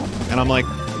on it. And I'm like,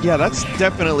 yeah, that's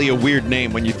definitely a weird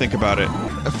name when you think about it.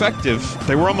 Effective,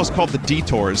 they were almost called the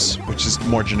Detours, which is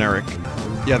more generic.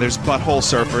 Yeah, there's Butthole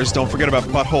Surfers. Don't forget about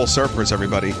Butthole Surfers,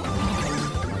 everybody.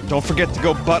 Don't forget to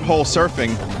go butthole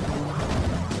surfing.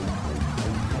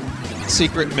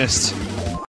 Secret Mist.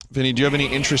 Vinny, do you have any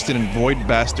interest in Void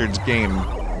Bastards game?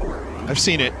 I've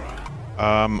seen it.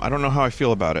 I don't know how I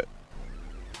feel about it.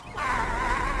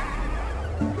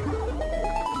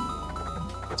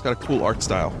 It's got a cool art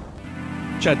style.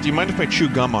 Chat, do you mind if I chew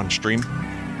gum on stream?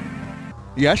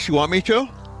 Yes, you want me to?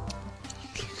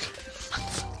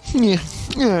 Yeah.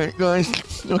 Alright,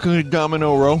 guys. Look at the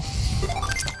domino row.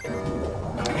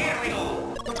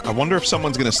 I wonder if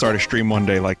someone's gonna start a stream one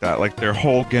day like that. Like, their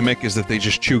whole gimmick is that they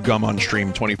just chew gum on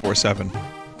stream 24/7.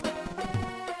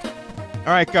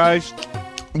 Alright, guys.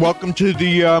 Welcome to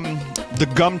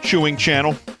the gum chewing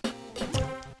channel.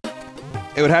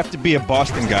 It would have to be a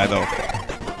Boston guy, though.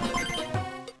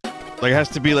 Like, it has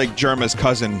to be like Germa's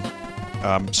cousin,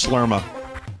 Slurma.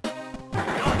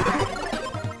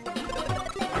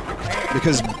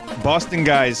 Because Boston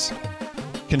guys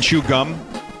can chew gum,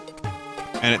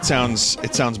 and it sounds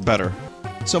better.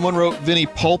 Someone wrote, Vinny,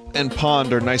 Pulp and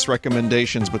Pond are nice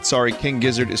recommendations, but sorry, King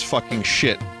Gizzard is fucking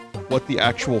shit. What the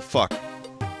actual fuck?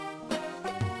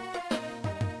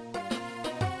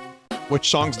 Which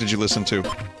songs did you listen to,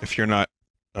 if you're not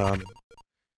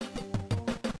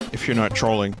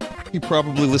trolling? You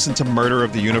probably listened to Murder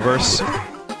of the Universe.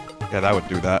 Yeah, that would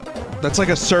do that. That's like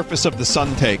a Surface of the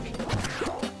Sun take.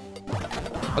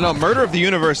 No, Murder of the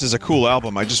Universe is a cool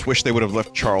album. I just wish they would have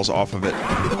left Charles off of it.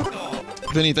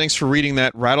 Vinny, thanks for reading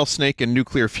that. Rattlesnake and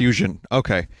Nuclear Fusion.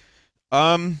 Okay.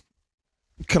 Can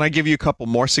I give you a couple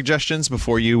more suggestions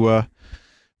before you,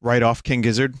 write off King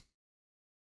Gizzard?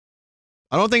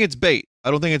 I don't think it's bait.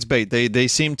 I don't think it's bait. They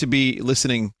seem to be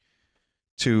listening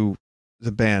to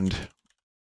the band.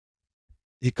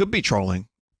 He could be trolling,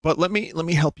 but let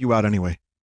me help you out anyway.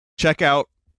 Check out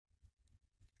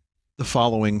the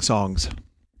following songs.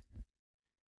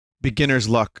 Beginner's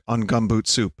Luck on Gumboot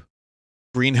Soup.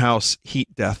 Greenhouse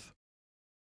Heat Death.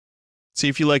 See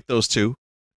if you like those two.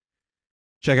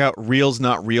 Check out Reel's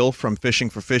Not Real from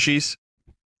Fishing for Fishies.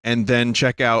 And then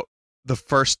check out the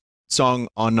first song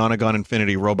on Nonagon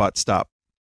Infinity, Robot Stop.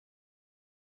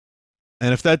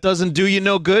 And if that doesn't do you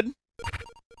no good,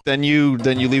 then you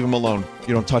leave them alone.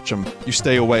 You don't touch them. You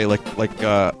stay away like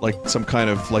some kind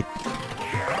of like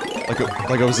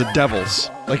it was the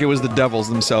devils. Like it was the devils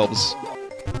themselves.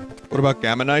 What about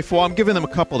Gamma Knife? Well, I'm giving them a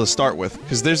couple to start with,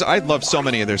 because I love so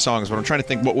many of their songs, but I'm trying to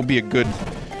think what would be a good...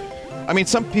 I mean,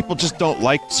 some people just don't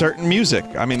like certain music.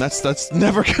 I mean, that's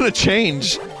never gonna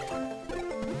change.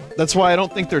 That's why I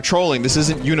don't think they're trolling. This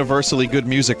isn't universally good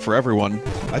music for everyone.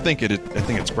 I think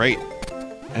it's great.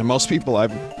 And most people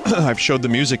I've showed the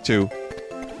music to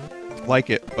like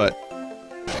it, but...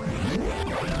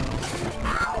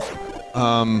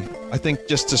 I think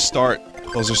just to start,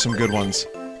 those are some good ones.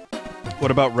 What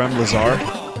about Rem Lazar?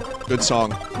 Good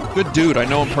song. Good dude, I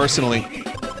know him personally.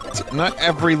 Not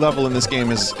every level in this game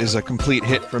is a complete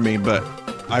hit for me, but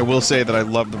I will say that I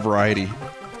love the variety.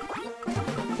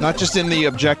 Not just in the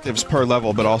objectives per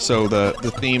level, but also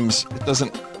the themes. It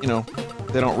doesn't, you know,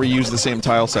 they don't reuse the same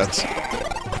tile sets.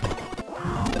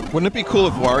 Wouldn't it be cool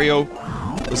if Wario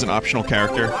was an optional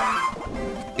character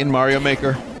in Mario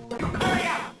Maker?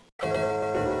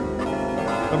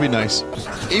 That'd be nice.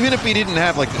 Even if he didn't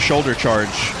have, like, the shoulder charge.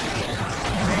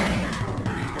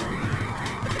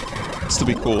 It'd still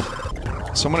be cool.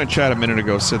 Someone in chat a minute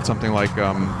ago said something like,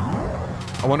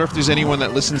 I wonder if there's anyone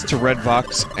that listens to Red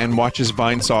Vox and watches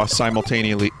Vinesauce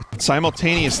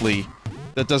simultaneously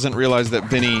that doesn't realize that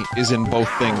Vinny is in both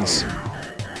things.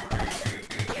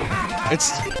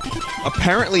 It's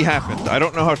apparently happened. I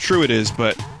don't know how true it is,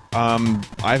 but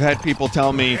I've had people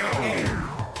tell me,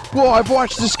 well, I've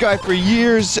watched this guy for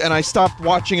years and I stopped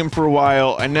watching him for a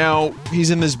while and now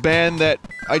he's in this band that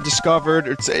I discovered.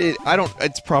 It's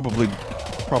probably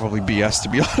BS, to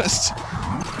be honest.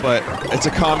 But it's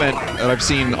a comment that I've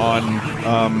seen on,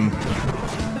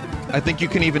 I think you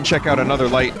can even check out Another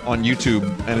Light on YouTube,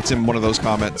 and it's in one of those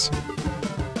comments.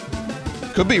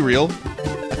 Could be real.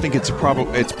 I think it's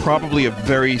probably a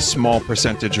very small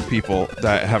percentage of people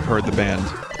that have heard the band,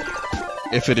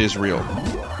 if it is real.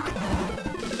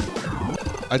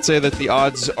 I'd say that the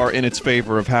odds are in its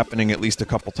favor of happening at least a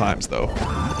couple times, though.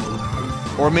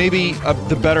 Or maybe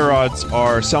the better odds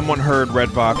are someone heard Red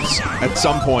Vox at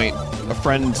some point, a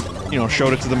friend, you know,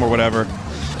 showed it to them or whatever,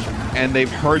 and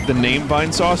they've heard the name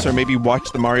Vinesauce, or maybe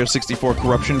watched the Mario 64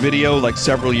 corruption video like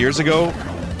several years ago,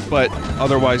 but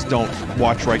otherwise don't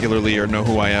watch regularly or know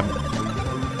who I am.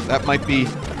 That might be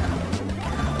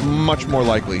much more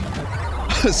likely.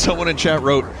 Someone in chat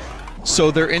wrote,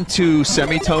 so they're into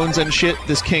semitones and shit,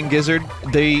 this King Gizzard.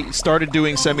 They started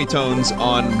doing semitones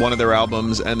on one of their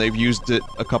albums, and they've used it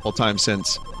a couple times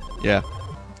since. Yeah.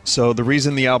 So the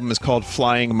reason the album is called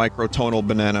Flying Microtonal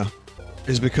Banana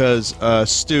is because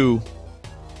Stu,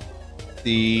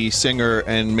 the singer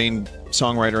and main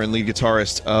songwriter and lead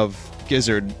guitarist of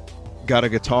Gizzard, got a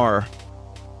guitar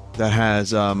that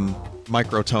has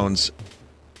microtones.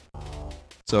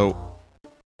 So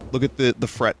look at the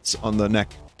frets on the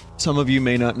neck. Some of you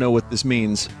may not know what this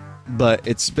means, but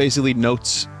it's basically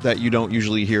notes that you don't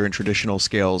usually hear in traditional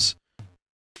scales.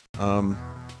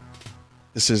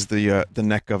 This is the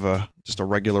neck of just a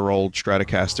regular old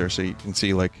Stratocaster, so you can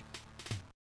see, like,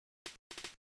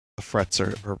 the frets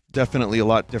are definitely a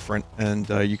lot different, and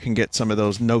you can get some of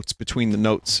those notes between the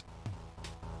notes.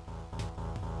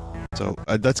 So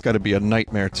that's got to be a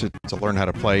nightmare to learn how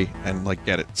to play and, like,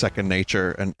 get it second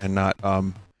nature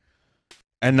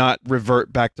and not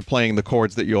revert back to playing the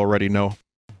chords that you already know.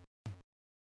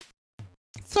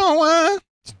 So,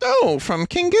 Stu from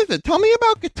King Gizzard, tell me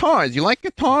about guitars. You like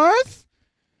guitars?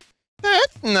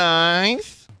 That's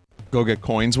nice. Go get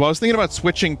coins. Well, I was thinking about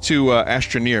switching to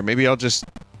Astroneer. Maybe I'll just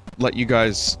let you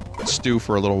guys stew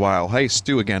for a little while. Hey,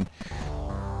 Stu again.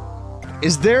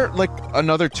 Is there, like,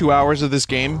 another 2 hours of this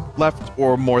game left,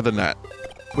 or more than that?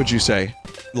 Would you say?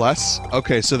 Less?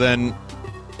 Okay, so then...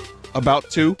 about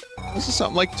 2? This is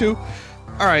something like 2?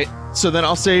 Alright, so then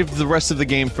I'll save the rest of the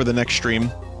game for the next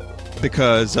stream.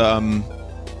 Because,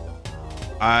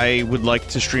 I would like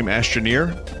to stream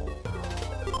Astroneer.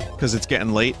 Because it's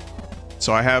getting late.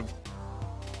 So I have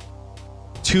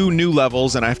 2 new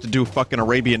levels, and I have to do a fucking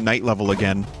Arabian Night level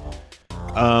again.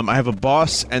 I have a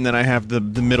boss, and then I have the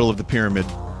middle of the pyramid.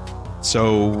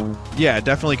 So, yeah,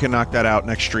 definitely can knock that out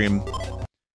next stream.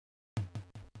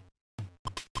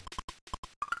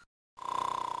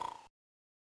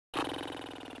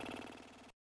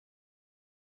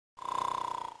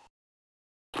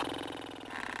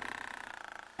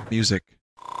 Music.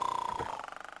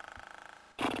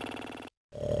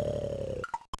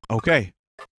 Okay.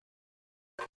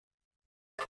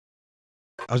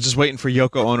 I was just waiting for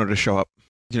Yoko Ono to show up.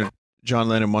 You know, John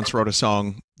Lennon once wrote a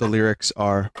song. The lyrics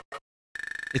are...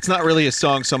 it's not really a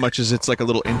song so much as it's like a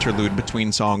little interlude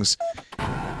between songs.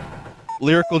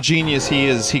 Lyrical genius he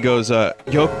is. He goes,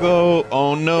 Yoko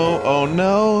Ono, oh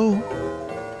no.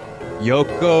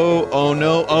 Yoko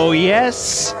Ono, oh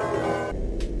yes.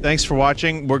 Thanks for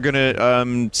watching. We're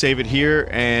gonna, save it here,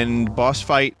 and boss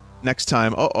fight next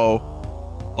time. Uh-oh.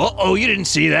 Uh-oh, you didn't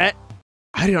see that!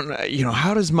 I don't know, you know,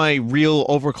 how does my real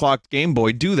overclocked Game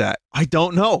Boy do that? I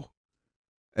don't know.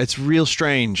 It's real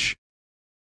strange.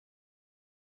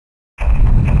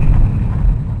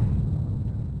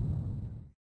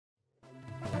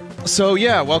 So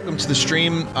yeah, welcome to the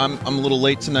stream. I'm a little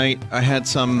late tonight. I had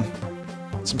some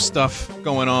stuff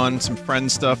going on, some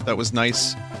friend stuff that was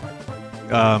nice.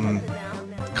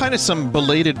 Kind of some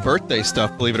belated birthday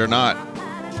stuff, believe it or not.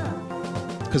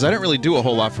 Because I didn't really do a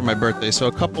whole lot for my birthday, so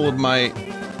a couple of my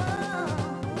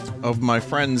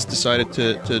friends decided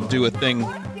to do a thing,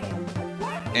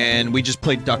 and we just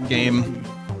played duck game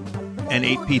and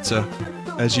ate pizza,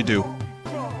 as you do.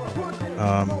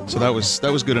 So that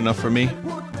was good enough for me.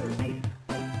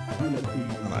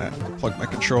 And I have to plug my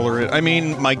controller in. I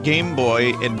mean, my Game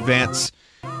Boy Advance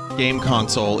game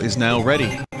console is now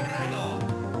ready.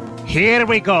 Here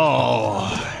we go!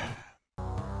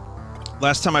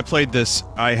 Last time I played this,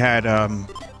 I had,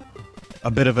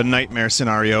 a bit of a nightmare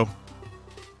scenario.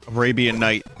 Arabian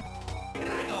Night.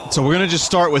 So we're gonna just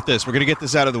start with this. We're gonna get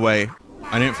this out of the way.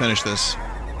 I didn't finish this.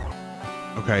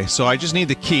 Okay, so I just need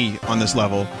the key on this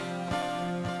level.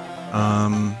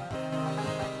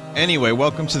 Anyway,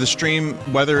 welcome to the stream.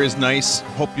 Weather is nice.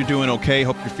 Hope you're doing okay.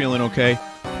 Hope you're feeling okay.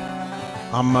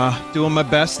 I'm, doing my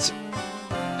best.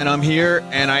 And I'm here,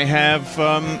 and I have,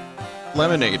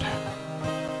 lemonade.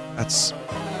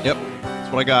 Yep,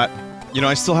 that's what I got. You know,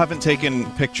 I still haven't taken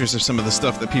pictures of some of the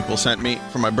stuff that people sent me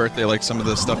for my birthday, like some of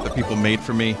the stuff that people made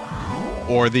for me.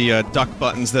 Or the, duck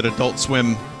buttons that Adult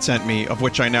Swim sent me, of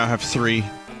which I now have 3.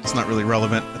 It's not really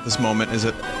relevant at this moment, is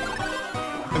it?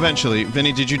 Eventually.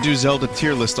 Vinny, did you do Zelda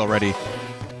tier list already?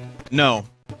 No.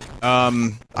 I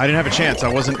didn't have a chance.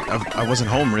 I wasn't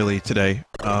home, really, today,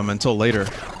 until later.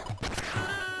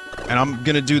 And I'm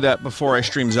gonna do that before I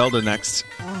stream Zelda next.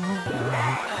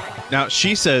 Now,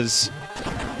 she says...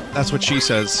 That's what she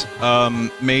says.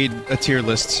 Made a tier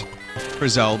list for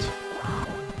Zelda.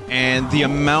 And the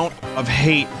amount of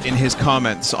hate in his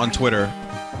comments on Twitter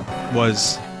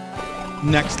was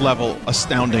next level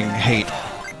astounding hate.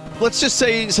 Let's just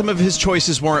say some of his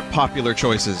choices weren't popular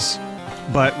choices.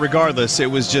 But regardless, it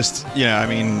was just, yeah, I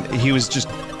mean, he was just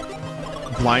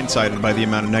blindsided by the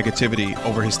amount of negativity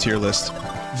over his tier list.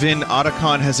 Vin,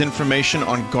 Otacon has information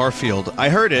on Garfield. I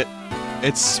heard it.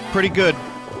 It's pretty good.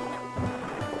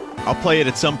 I'll play it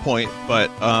at some point, but,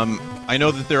 I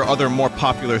know that there are other more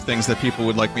popular things that people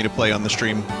would like me to play on the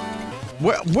stream.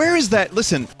 Where is that?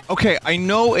 Listen, okay, I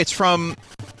know it's from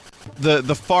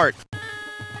the fart.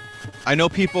 I know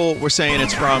people were saying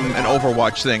it's from an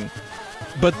Overwatch thing.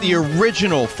 But the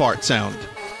original fart sound,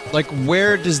 like,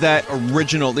 where does that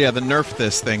original, yeah, the nerf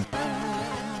this thing,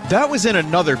 that was in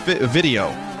another video.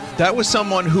 That was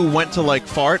someone who went to, like,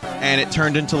 fart, and it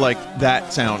turned into, like,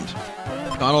 that sound.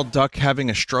 Donald Duck having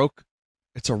a stroke?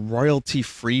 It's a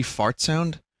royalty-free fart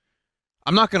sound?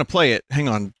 I'm not gonna play it. Hang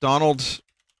on. Donald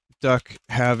Duck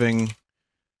having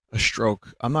a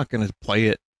stroke. I'm not gonna play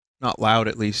it. Not loud,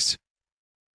 at least.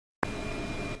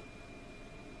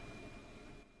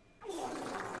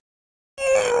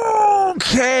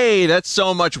 Okay, that's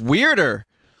so much weirder.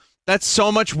 That's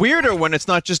so much weirder when it's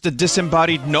not just a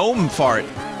disembodied gnome fart.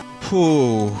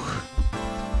 Pooh.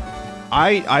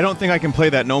 I don't think I can play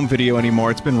that gnome video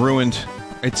anymore. It's been ruined.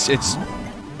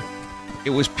 It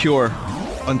was pure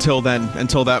until then,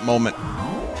 until that moment.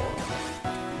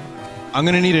 I'm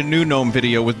gonna need a new gnome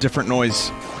video with different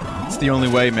noise. It's the only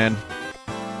way, man.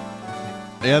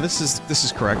 Yeah, this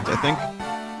is correct, I think.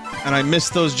 And I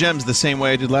missed those gems the same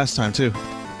way I did last time, too.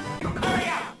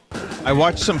 I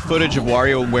watched some footage of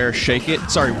WarioWare Shake It.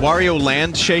 Sorry, Wario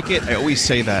Land Shake It. I always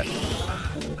say that.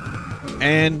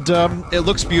 And, it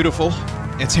looks beautiful.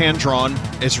 It's hand-drawn.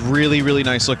 It's really, really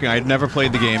nice looking. I'd never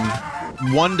played the game.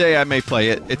 One day I may play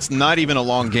it. It's not even a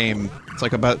long game. It's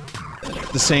like about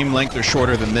the same length or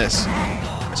shorter than this.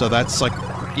 So that's like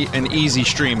an easy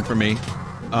stream for me.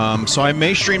 So I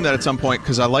may stream that at some point,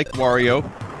 because I like Wario.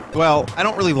 Well, I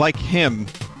don't really like him.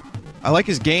 I like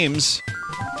his games.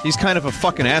 He's kind of a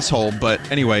fucking asshole, but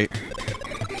anyway.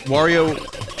 Wario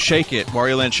Shake It.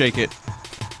 Wario Land Shake It.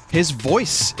 His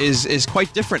voice is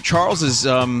quite different. Charles is,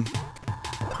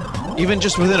 even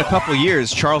just within a couple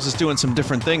years, Charles is doing some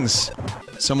different things.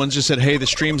 Someone just said, hey, the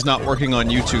stream's not working on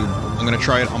YouTube. I'm gonna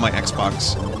try it on my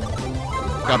Xbox.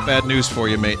 Got bad news for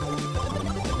you, mate.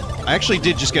 I actually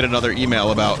did just get another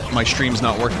email about my stream's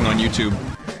not working on YouTube.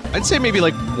 I'd say maybe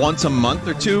like once a month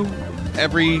or two.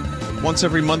 Once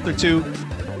every month or two.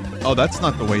 Oh, that's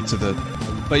not the way to the...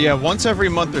 But yeah, once every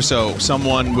month or so,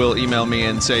 someone will email me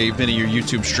and say, Vinny, your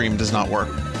YouTube stream does not work.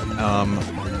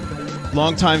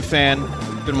 Longtime fan,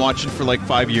 been watching for like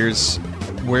 5 years.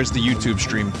 Where's the YouTube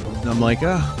stream? And I'm like,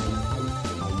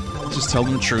 just tell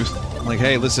them the truth. I'm like,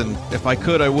 hey, listen, if I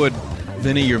could, I would.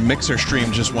 Vinny, your Mixer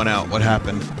stream just went out. What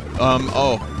happened?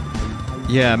 Oh.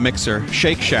 Yeah, Mixer.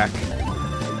 Shake Shack.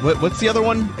 What's the other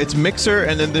one? It's Mixer,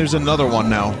 and then there's another one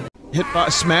now.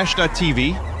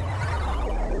 Smash.tv.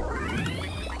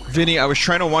 Vinny, I was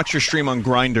trying to watch your stream on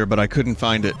Grindr, but I couldn't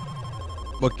find it.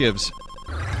 What gives?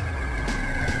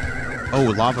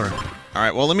 Oh, lava.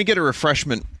 Alright, well, let me get a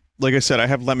refreshment. Like I said, I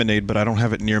have lemonade, but I don't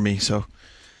have it near me, so...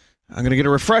 I'm gonna get a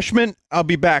refreshment. I'll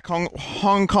be back.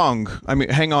 Hong Kong. I mean,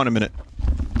 hang on a minute.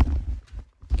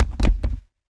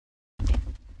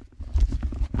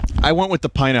 I went with the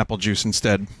pineapple juice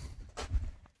instead.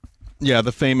 Yeah,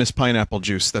 the famous pineapple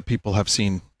juice that people have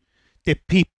seen. The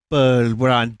people were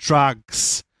on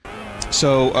drugs.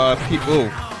 So,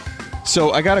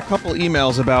 So, I got a couple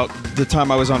emails about the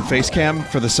time I was on Facecam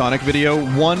for the Sonic video.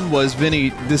 One was, Vinny,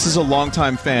 this is a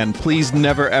longtime fan. Please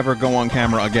never ever go on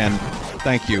camera again.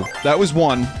 Thank you. That was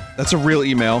one. That's a real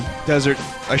email. Desert,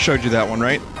 I showed you that one,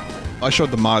 right? I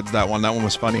showed the mods that one. That one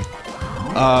was funny.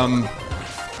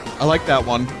 I like that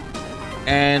one.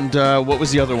 And, what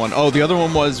was the other one? Oh, the other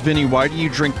one was, Vinny, why do you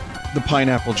drink the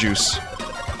pineapple juice?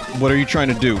 What are you trying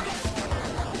to do?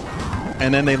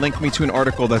 And then they linked me to an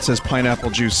article that says pineapple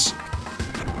juice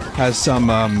has some,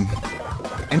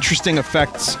 interesting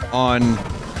effects on...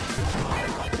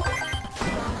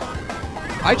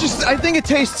 I think it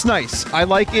tastes nice. I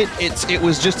like it. It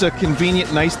was just a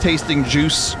convenient, nice-tasting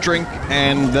juice drink,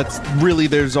 and that's really,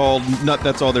 that's all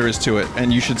there is to it.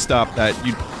 And you should stop that.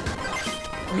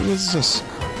 What is this?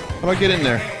 How do I get in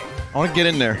there? I want to get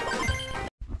in there.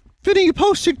 Vinny, you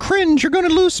posted cringe. You're gonna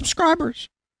lose subscribers.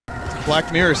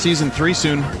 Black Mirror Season 3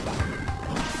 soon.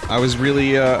 I was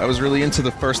really into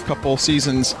the first couple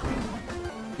seasons.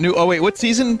 Oh wait, what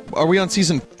season? Are we on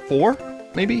Season 4?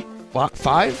 Maybe?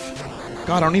 5?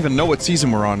 God, I don't even know what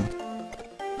season we're on.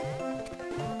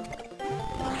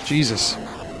 Jesus.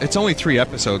 It's only 3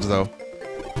 episodes, though.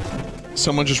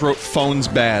 Someone just wrote, phone's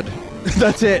bad.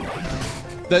 That's it!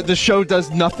 The show does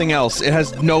nothing else. It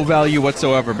has no value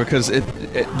whatsoever, because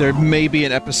there may be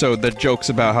an episode that jokes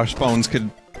about how phones could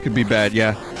be bad,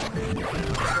 yeah.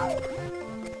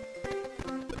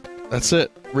 That's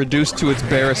it. Reduced to its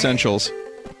bare essentials.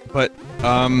 But,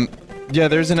 yeah,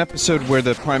 there's an episode where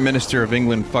the Prime Minister of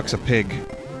England fucks a pig.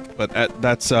 But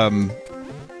that's, I don't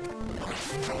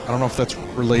know if that's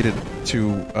related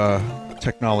to,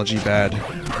 technology bad.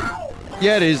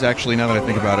 Yeah, it is, actually, now that I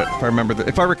think about it.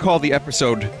 If I recall the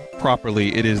episode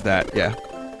properly, it is that, yeah.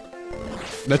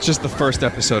 That's just the first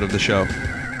episode of the show.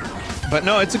 But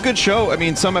no, it's a good show. I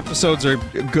mean, some episodes are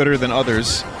gooder than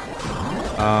others.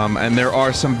 And there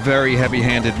are some very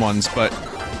heavy-handed ones, but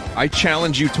I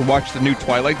challenge you to watch the new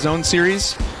Twilight Zone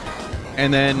series,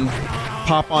 and then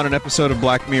pop on an episode of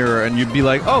Black Mirror, and you'd be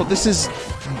like, oh, this is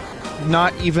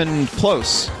not even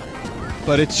close.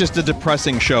 But it's just a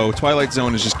depressing show. Twilight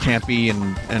Zone is just campy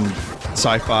and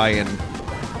sci-fi, and...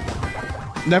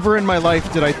 Never in my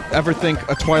life did I ever think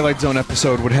a Twilight Zone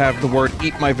episode would have the word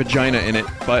 "eat my vagina" in it,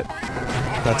 but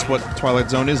that's what Twilight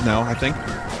Zone is now, I think.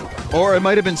 Or it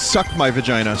might have been "suck my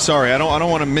vagina." Sorry, I don't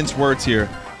want to mince words here.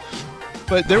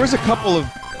 But there was a couple of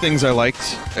things I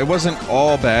liked. It wasn't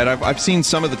all bad. I've seen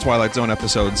some of the Twilight Zone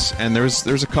episodes, and there's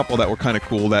a couple that were kind of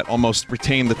cool that almost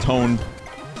retain the tone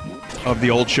of the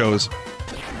old shows.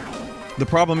 The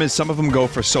problem is some of them go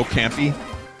for so campy.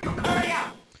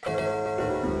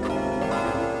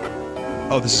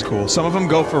 Oh, this is cool. Some of them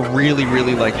go for really,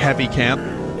 really, like, heavy camp,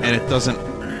 and it doesn't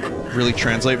really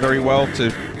translate very well to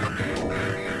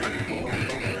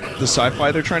the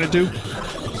sci-fi they're trying to do.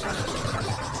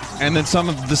 And then some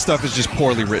of the stuff is just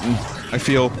poorly written, I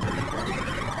feel.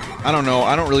 I don't know.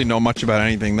 I don't really know much about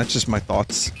anything. That's just my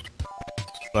thoughts.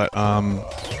 But,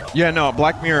 yeah, no,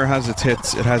 Black Mirror has its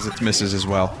hits. It has its misses as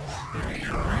well.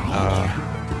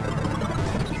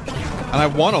 And I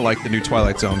want to like the new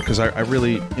Twilight Zone, because I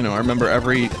really, you know, I remember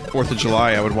every 4th of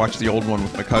July I would watch the old one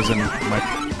with my cousin,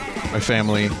 my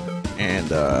family, and,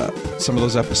 some of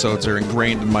those episodes are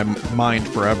ingrained in my mind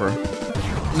forever.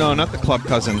 No, not the club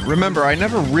cousin. Remember, I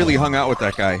never really hung out with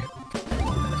that guy.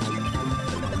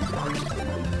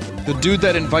 The dude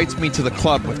that invites me to the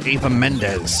club with Eva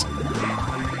Mendes.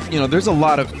 You know, there's a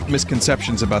lot of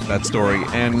misconceptions about that story,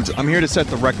 and I'm here to set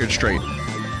the record straight.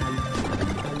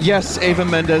 Yes, Eva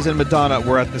Mendes and Madonna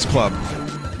were at this club.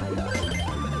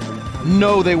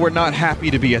 No, they were not happy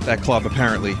to be at that club,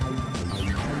 apparently.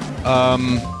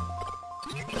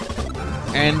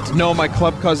 And no, my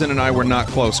club cousin and I were not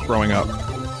close growing up.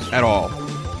 At all.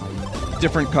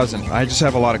 Different cousin. I just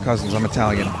have a lot of cousins. I'm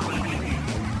Italian.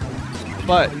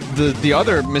 But the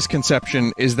other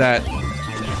misconception is that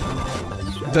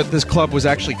this club was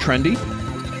actually trendy.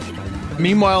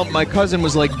 Meanwhile, my cousin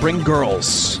was like, bring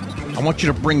girls. I want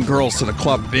you to bring girls to the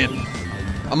club, Vin.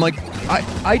 I'm like,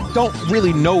 I don't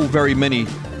really know very many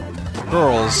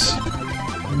girls.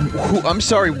 I'm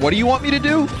sorry, what do you want me to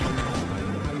do?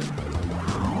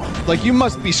 Like, you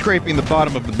must be scraping the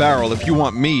bottom of the barrel if you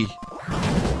want me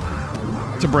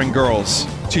to bring girls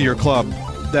to your club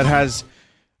that has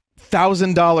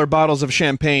 $1,000 bottles of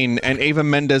champagne and Eva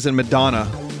Mendes and Madonna.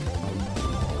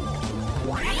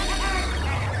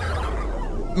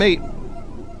 Mate,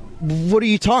 what are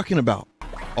you talking about?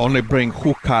 Only bring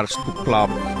hookers to club.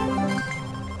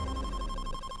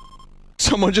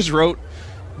 Someone just wrote,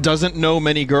 doesn't know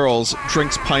many girls,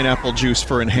 drinks pineapple juice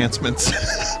for enhancements.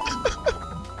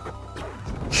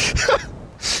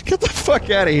 Get the fuck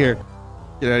out of here.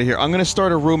 Get out of here. I'm gonna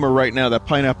start a rumor right now that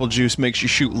pineapple juice makes you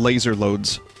shoot laser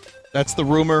loads. That's the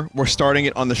rumor. We're starting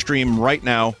it on the stream right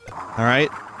now. Alright?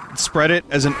 Spread it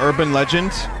as an urban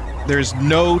legend. There's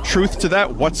no truth to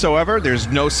that whatsoever. There's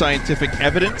no scientific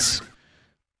evidence.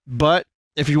 But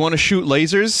if you want to shoot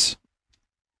lasers,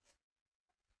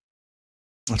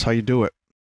 that's how you do it.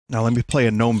 Now let me play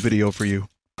a gnome video for you.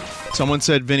 Someone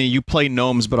said, Vinny, you play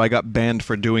gnomes, but I got banned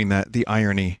for doing that. The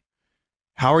irony.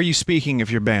 How are you speaking if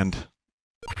you're banned?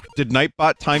 Did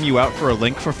Nightbot time you out for a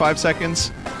link for 5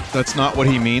 seconds? That's not what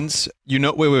he means. You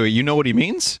know- wait, you know what he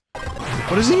means?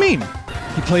 What does he mean?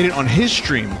 He played it on his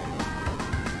stream.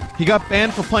 He got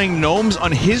banned for playing gnomes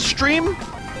on his stream?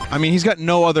 I mean, he's got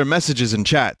no other messages in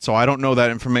chat, so I don't know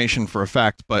that information for a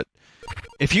fact, but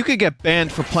if you could get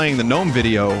banned for playing the gnome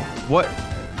video, what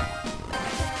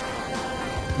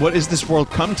is this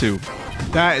world come to?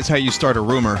 That is how you start a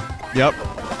rumor. Yep.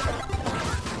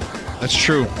 That's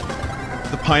true.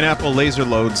 The pineapple laser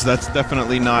loads, that's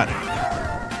definitely not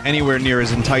anywhere near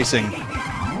as enticing.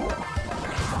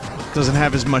 Doesn't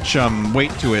have as much,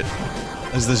 weight to it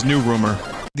as this new rumor.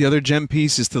 The other gem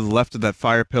piece is to the left of that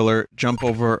fire pillar. Jump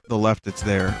over the left, it's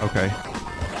there. Okay.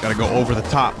 Gotta go over the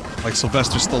top, like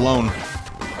Sylvester Stallone.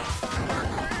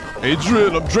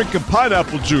 Adrian, I'm drinking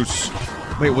pineapple juice.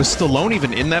 Wait, was Stallone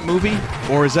even in that movie?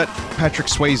 Or is that Patrick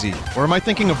Swayze? Or am I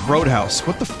thinking of Roadhouse?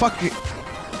 What the fuck?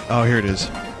 Oh, here it is.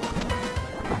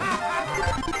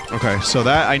 Okay, so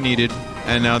that I needed,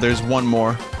 and now there's one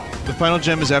more. The final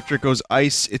gem is after it goes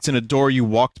ice, it's in a door you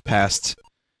walked past.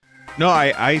 No,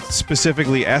 I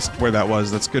specifically asked where that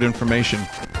was. That's good information.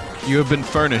 You have been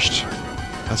furnished.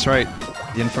 That's right.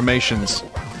 The informations.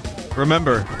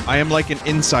 Remember, I am like an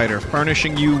insider,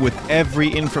 furnishing you with every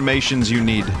informations you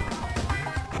need.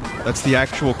 That's the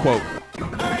actual quote.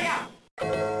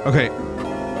 Okay.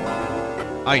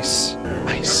 Ice.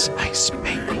 Ice, ice,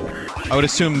 baby. I would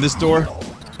assume this door.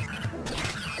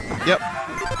 Yep.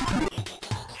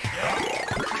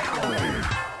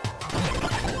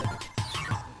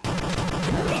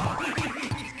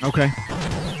 Okay.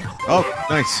 Oh,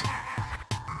 nice.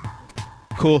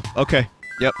 Cool, okay.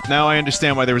 Yep, now I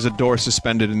understand why there was a door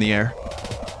suspended in the air.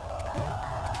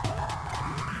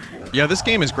 Yeah, this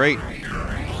game is great.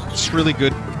 It's really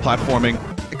good platforming.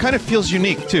 It kind of feels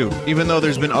unique, too. Even though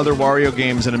there's been other Wario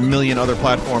games and a million other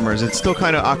platformers, it still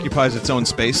kind of occupies its own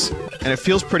space. And it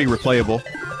feels pretty replayable.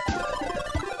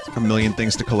 A million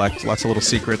things to collect, lots of little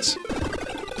secrets.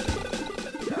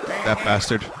 That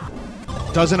bastard.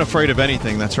 Doesn't afraid of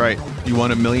anything, that's right. You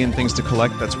want a million things to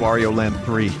collect? That's Wario Land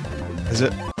 3. Is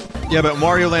it? Yeah, but in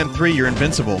Wario Land 3, you're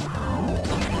invincible.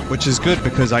 Which is good,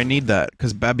 because I need that,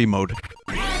 because Babby mode.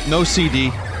 No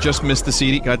CD, just missed the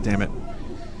CD, god damn it.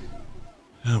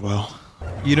 Oh well.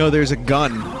 You know, there's a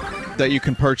gun that you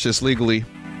can purchase legally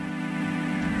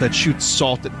that shoots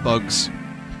salt at bugs.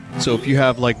 So if you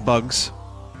have, like, bugs,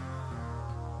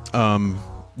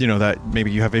 you know, that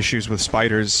maybe you have issues with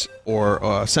spiders,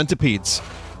 or, centipedes,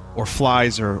 or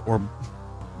flies, or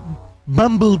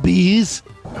bumblebees.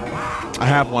 I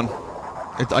have one.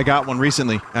 I got one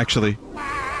recently, actually.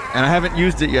 And I haven't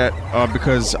used it yet,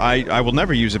 because I will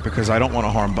never use it because I don't want to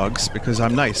harm bugs, because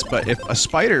I'm nice. But if a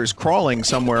spider's crawling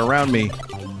somewhere around me,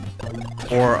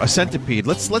 or a centipede,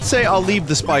 let's say I'll leave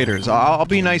the spiders. I'll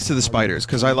be nice to the spiders,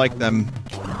 because I like them,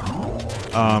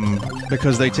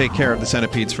 because they take care of the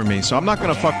centipedes for me. So I'm not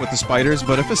gonna fuck with the spiders,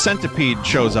 but if a centipede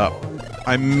shows up,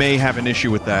 I may have an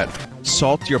issue with that.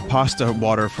 Salt your pasta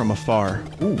water from afar.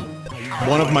 Ooh.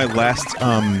 One of my last,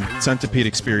 centipede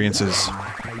experiences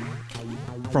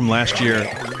from last year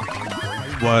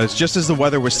was just as the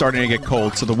weather was starting to get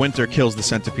cold, so the winter kills the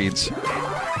centipedes.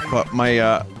 But my,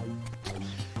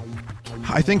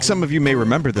 I think some of you may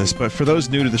remember this, but for those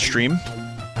new to the stream,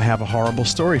 I have a horrible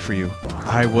story for you.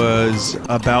 I was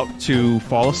about to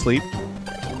fall asleep.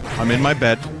 I'm in my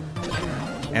bed,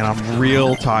 and I'm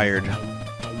real tired.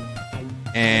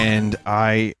 And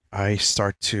I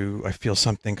feel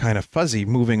something kind of fuzzy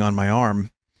moving on my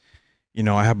arm. You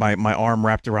know, I have my arm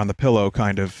wrapped around the pillow,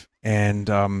 kind of, and,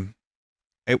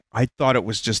 I thought it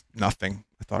was just nothing.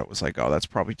 I thought it was like, oh, that's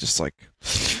probably just like,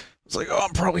 it's like, oh,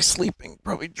 I'm probably sleeping,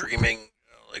 probably dreaming.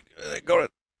 Like,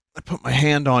 I put my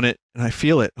hand on it, and I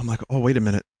feel it. I'm like, oh, wait a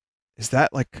minute. Is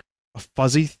that, like, a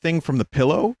fuzzy thing from the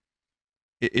pillow?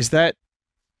 Is that...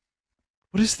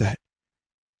 What is that?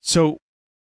 So,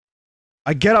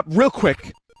 I get up real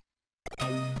quick,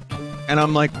 and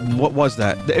I'm like, what was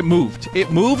that? It moved.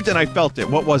 It moved, and I felt it.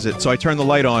 What was it? So I turned the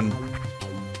light on.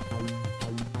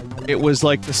 It was,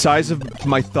 like, the size of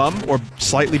my thumb, or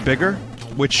slightly bigger,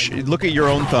 which, look at your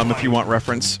own thumb if you want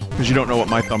reference, because you don't know what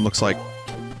my thumb looks like.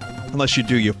 Unless you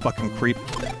do, you fucking creep.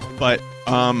 But,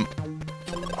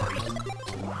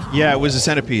 yeah, it was a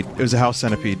centipede. It was a house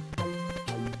centipede.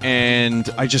 And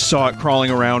I just saw it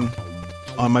crawling around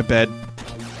on my bed.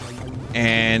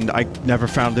 and I never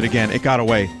found it again. It got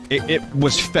away. It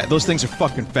was those things are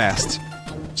fucking fast.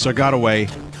 So it got away,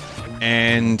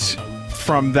 and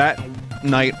from that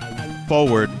night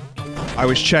forward, I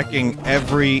was checking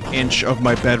every inch of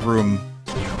my bedroom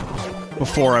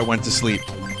before I went to sleep.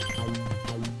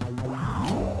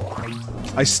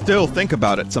 I still think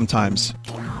about it sometimes.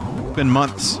 It's been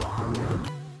months.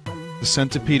 The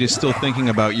centipede is still thinking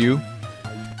about you.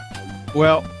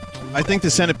 Well, I think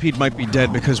the centipede might be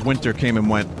dead because winter came and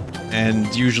went.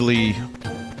 And usually,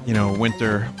 you know,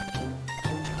 winter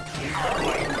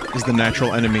is the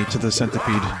natural enemy to the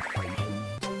centipede.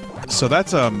 So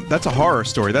that's a horror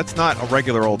story. That's not a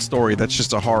regular old story, that's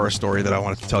just a horror story that I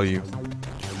wanted to tell you.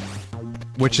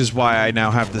 Which is why I now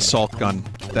have this salt gun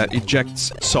that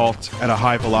ejects salt at a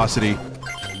high velocity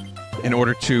in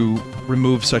order to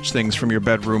remove such things from your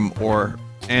bedroom or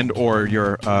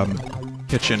your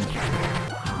kitchen.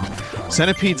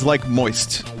 Centipedes like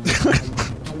moist.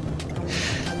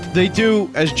 They do,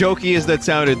 as jokey as that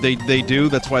sounded, they do.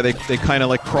 That's why they kind of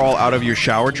like crawl out of your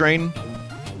shower drain.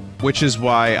 Which is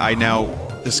why I now...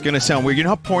 This is gonna sound weird. You know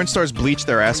how porn stars bleach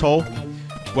their asshole?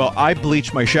 Well, I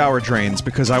bleach my shower drains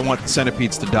because I want the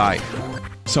centipedes to die.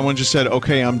 Someone just said,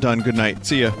 okay, I'm done, good night,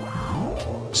 see ya.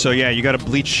 So yeah, you gotta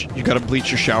bleach your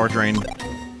shower drain.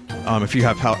 If you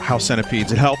have house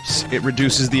centipedes. It helps, it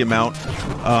reduces the amount.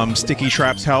 Sticky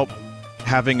traps help.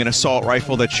 Having an assault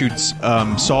rifle that shoots,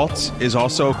 salt is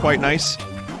also quite nice.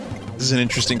 This is an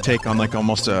interesting take on like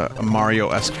almost a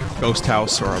Mario-esque ghost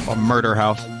house or a murder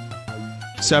house.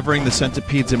 Severing the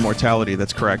centipede's immortality,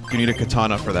 that's correct. You need a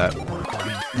katana for that.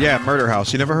 Yeah, murder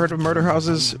house. You never heard of murder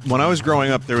houses? When I was growing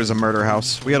up, there was a murder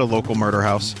house. We had a local murder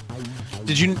house.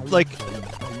 Did you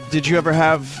ever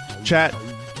have, chat,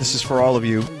 this is for all of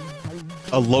you,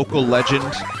 a local legend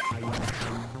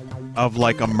of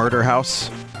like a murder house?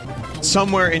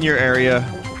 Somewhere in your area,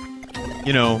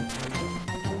 you know,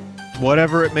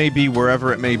 whatever it may be,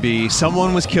 wherever it may be,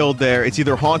 someone was killed there. It's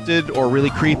either haunted or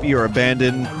really creepy or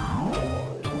abandoned.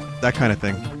 That kind of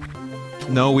thing.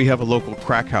 No, we have a local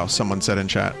crack house, someone said in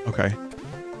chat. Okay.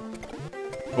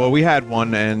 Well, we had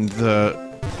one, and the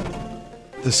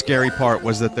scary part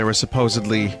was that there was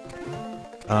supposedly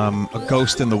a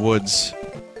ghost in the woods,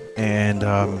 and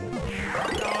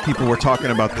people were talking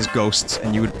about this ghost,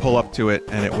 and you would pull up to it,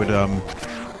 and it would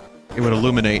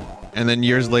illuminate. And then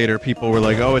years later, people were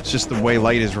like, oh, it's just the way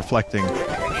light is reflecting.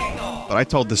 But I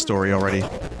told this story already.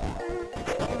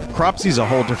 Cropsy's a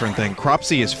whole different thing.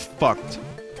 Cropsy is fucked.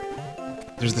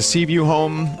 There's the Seaview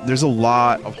home. There's a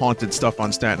lot of haunted stuff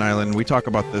on Staten Island. We talk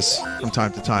about this from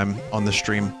time to time on the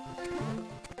stream.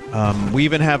 We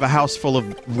even have a house full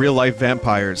of real-life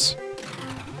vampires.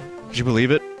 Did you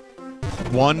believe it?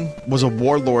 One was a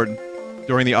warlord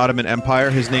during the Ottoman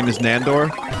Empire. His name is Nandor.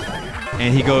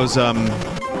 And he goes,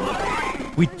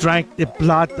 we drank the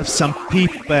blood of some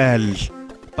people,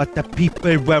 but the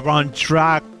people were on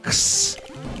drugs.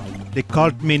 They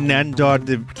called me Nandor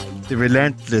the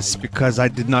Relentless because I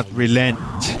did not relent.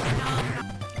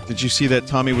 Did you see that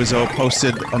Tommy Wiseau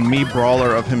posted a me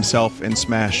brawler of himself in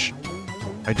Smash?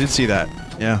 I did see that,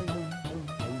 yeah.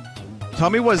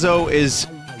 Tommy Wiseau is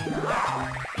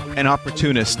an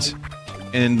opportunist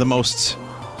in the most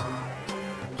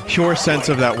pure sense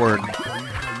of that word.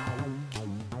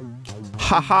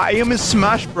 Haha, I am in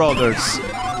Smash Brothers!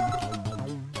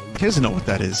 He doesn't know what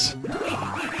that is.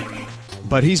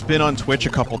 But he's been on Twitch a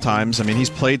couple times. I mean, he's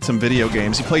played some video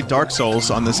games. He played Dark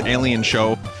Souls on this Alien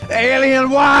show. Alien,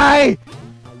 why?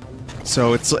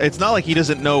 So it's not like he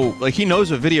doesn't know, like he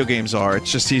knows what video games are. It's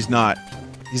just he's not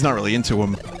really into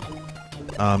them.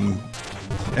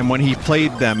 And when he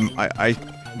played them, I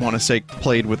want to say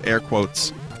played with air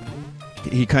quotes.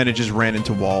 He kind of just ran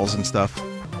into walls and stuff.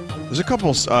 There's a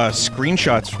couple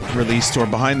screenshots released or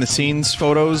behind the scenes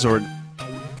photos or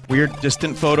weird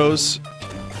distant photos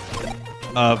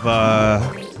of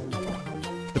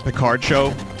the Picard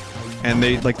show, and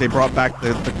they brought back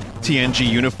the TNG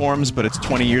uniforms, but it's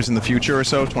 20 years in the future or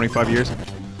so, 25 years.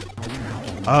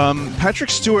 Patrick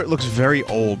Stewart looks very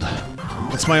old.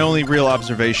 That's my only real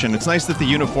observation. It's nice that the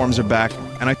uniforms are back,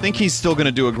 and I think he's still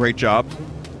gonna do a great job.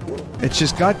 It's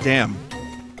just, goddamn,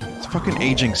 this fucking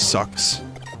aging sucks.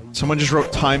 Someone just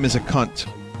wrote "time is a cunt."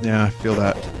 Yeah, I feel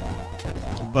that.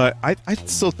 But I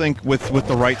still think with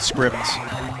the right script,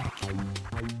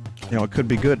 you know, it could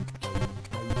be good.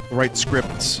 The right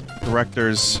scripts,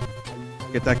 directors,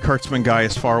 get that Kurtzman guy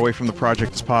as far away from the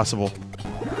project as possible.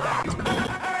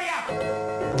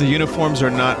 The uniforms are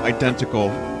not identical.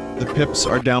 The pips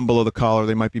are down below the collar.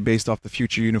 They might be based off the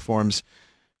future uniforms.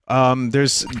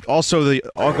 There's also the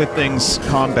All Good Things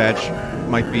comm badge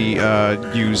might be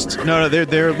used. No,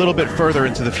 they're a little bit further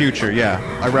into the future. Yeah,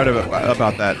 I read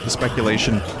about that. The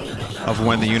speculation of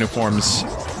when the uniforms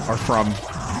are from,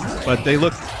 but they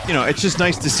look. You know, it's just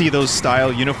nice to see those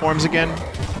style uniforms again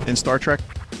in Star Trek.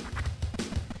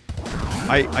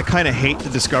 I kind of hate the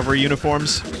Discovery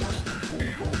uniforms.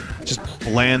 Just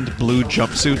bland blue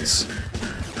jumpsuits.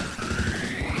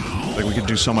 Like we could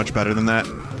do so much better than that.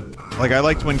 Like, I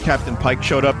liked when Captain Pike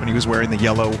showed up and he was wearing the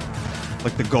yellow,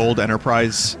 like the gold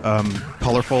Enterprise,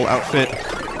 colorful outfit.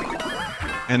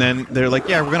 And then they're like,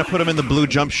 yeah, we're gonna put him in the blue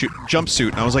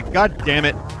jumpsuit. And I was like, God damn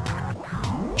it.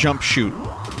 Jump shoot.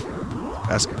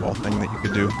 Basketball thing that you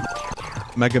could do.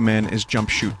 Mega Man is jump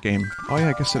shoot game. Oh yeah,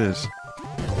 I guess it is.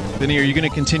 Vinny, are you gonna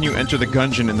continue Enter the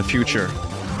Gungeon in the future?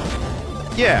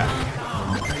 Yeah.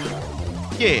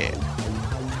 Yeah.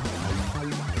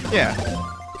 Yeah.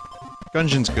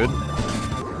 Gungeon's good.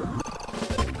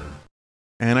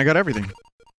 And I got everything.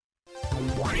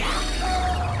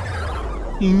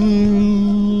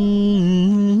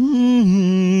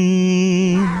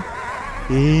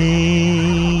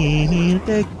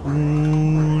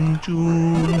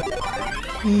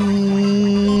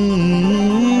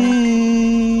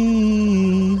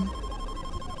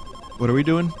 What are we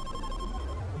doing?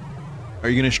 Are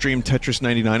you gonna stream Tetris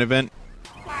 99 event?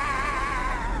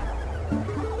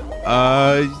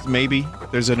 Maybe.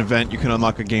 There's an event, you can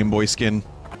unlock a Game Boy skin.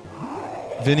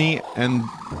 Vinny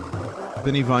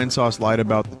Vinesauce lied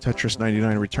about the Tetris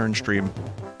 99 return stream.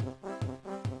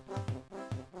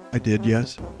 I did,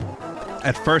 yes.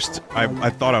 At first, I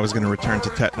thought I was gonna return to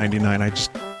Tet 99, I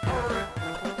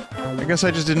guess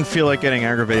I just didn't feel like getting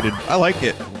aggravated. I like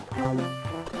it.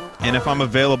 And if I'm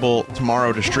available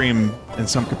tomorrow to stream in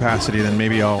some capacity, then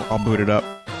maybe I'll boot it up.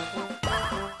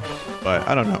 But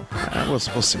I don't know. We'll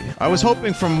see. I was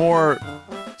hoping for more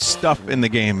stuff in the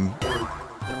game.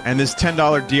 And this $10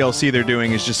 DLC they're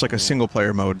doing is just like a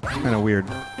single-player mode. Kind of weird.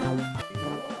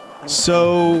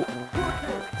 So,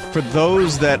 for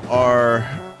those that are,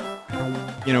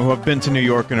 you know, who have been to New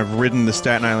York and have ridden the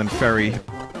Staten Island ferry,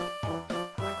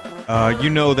 you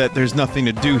know that there's nothing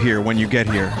to do here when you get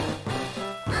here.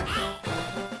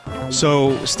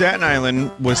 So, Staten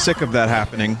Island was sick of that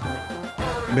happening,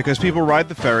 because people ride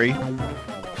the ferry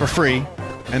for free,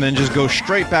 and then just go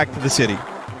straight back to the city.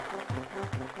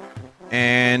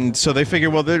 And so they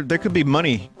figured, well, there could be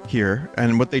money here,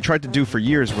 and what they tried to do for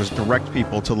years was direct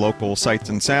people to local sights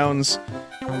and sounds,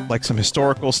 like some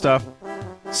historical stuff,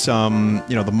 some,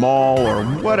 you know, the mall or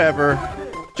whatever.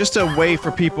 Just a way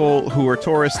for people who are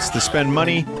tourists to spend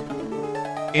money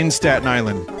in Staten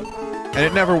Island. And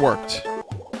it never worked.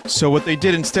 So what they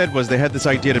did instead was they had this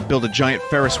idea to build a giant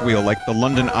Ferris wheel like the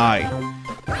London Eye.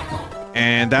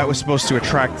 And that was supposed to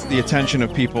attract the attention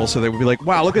of people, so they would be like,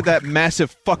 wow, look at that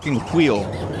massive fucking wheel.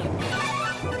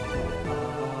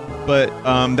 But,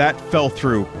 that fell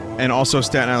through. And also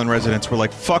Staten Island residents were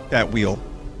like, fuck that wheel.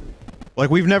 Like,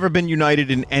 we've never been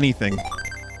united in anything.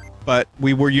 But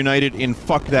we were united in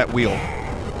fuck that wheel.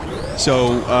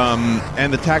 So,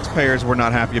 and the taxpayers were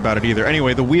not happy about it either.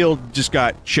 Anyway, the wheel just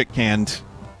got shit-canned.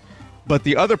 But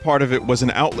the other part of it was an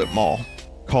outlet mall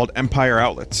called Empire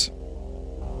Outlets.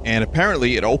 And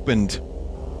apparently it opened,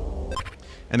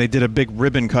 and they did a big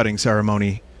ribbon-cutting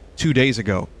ceremony 2 days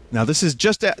ago. Now, this is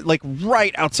just at, like,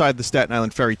 right outside the Staten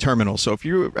Island Ferry Terminal, so if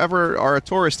you ever are a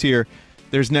tourist here,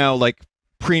 there's now, like,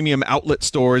 premium outlet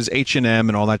stores, H&M,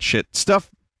 and all that shit. Stuff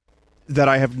that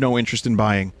I have no interest in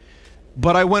buying.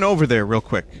 But I went over there real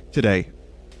quick today,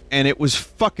 and it was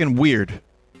fucking weird.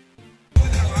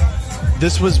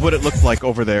 This was what it looked like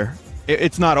over there.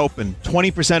 It's not open.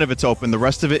 20% of it's open. The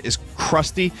rest of it is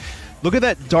crusty. Look at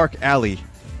that dark alley.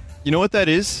 You know what that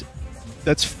is?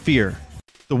 That's Fear.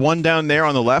 The one down there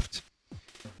on the left.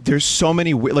 There's so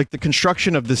many... Like, the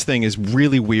construction of this thing is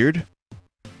really weird.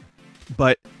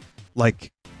 But,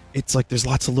 like, it's like there's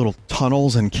lots of little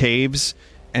tunnels and caves.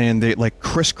 And they, like,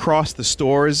 crisscross the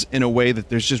stores in a way that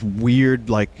there's just weird,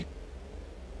 like,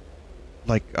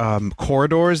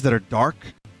 corridors that are dark.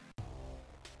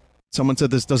 Someone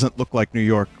said this doesn't look like New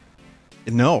York.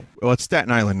 No. Well, it's Staten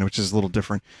Island, which is a little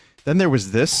different. Then there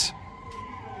was this.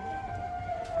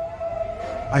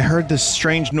 I heard this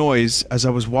strange noise as I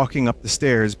was walking up the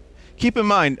stairs. Keep in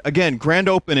mind, again, grand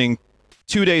opening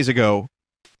 2 days ago.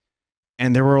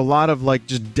 And there were a lot of, like,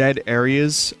 just dead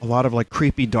areas. A lot of, like,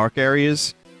 creepy, dark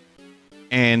areas.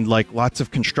 And, like, lots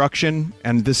of construction.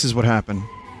 And this is what happened.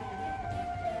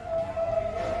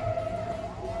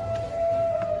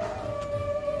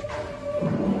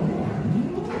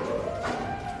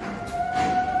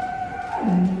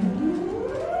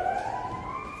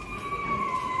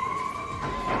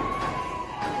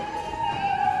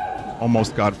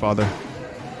 Almost Godfather.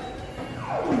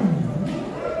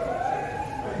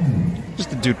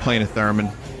 Just a dude playing a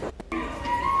theremin.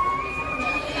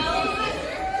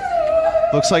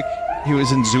 Looks like he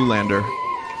was in Zoolander.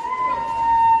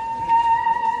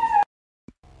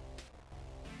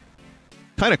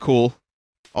 Kind of cool.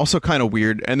 Also kind of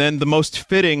weird. And then the most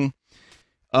fitting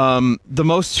part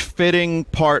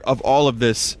of all of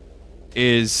this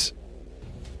is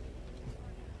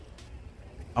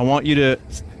I want you to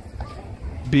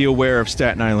be aware of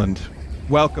Staten Island.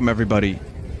 Welcome, everybody,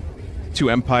 to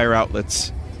Empire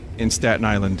Outlets in Staten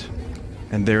Island.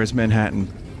 And there is Manhattan.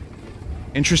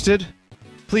 Interested?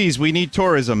 Please, we need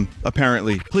tourism,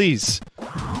 apparently. Please.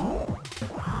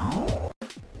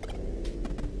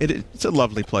 It's a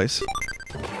lovely place.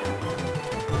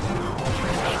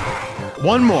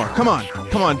 One more. Come on.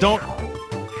 Come on, don't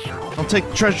take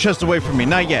the treasure chest away from me.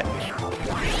 Not yet.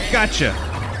 Gotcha.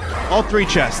 All 3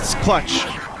 chests. Clutch.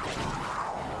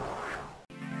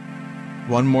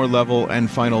 One more level and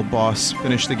final boss.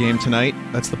 Finish the game tonight.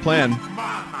 That's the plan.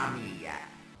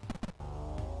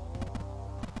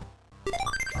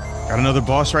 Got another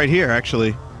boss right here,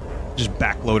 actually. Just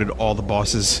backloaded all the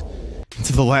bosses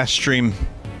into the last stream.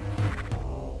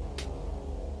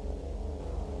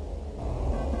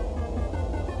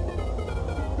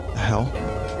 The hell?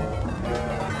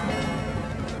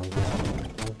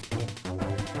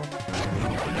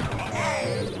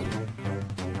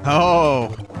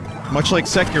 Oh! Much like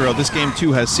Sekiro, this game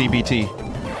too has CBT.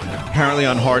 Apparently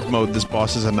on hard mode, this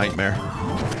boss is a nightmare.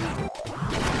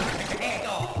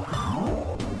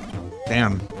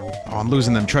 Damn. Oh, I'm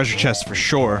losing them treasure chests for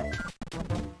sure.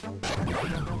 God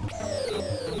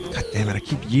damn it, I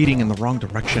keep yeeting in the wrong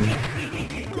direction.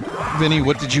 Vinny,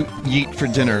 what did you yeet for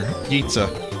dinner? Pizza.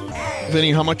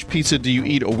 Vinny, how much pizza do you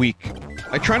eat a week?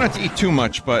 I try not to eat too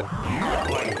much, but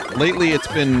lately it's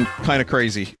been kind of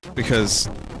crazy because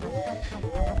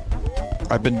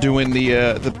I've been doing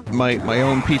my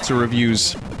own pizza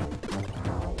reviews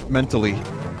mentally.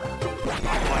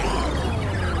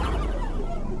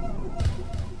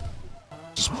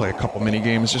 Just play a couple mini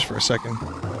games just for a second.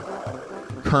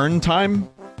 Kern time?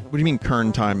 What do you mean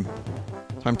kern time?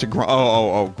 Time to grind.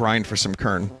 Oh, grind for some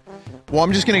kern. Well,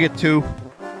 I'm just gonna get 2.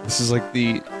 This is like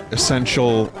the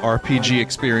essential RPG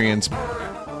experience,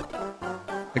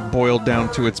 like boiled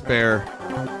down to its bare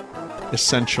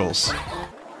essentials.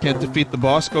 Can't defeat the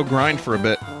boss, go grind for a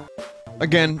bit.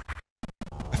 Again,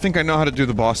 I think I know how to do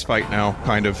the boss fight now,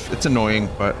 kind of. It's annoying,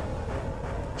 but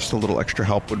just a little extra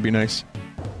help would be nice.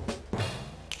 How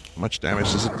much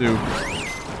damage does it do?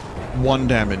 1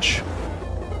 damage.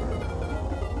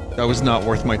 That was not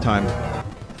worth my time.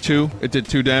 2? It did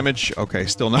 2 damage? Okay,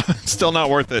 still not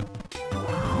worth it.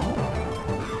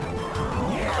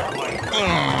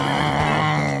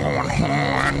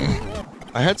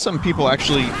 I had some people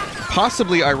actually,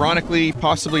 possibly ironically,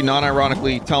 possibly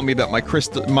non-ironically, tell me that my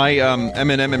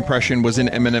Eminem impression was in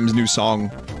Eminem's new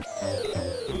song.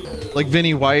 Like,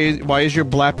 Vinny, why is your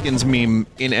Blapkins meme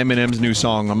in Eminem's new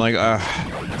song? I'm like,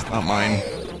 it's not mine.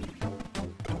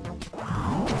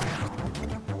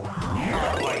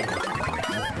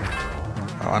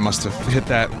 Oh, I must have hit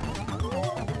that.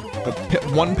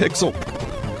 1 pixel.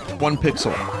 1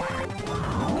 pixel.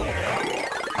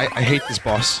 I hate this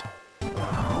boss.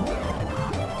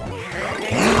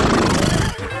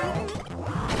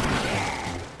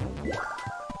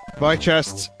 Bye,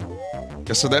 chests.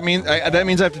 So that means I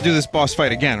have to do this boss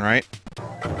fight again, right?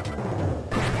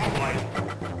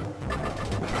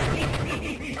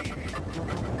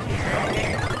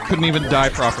 Couldn't even die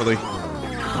properly.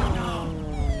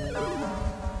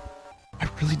 I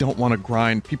really don't want to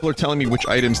grind. People are telling me which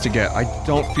items to get. I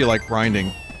don't feel like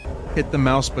grinding. Hit the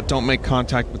mouse, but don't make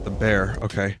contact with the bear.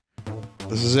 Okay.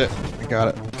 This is it. I got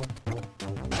it.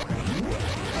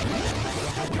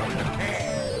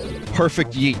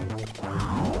 Perfect yeet.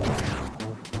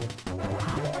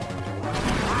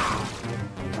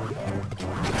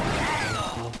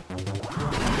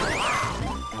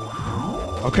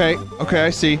 Okay, okay, I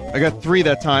see. I got 3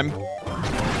 that time.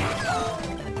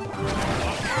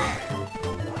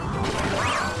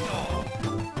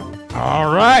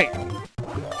 All right.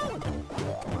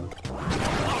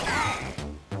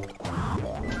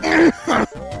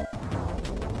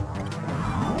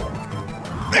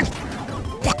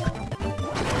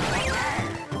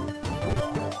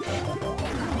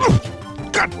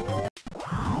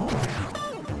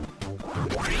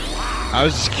 I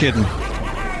was just kidding.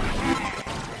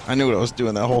 I knew what I was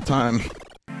doing that whole time.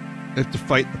 I have to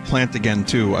fight the plant again,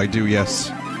 too. I do, yes.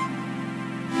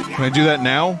 Can I do that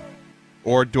now?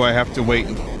 Or do I have to wait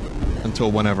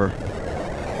until whenever?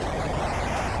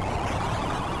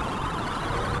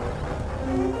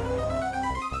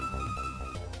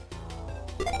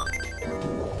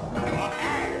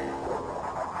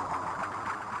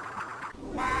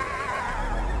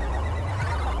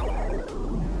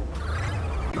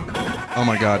 Oh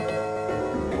my god.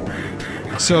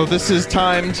 So this is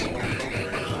timed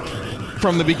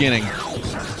from the beginning.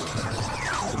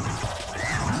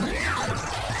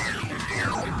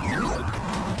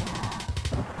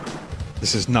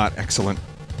 This is not excellent.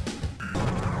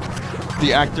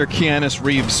 The actor Keanu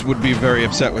Reeves would be very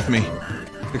upset with me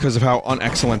because of how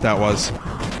unexcellent that was.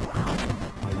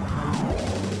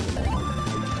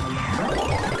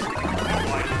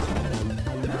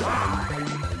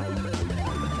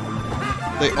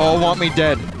 They all want me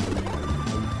dead.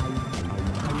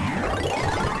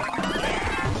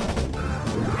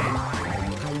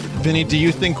 Vinny, do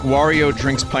you think Wario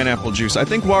drinks pineapple juice? I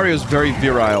think Wario's very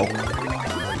virile.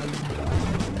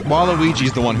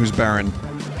 Waluigi's the one who's barren.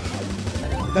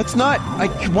 That's not...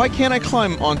 why can't I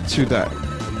climb onto that?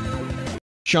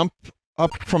 Jump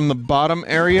up from the bottom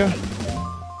area?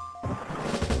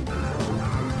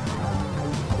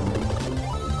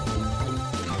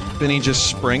 Vinny, just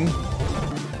spring?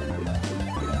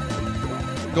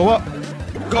 Go up!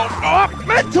 Go up!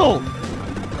 Mental!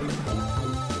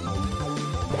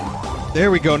 There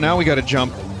we go, now we gotta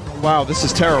jump. Wow, this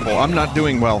is terrible. I'm not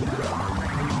doing well.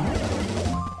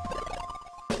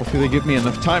 Hopefully they give me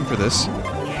enough time for this.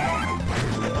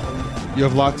 You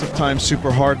have lots of time.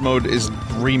 Super hard mode is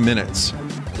 3 minutes.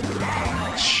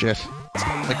 Shit.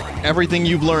 Like, everything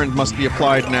you've learned must be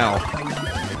applied now.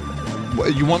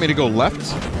 What, you want me to go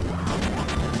left?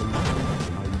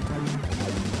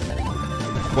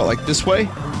 What, like this way?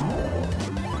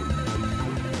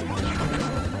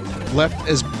 Left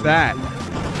is bad.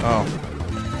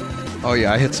 Oh. Oh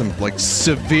yeah, I hit some, like,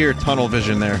 severe tunnel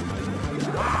vision there.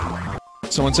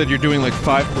 Someone said you're doing like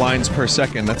 5 blinds per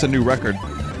second. That's a new record.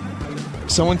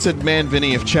 Someone said, man,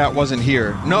 Vinny, if chat wasn't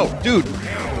here. No, dude.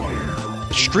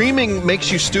 Streaming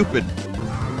makes you stupid.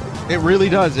 It really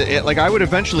does. Like, I would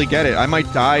eventually get it. I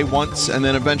might die once and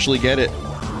then eventually get it.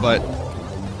 But...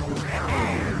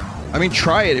 I mean,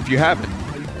 try it if you haven't.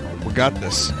 We got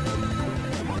this.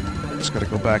 Just gotta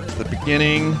go back to the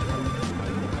beginning.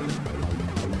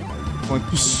 Going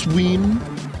to swim.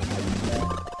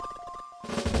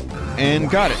 And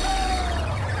got it.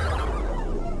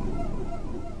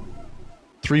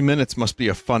 3 minutes must be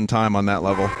a fun time on that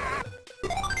level.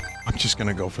 I'm just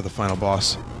gonna go for the final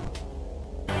boss.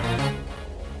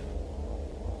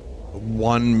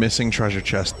 One missing treasure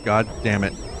chest. God damn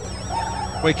it.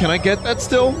 Wait, can I get that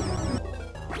still?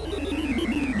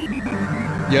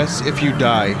 Yes, if you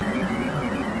die.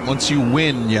 Once you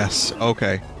win, yes.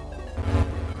 Okay.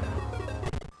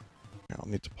 I'll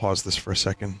need to pause this for a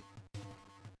second.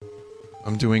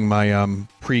 I'm doing my,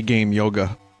 pre-game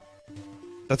yoga.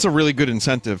 That's a really good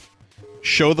incentive.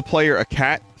 Show the player a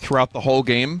cat throughout the whole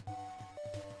game.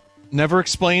 Never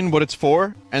explain what it's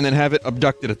for, and then have it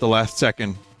abducted at the last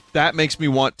second. That makes me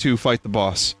want to fight the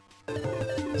boss.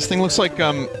 This thing looks like,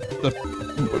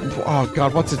 oh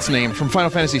god, what's its name? From Final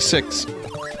Fantasy VI.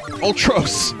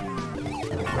 Ultros!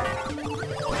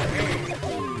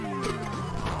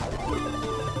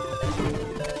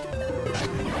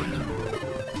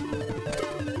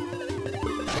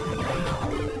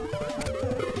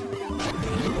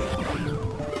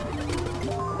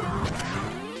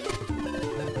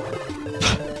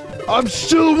 I'm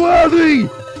still worthy!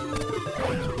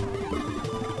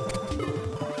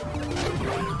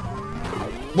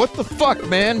 What the fuck,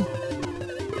 man?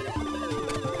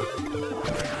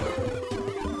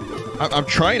 I'm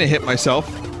trying to hit myself.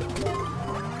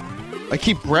 I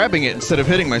keep grabbing it instead of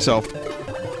hitting myself.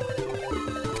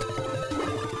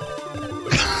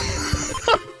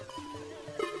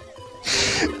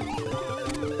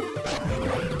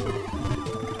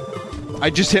 I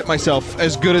just hit myself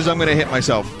as good as I'm gonna hit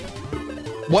myself.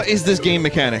 What is this game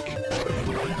mechanic?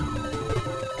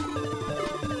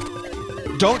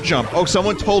 Don't jump. Oh,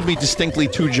 someone told me distinctly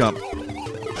to jump.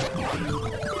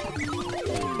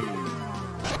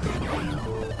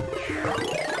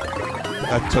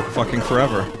 That took fucking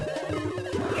forever.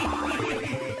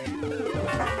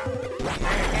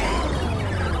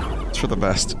 It's for the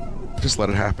best. Just let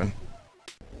it happen.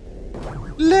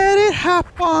 Let it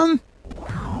happen!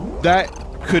 That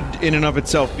could, in and of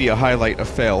itself, be a highlight of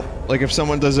fail. Like, if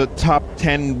someone does a top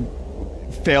 10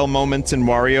 fail moments in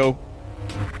Wario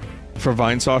for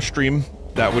Vinesauce stream,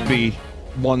 that would be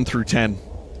 1 through 10.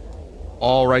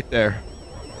 All right there.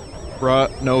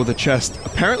 Bruh, no, the chest.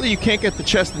 Apparently you can't get the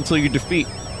chest until you defeat.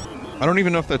 I don't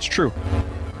even know if that's true.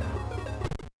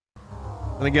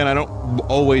 And again, I don't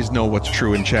always know what's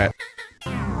true in chat.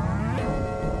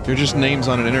 They're just names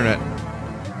on an internet.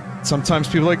 Sometimes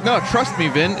people are like, no, trust me,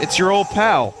 Vin, it's your old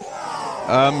pal.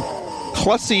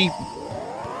 Clussy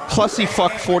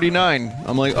Fuck 49.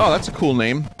 I'm like, oh, that's a cool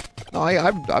name. No,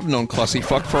 I've known Clussy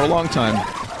Fuck for a long time.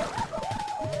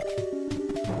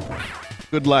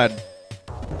 Good lad.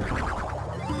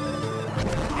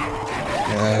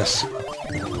 Yes.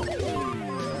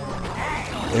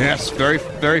 Yes, very,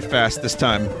 very fast this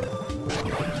time.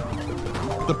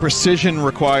 The precision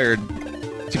required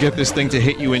to get this thing to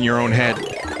hit you in your own head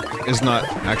is not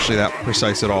actually that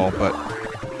precise at all, but...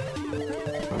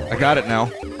 I got it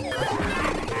now.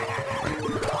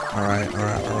 Alright,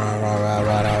 alright, alright,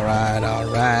 alright, alright,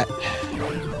 alright.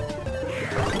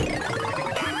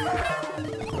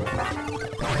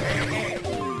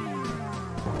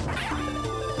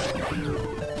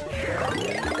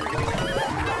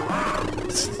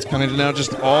 It's kind of now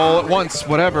just all at once,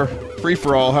 whatever. Free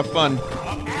for all, have fun.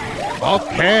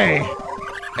 Okay!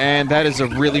 And that is a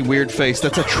really weird face.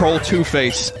 That's a Troll 2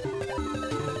 face.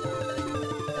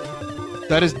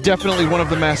 That is definitely one of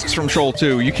the masks from Troll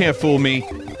 2. You can't fool me.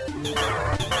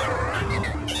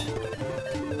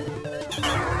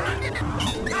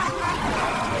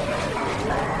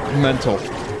 Mental.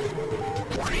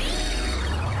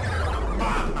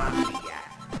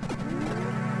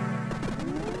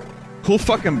 Cool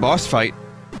fucking boss fight.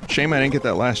 Shame I didn't get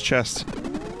that last chest.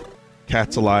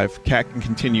 Cat's alive. Cat can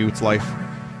continue its life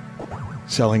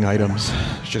selling items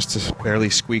just to barely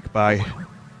squeak by.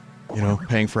 You know,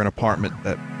 paying for an apartment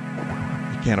that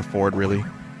you can't afford, really.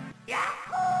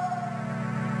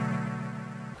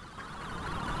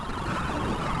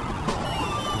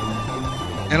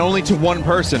 And only to one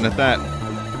person at that.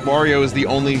 Wario is the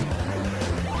only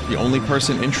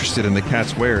person interested in the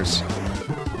cat's wares.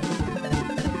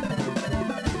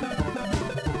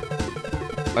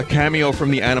 A cameo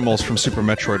from the animals from Super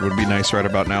Metroid would be nice right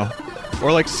about now.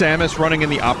 Or like Samus running in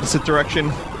the opposite direction.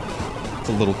 It's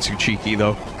a little too cheeky,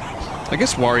 though. I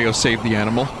guess Wario saved the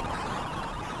animal.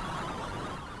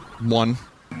 One.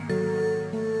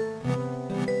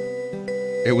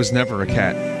 It was never a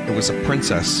cat. It was a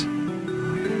princess.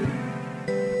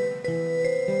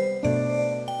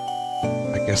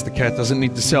 I guess the cat doesn't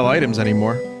need to sell items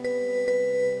anymore.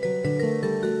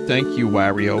 Thank you,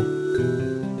 Wario.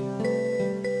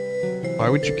 Why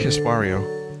would you kiss Wario?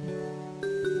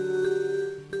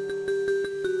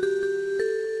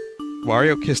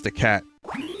 Wario kissed a cat.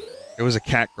 It was a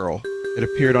cat girl. It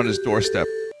appeared on his doorstep.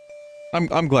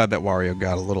 I'm glad that Wario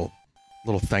got a little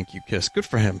thank you kiss. Good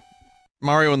for him.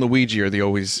 Mario and Luigi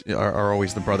are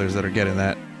always the brothers that are getting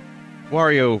that.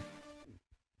 Wario,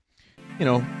 you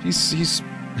know, he's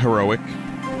heroic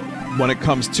when it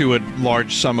comes to a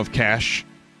large sum of cash.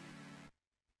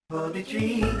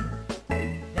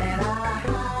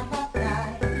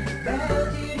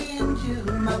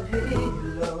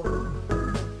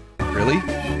 Really?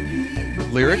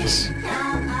 Lyrics?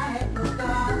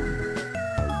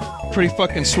 Pretty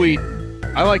fucking sweet.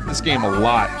 I like this game a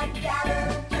lot.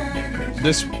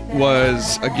 This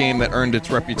was a game that earned its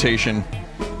reputation.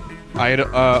 I had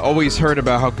always heard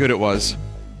about how good it was.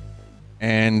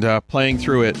 And playing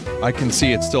through it, I can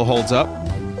see it still holds up.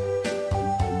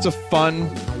 It's a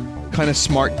fun, kind of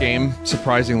smart game,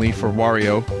 surprisingly, for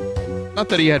Wario. Not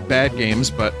that he had bad games,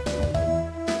 but...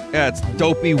 yeah, it's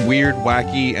dopey, weird,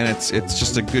 wacky, and it's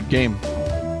just a good game.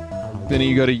 Vinny,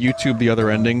 you gotta YouTube the other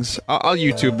endings. I'll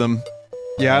YouTube them.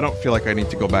 Yeah, I don't feel like I need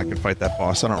to go back and fight that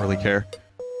boss. I don't really care.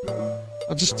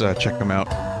 I'll just check them out.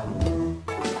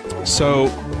 So,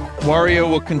 Wario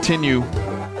will continue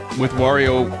with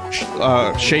Wario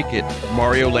Shake It.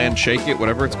 Wario Land Shake It,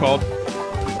 whatever it's called.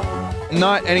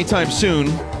 Not anytime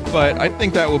soon, but I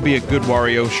think that will be a good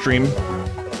Wario stream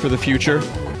for the future.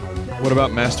 What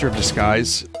about Master of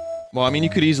Disguise? Well, I mean, you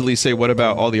could easily say, what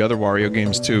about all the other Wario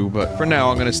games too, but for now,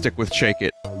 I'm gonna stick with Shake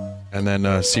It, and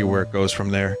then see where it goes from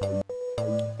there.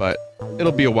 But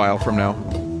it'll be a while from now.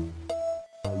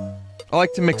 I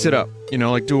like to mix it up, you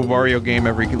know, like do a Wario game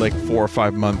every, like, 4 or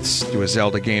 5 months, do a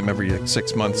Zelda game every, like,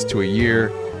 6 months to a year.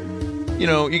 You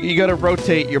know, you gotta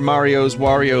rotate your Marios,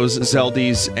 Warios,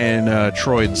 Zeldies, and,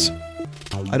 Troids.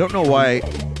 I don't know why,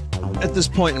 at this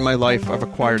point in my life, I've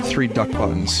acquired 3 duck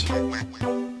buttons.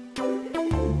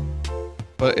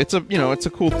 But it's a, you know, it's a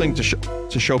cool thing to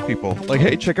show people. Like,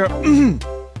 hey, check out...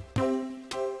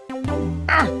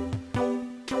 ah!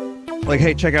 Like,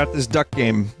 hey, check out this duck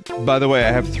game. By the way,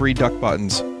 I have 3 duck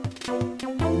buttons.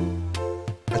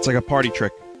 It's like a party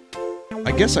trick.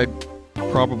 I guess I'd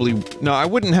probably... no, I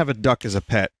wouldn't have a duck as a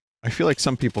pet. I feel like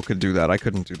some people could do that. I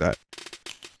couldn't do that.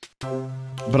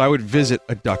 But I would visit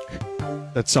a duck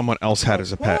that someone else had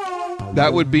as a pet.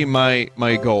 That would be my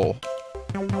goal.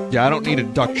 Yeah, I don't need a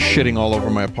duck shitting all over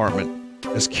my apartment.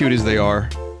 As cute as they are.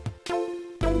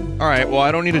 Alright, well,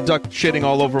 I don't need a duck shitting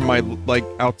all over my, like,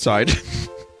 outside.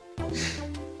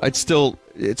 I'd still...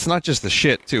 It's not just the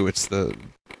shit, too, it's the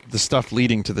stuff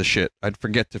leading to the shit. I'd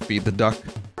forget to feed the duck,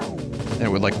 and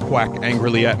it would, like, quack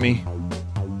angrily at me.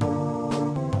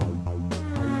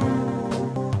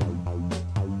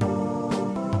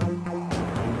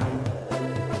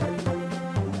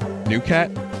 New cat?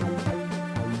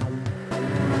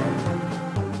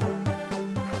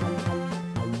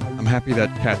 I'm happy that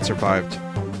cat survived.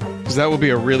 Because that would be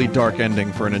a really dark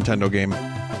ending for a Nintendo game.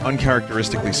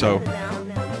 Uncharacteristically so.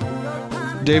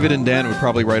 David and Dan would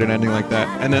probably write an ending like that.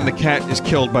 And then the cat is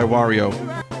killed by Wario.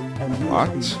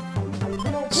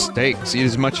 What? Steaks, eat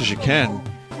as much as you can.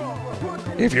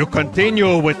 If you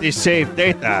continue with this save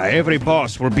data, every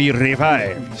boss will be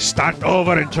revived. Start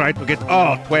over and try to get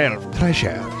all 12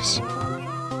 treasures.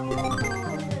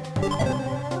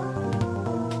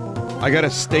 I got a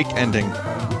steak ending.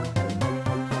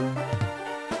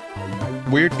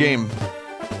 Weird game.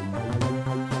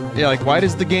 Yeah, like, why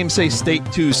does the game say State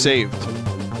 2 saved?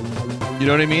 You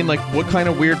know what I mean? Like, what kind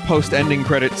of weird post-ending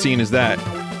credit scene is that?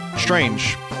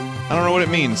 Strange. I don't know what it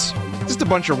means. Just a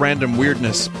bunch of random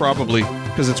weirdness, probably,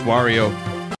 because it's Wario.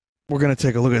 We're gonna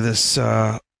take a look at this,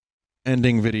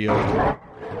 ending video.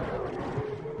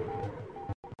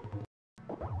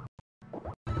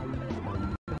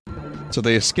 So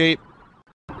they escape.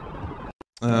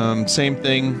 Same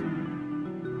thing.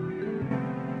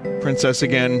 Princess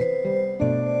again.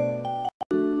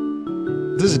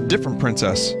 This is a different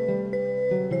princess.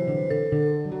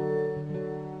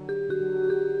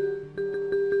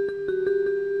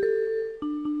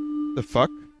 The fuck?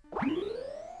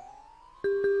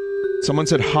 Someone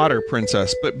said hotter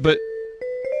princess, but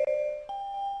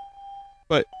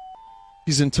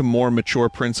he's into more mature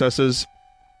princesses.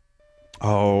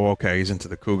 Oh, okay, he's into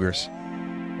the cougars.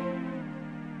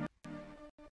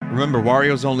 Remember,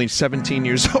 Wario's only 17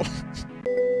 years old.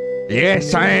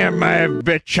 Yes, I am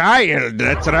a child,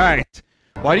 that's right.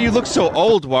 Why do you look so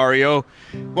old, Wario?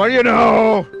 Well, you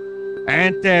know,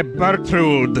 Aunt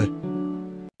Bertrude.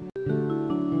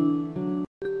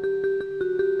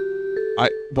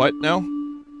 What now?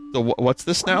 What's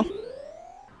this now?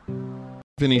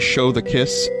 Vinny, show the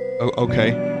kiss? Oh,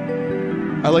 okay.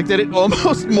 I like that it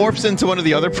almost morphs into one of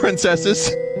the other princesses.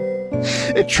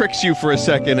 It tricks you for a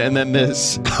second, and then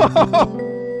this.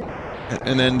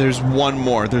 And then there's one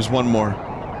more. There's one more.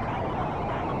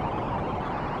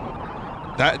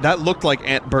 That looked like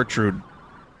Aunt Bertrude.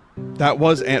 That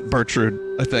was Aunt Bertrude,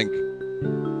 I think.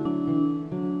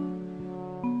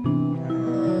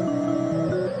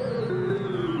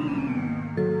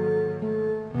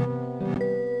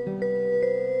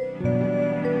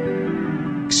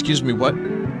 Excuse me, what?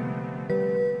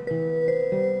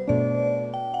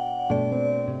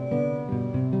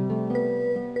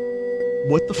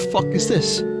 What the fuck is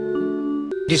this?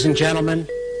 Ladies and gentlemen,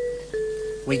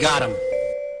 we got him.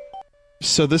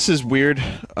 So this is weird.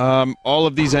 All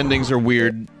of these endings are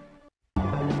weird.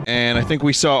 And I think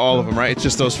we saw all of them, right? It's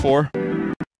just those 4?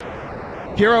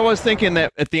 Here I was thinking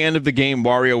that at the end of the game,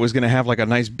 Wario was gonna have, like, a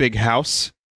nice big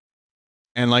house.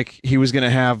 And, like, he was gonna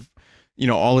have, you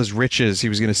know, all his riches. He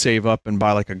was gonna save up and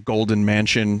buy, like, a golden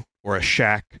mansion, or a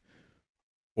shack,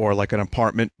 or, like, an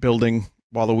apartment building,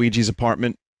 Waluigi's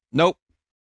apartment. Nope.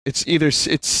 It's either,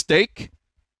 it's steak,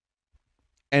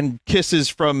 and kisses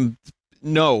from,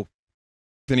 no.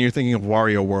 Then you're thinking of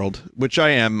Wario World, which I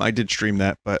am. I did stream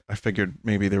that, but I figured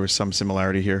maybe there was some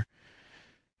similarity here.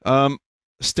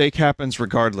 Steak happens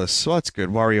regardless, so that's good.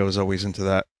 Wario is always into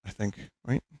that, I think,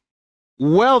 right?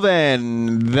 Well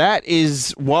then, that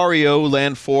is Wario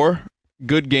Land 4.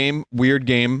 Good game, weird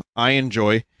game, I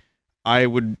enjoy. I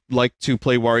would like to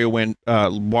play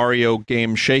Wario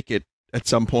game Shake It at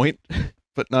some point,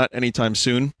 but not anytime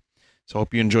soon. So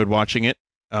hope you enjoyed watching it.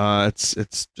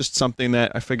 It's just something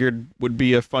that I figured would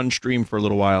be a fun stream for a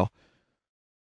little while.